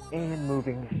 And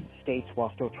moving states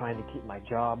while still trying to keep my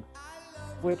job,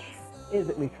 which is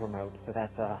at least remote, so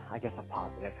that's, I guess, a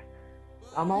positive.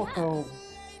 I'm also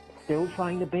still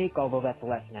trying to bake, although that's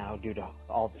less now due to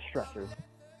all the stressors.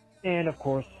 And, of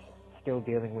course, still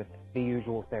dealing with the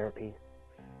usual therapy.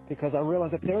 Because I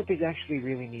realize that therapy is actually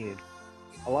really needed.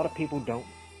 A lot of people don't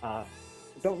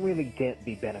really get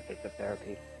the benefits of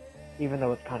therapy, even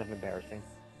though it's kind of embarrassing.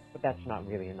 But that's not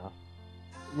really enough.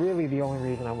 Really, the only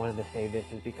reason I wanted to say this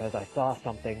is because I saw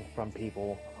something from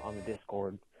people on the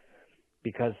Discord.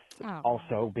 Because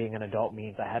also being an adult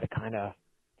means I had to kind of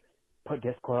put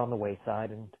Discord on the wayside,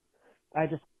 and I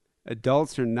just...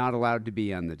 Adults are not allowed to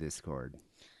be on the Discord.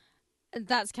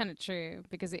 That's kind of true,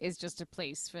 because it is just a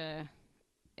place for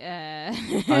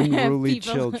Unruly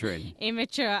people, children.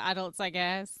 immature adults, I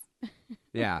guess.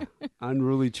 Yeah,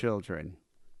 unruly children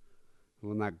who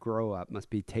will not grow up, must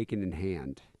be taken in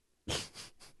hand.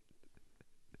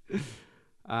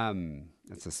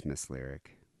 That's a Smiths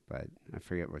lyric, but I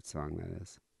forget what song that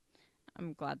is.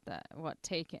 I'm glad that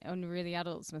unruly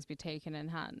adults must be taken in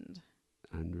hand.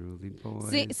 Unruly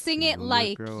boys. Sing it who will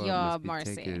like not grow up, you're must be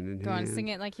Morrissey. taken in Go on, hand. sing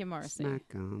it like you're Morrissey. Smack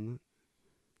on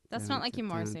That's not like you're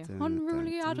Morrissey. the-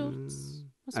 Unruly adults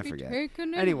must I be forget.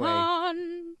 taken in Anyway.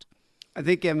 hand. I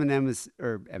think Eminem.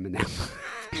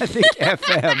 I think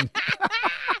FM.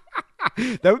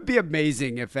 That would be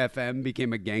amazing if FM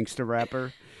became a gangster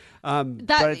rapper. But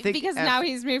I think Because now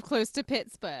he's moved close to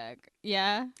Pittsburgh.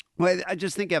 Yeah. Well, I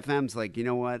just think FM's like, you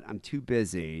know what? I'm too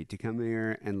busy to come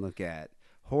here and look at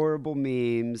horrible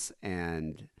memes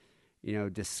and,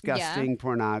 disgusting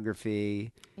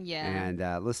pornography. Yeah.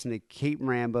 And listen to Kate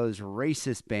Rambo's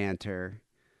racist banter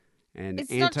and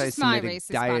It's not just my anti-Semitic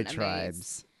racist banter,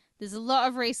 diatribes. There's a lot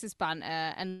of racist banter,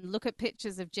 and look at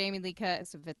pictures of Jamie Lee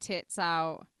Curtis with her tits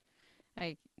out.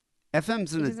 Like,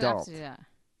 FM's an he doesn't have adult. to do that.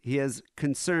 He has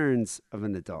concerns of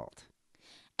an adult.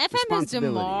 FM has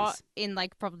done more Responsibilities. in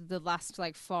probably the last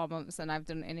 4 months than I've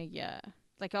done in a year.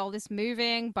 All this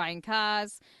moving, buying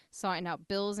cars, sorting out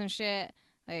bills and shit.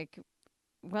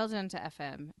 Well done to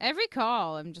FM. Every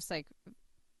call, I'm just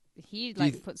he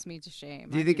puts me to shame.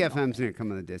 Do you think FM's going to come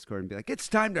on the Discord and be like, it's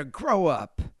time to grow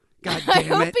up? God I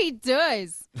damn hope it. he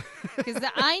does, because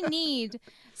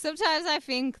sometimes I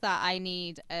think that I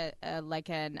need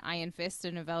an iron fist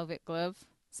and a velvet glove.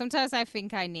 Sometimes I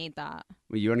think I need that.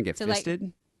 Well, you want to get So,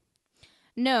 fisted?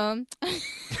 No.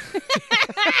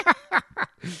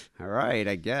 All right,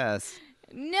 I guess.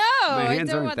 No, My I hands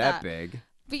don't aren't want that big.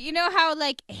 But you know how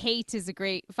hate is a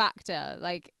great factor.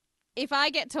 If I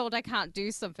get told I can't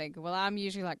do something, well, I'm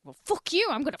usually well, fuck you.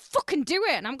 I'm gonna fucking do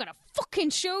it, and I'm gonna fucking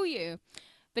show you.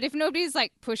 But if nobody's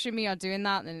pushing me or doing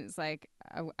that, then it's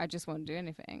I just won't do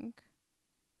anything.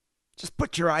 Just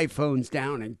put your iPhones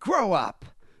down and grow up.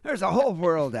 There's a whole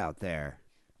world out there.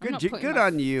 I'm not Good, putting good my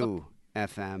on you,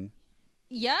 FM.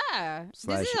 Yeah, this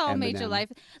Slash is all major Eminem. life.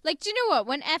 Do you know what?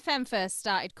 When FM first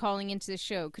started calling into the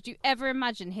show, could you ever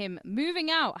imagine him moving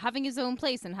out, having his own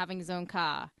place, and having his own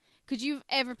car? Could you have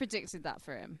ever predicted that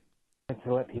for him?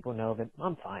 To let people know that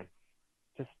I'm fine.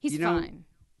 He's fine.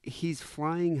 He's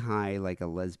flying high like a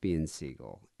lesbian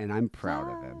seagull, and I'm proud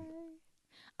of him.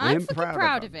 I'm am fucking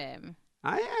proud of him.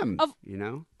 I am.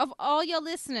 Of all your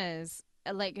listeners,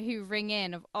 who ring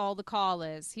in, of all the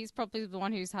callers, he's probably the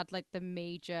one who's had the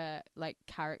major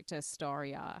character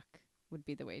story arc. Would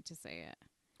be the way to say it.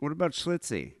 What about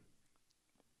Schlitzie?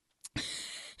 Do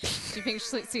you think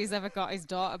Schlitzie's ever got his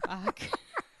daughter back?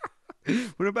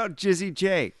 What about Jizzy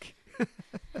Jake?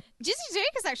 Jizzy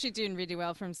Jake is actually doing really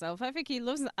well for himself. I think he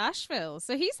loves Asheville.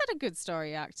 So he's had a good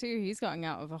story arc too. He's gotten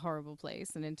out of a horrible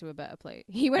place and into a better place.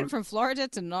 He went from Florida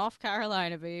to North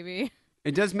Carolina, baby.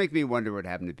 It does make me wonder what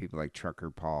happened to people like Trucker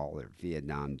Paul or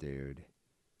Vietnam Dude.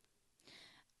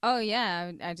 Oh,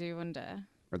 yeah, I do wonder.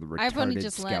 Or the retarded I've only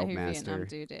just learned who Scoutmaster. Vietnam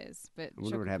Dude is. But I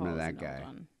wonder what happened to that guy.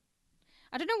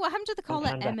 I don't know. What happened to the caller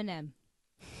Sometimes Eminem?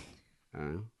 I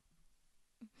don't know.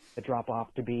 The drop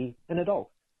off to be an adult.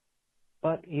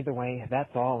 But either way,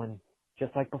 that's all, and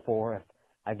just like before, if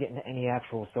I get into any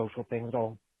actual social things,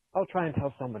 I'll try and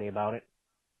tell somebody about it.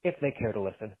 if they care to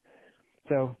listen.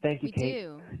 So thank you, We Kate.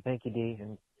 do. Thank you, Dee,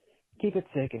 and keep it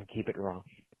sick and keep it wrong.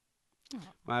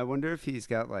 Well, I wonder if he's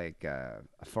got like a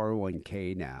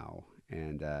 401k now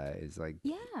and is like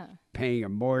Yeah. paying a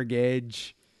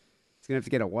mortgage. He's gonna have to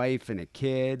get a wife and a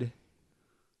kid.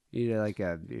 You know, like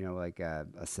a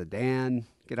sedan.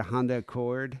 Get a Honda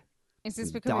Accord. Is this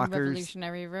Some becoming Dockers.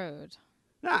 Revolutionary Road?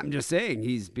 No, I'm just saying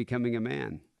he's becoming a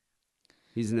man.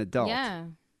 He's an adult. Yeah.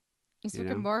 He's You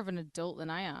looking know? more of an adult than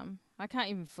I am. I can't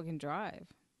even fucking drive.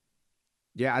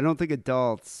 Yeah, I don't think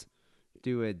adults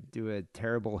do a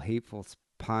terrible, hateful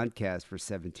podcast for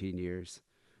 17 years.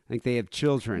 I think they have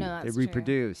children. No, They that's true.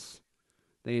 reproduce.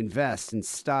 They invest in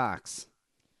stocks.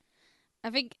 I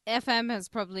think FM has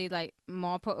probably like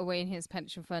more put away in his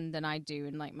pension fund than I do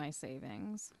in like my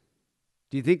savings.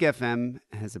 Do you think FM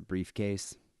has a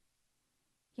briefcase?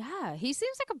 Yeah, he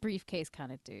seems like a briefcase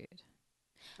kind of dude.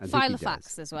 I think he Filofax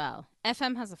does. as well.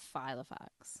 FM has a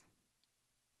Filofax.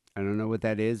 I don't know what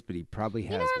that is, but he probably You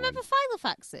has know what one. another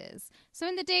Filofax is? So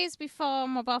in the days before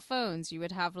mobile phones, you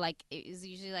would have like, it was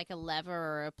usually like a leather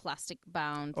or a plastic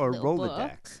bound Or little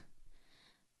Rolodex.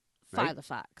 book. right?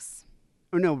 Filofax.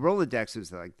 Oh no, Rolodex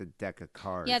was like the deck of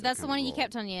cards. Yeah, that that's the kinda one you rolled.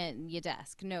 kept on your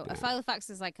desk. No, a Filofax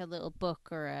is like a little book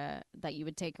or that you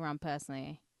would take around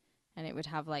personally, and it would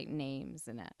have like names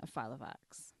in it. A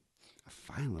Filofax. A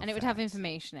Filofax. And it would have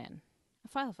information in. A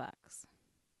Filofax.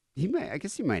 He might. I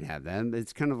guess he might have that.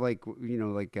 It's kind of like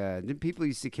did people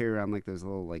used to carry around like those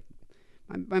little like.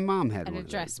 My mom had An one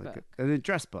address of those, book. an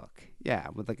address book. Yeah,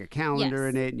 with like a calendar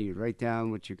Yes. in it, and you write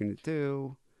down what you're gonna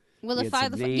do. Well, You a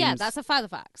had some Filofax. Yeah, names. that's a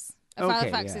Filofax. A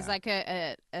Okay, Filofax yeah. is like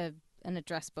an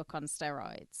address book on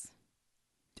steroids.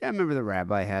 Yeah, I remember the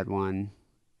rabbi had one.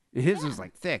 His was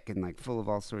like thick and like full of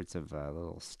all sorts of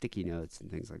little sticky notes and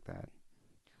things like that.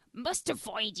 Must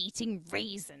avoid eating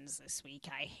raisins this week.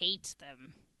 I hate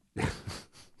them.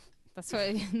 That's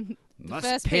what. The Must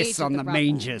first page piss of on the rabbi.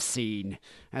 manger scene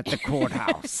at the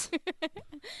courthouse.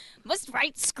 Must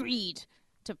write screed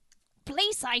to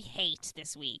place I hate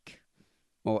this week.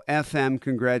 Well, FM,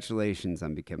 congratulations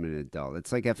on becoming an adult.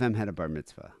 It's like FM had a bar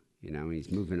mitzvah, and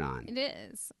he's moving on. It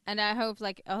is, and I hope,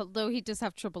 like, although he does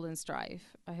have trouble in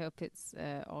Strife, I hope it's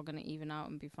all gonna even out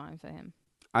and be fine for him.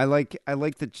 I like I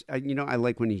like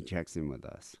when he checks in with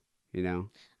us.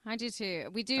 I do too.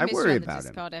 We do I miss worry you on the about him.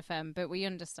 Discord FM, but we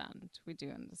understand. We do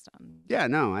understand. Yeah,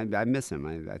 no, I miss him.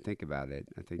 I think about it.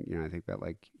 I think about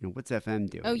what's FM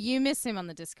doing? Oh, you miss him on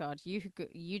the Discord.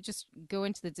 You just go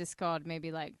into the Discord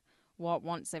maybe like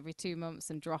once every 2 months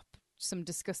and drop some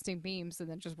disgusting memes and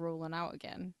then just rolling out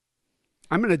again.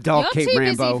 I'm an adult, You're Kate too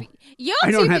Rambo. busy. You're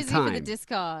I don't too have busy for the time.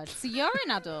 Discord, so you're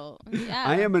an adult. Yeah.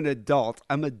 I am an adult.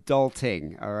 I'm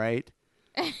adulting. All right.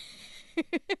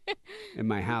 In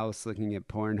my house, looking at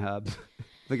Pornhub,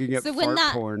 looking at So when fart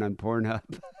that- porn on Pornhub.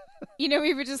 You know,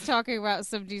 we were just talking about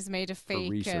somebody's made a fake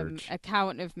research.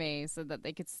 account of me so that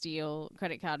they could steal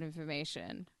credit card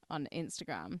information on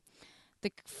Instagram.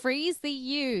 The phrase they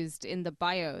used in the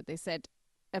bio, they said,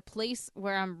 a place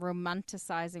where I'm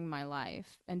romanticizing my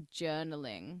life and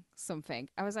journaling something.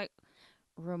 I was like,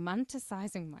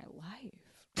 romanticizing my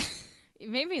life? It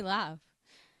made me laugh.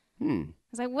 I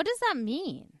was like, what does that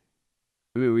mean?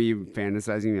 I mean, were you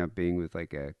fantasizing about being with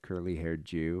like a curly-haired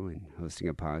Jew and hosting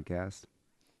a podcast?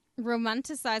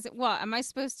 Romanticize it. What? Am I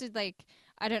supposed to, like,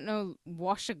 I don't know,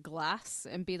 wash a glass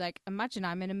and be like, imagine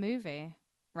I'm in a movie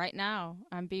right now.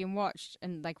 I'm being watched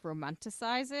and, like,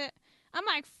 romanticize it? I'm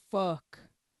like, fuck.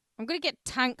 I'm going to get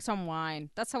tanked on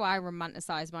wine. That's how I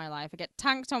romanticize my life. I get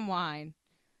tanked on wine.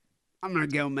 I'm going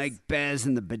to go make Bez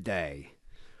in the bidet.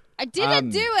 I didn't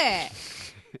do it.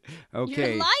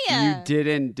 Okay. liar. You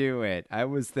didn't do it. I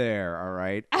was there, all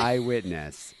right?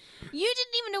 Eyewitness. You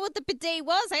didn't even know what the bidet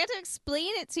was. I had to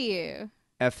explain it to you.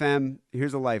 FM,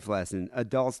 here's a life lesson.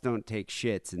 Adults don't take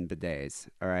shits in bidets,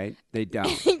 all right? They don't.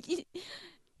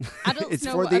 Adults It's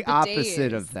know for what the a bidet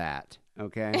opposite is. of that,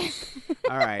 okay?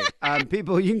 All right.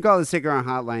 People, you can call the Stick Around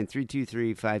hotline,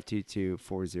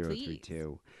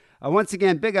 323-522-4032. Once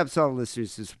again, big ups to all the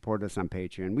listeners who support us on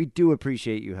Patreon. We do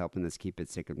appreciate you helping us keep it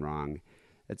sick and wrong.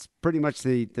 That's pretty much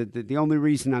the only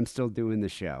reason I'm still doing the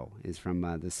show is from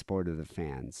the support of the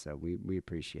fans. So we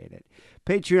appreciate it.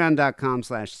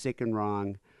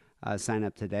 Patreon.com/sickandwrong. Sign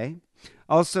up today.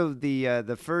 Also,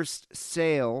 the first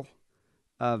sale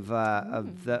of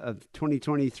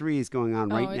 2023 is going on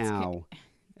right it's now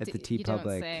at the T you don't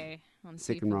Public say on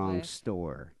Sick T and Wrong Public.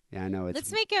 store. Yeah, I know it's.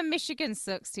 Let's make a Michigan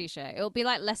Sucks t-shirt. It'll be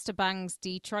like Lester Bang's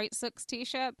Detroit Sucks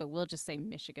t-shirt, but we'll just say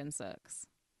Michigan Sucks.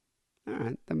 All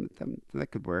right, that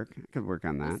could work. I could work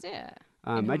on Let's that. do it.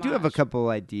 I do have a couple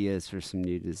ideas for some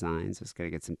new designs. Just got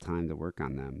to get some time to work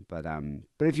on them. But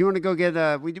if you want to go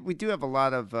get, we do have a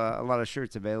lot of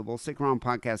shirts available.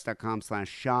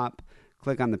 SickandWrongPodcast.com/shop.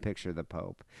 Click on the picture of the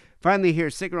Pope. Finally,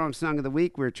 here's Sick and Wrong Song of the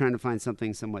Week. We're trying to find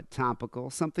something somewhat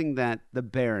topical, something that the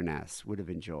Baroness would have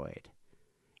enjoyed.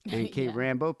 And Kate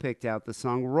Rambo picked out the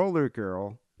song "Roller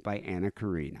Girl" by Anna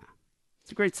Karina.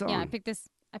 It's a great song. Yeah, I picked this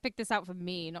out for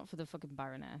me, not for the fucking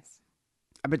Baroness.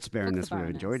 I bet the Baroness would have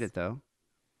enjoyed it, though.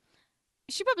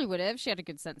 She probably would have. She had a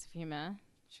good sense of humor.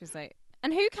 She was like,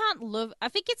 and who can't love? I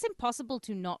think it's impossible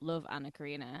to not love Anna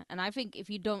Karina. And I think if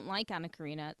you don't like Anna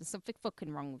Karina, there's something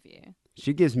fucking wrong with you.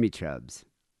 She gives me chubs.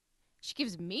 She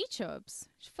gives me chubs.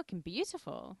 She's fucking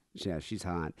beautiful. Yeah, she's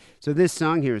hot. So this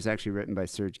song here is actually written by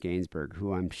Serge Gainsbourg,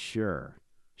 who I'm sure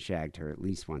shagged her at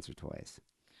least once or twice.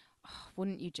 Oh,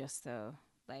 wouldn't you just, though?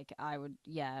 Like, I would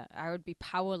be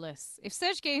powerless. If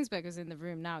Serge Gainsbourg was in the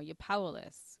room now, you're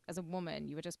powerless. As a woman,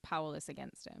 you were just powerless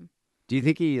against him. Do you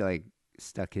think he, like,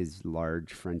 stuck his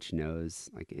large French nose,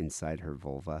 like, inside her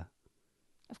vulva?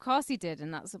 Of course he did,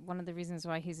 and that's one of the reasons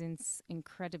why he's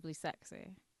incredibly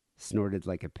sexy. Snorted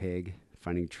like a pig,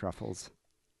 finding truffles.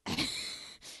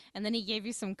 And then he gave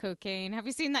you some cocaine. Have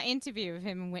you seen that interview of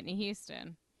him and Whitney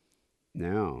Houston?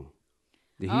 No.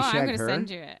 Did he I'm shag going to her? send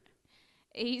you it.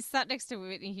 He sat next to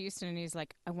Whitney Houston and he's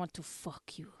like, I want to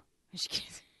fuck you. It's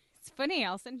funny.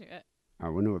 I'll send you it. I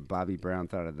wonder what Bobby Brown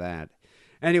thought of that.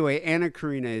 Anyway, Anna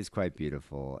Karina is quite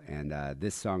beautiful, and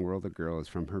this song, Roller Girl, is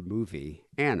from her movie,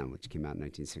 Anna, which came out in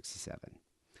 1967.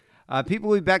 People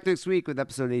will be back next week with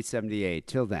episode 878.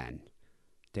 Till then,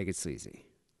 take it sleazy.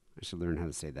 I should learn how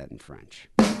to say that in French.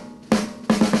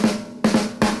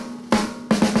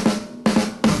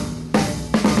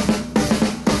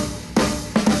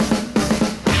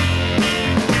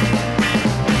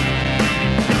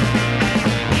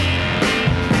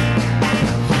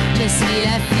 Je suis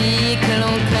la fille que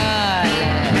l'on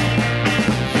colle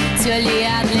sur les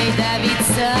Harley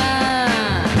Davidson,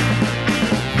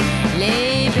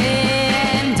 les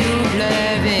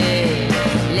BMW,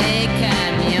 les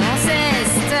camions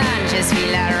Ceston. Je suis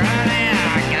la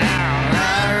roller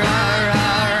girl,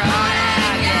 roller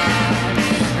girl,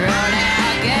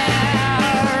 roller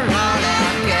girl, roller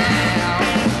girl,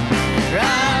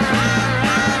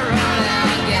 roller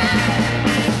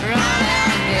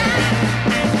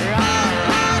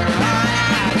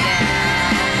girl.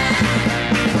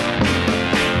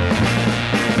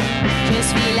 Je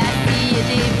suis la fille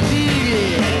des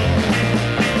bulles,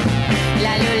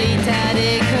 la Lolita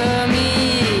des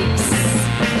comics,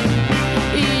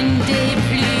 une des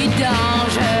plus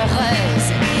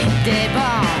dangereuses des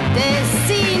bandes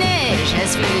dessinées. Je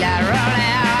suis la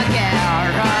roller girl,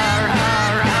 roller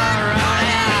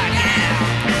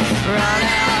girl,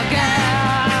 roller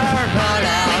girl,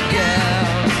 roller girl,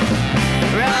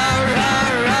 roller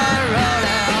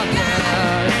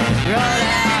girl, roller girl, roller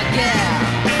girl.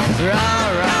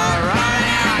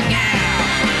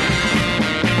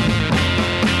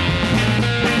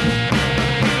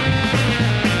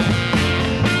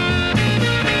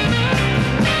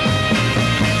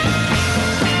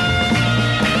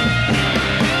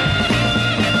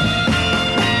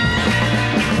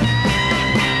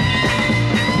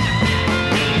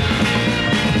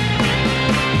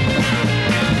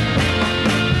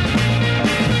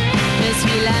 Je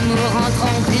suis l'amour en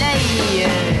trompe-l'œil,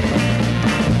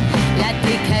 la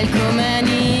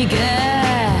décalcomanie,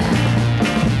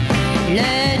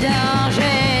 le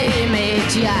danger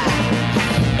immédiat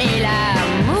et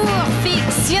l'amour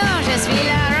fiction. Je suis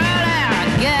la roller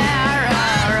girl,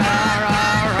 roller girl,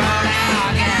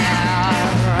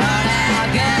 roller girl, roller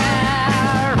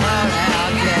girl, roller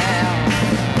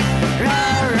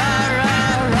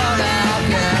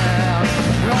girl,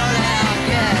 roller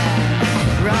girl,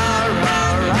 roller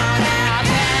girl.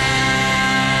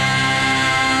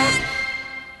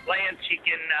 Lance, you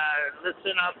can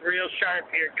listen up real sharp.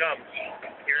 Here it comes.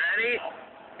 You ready?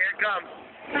 Here it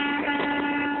comes.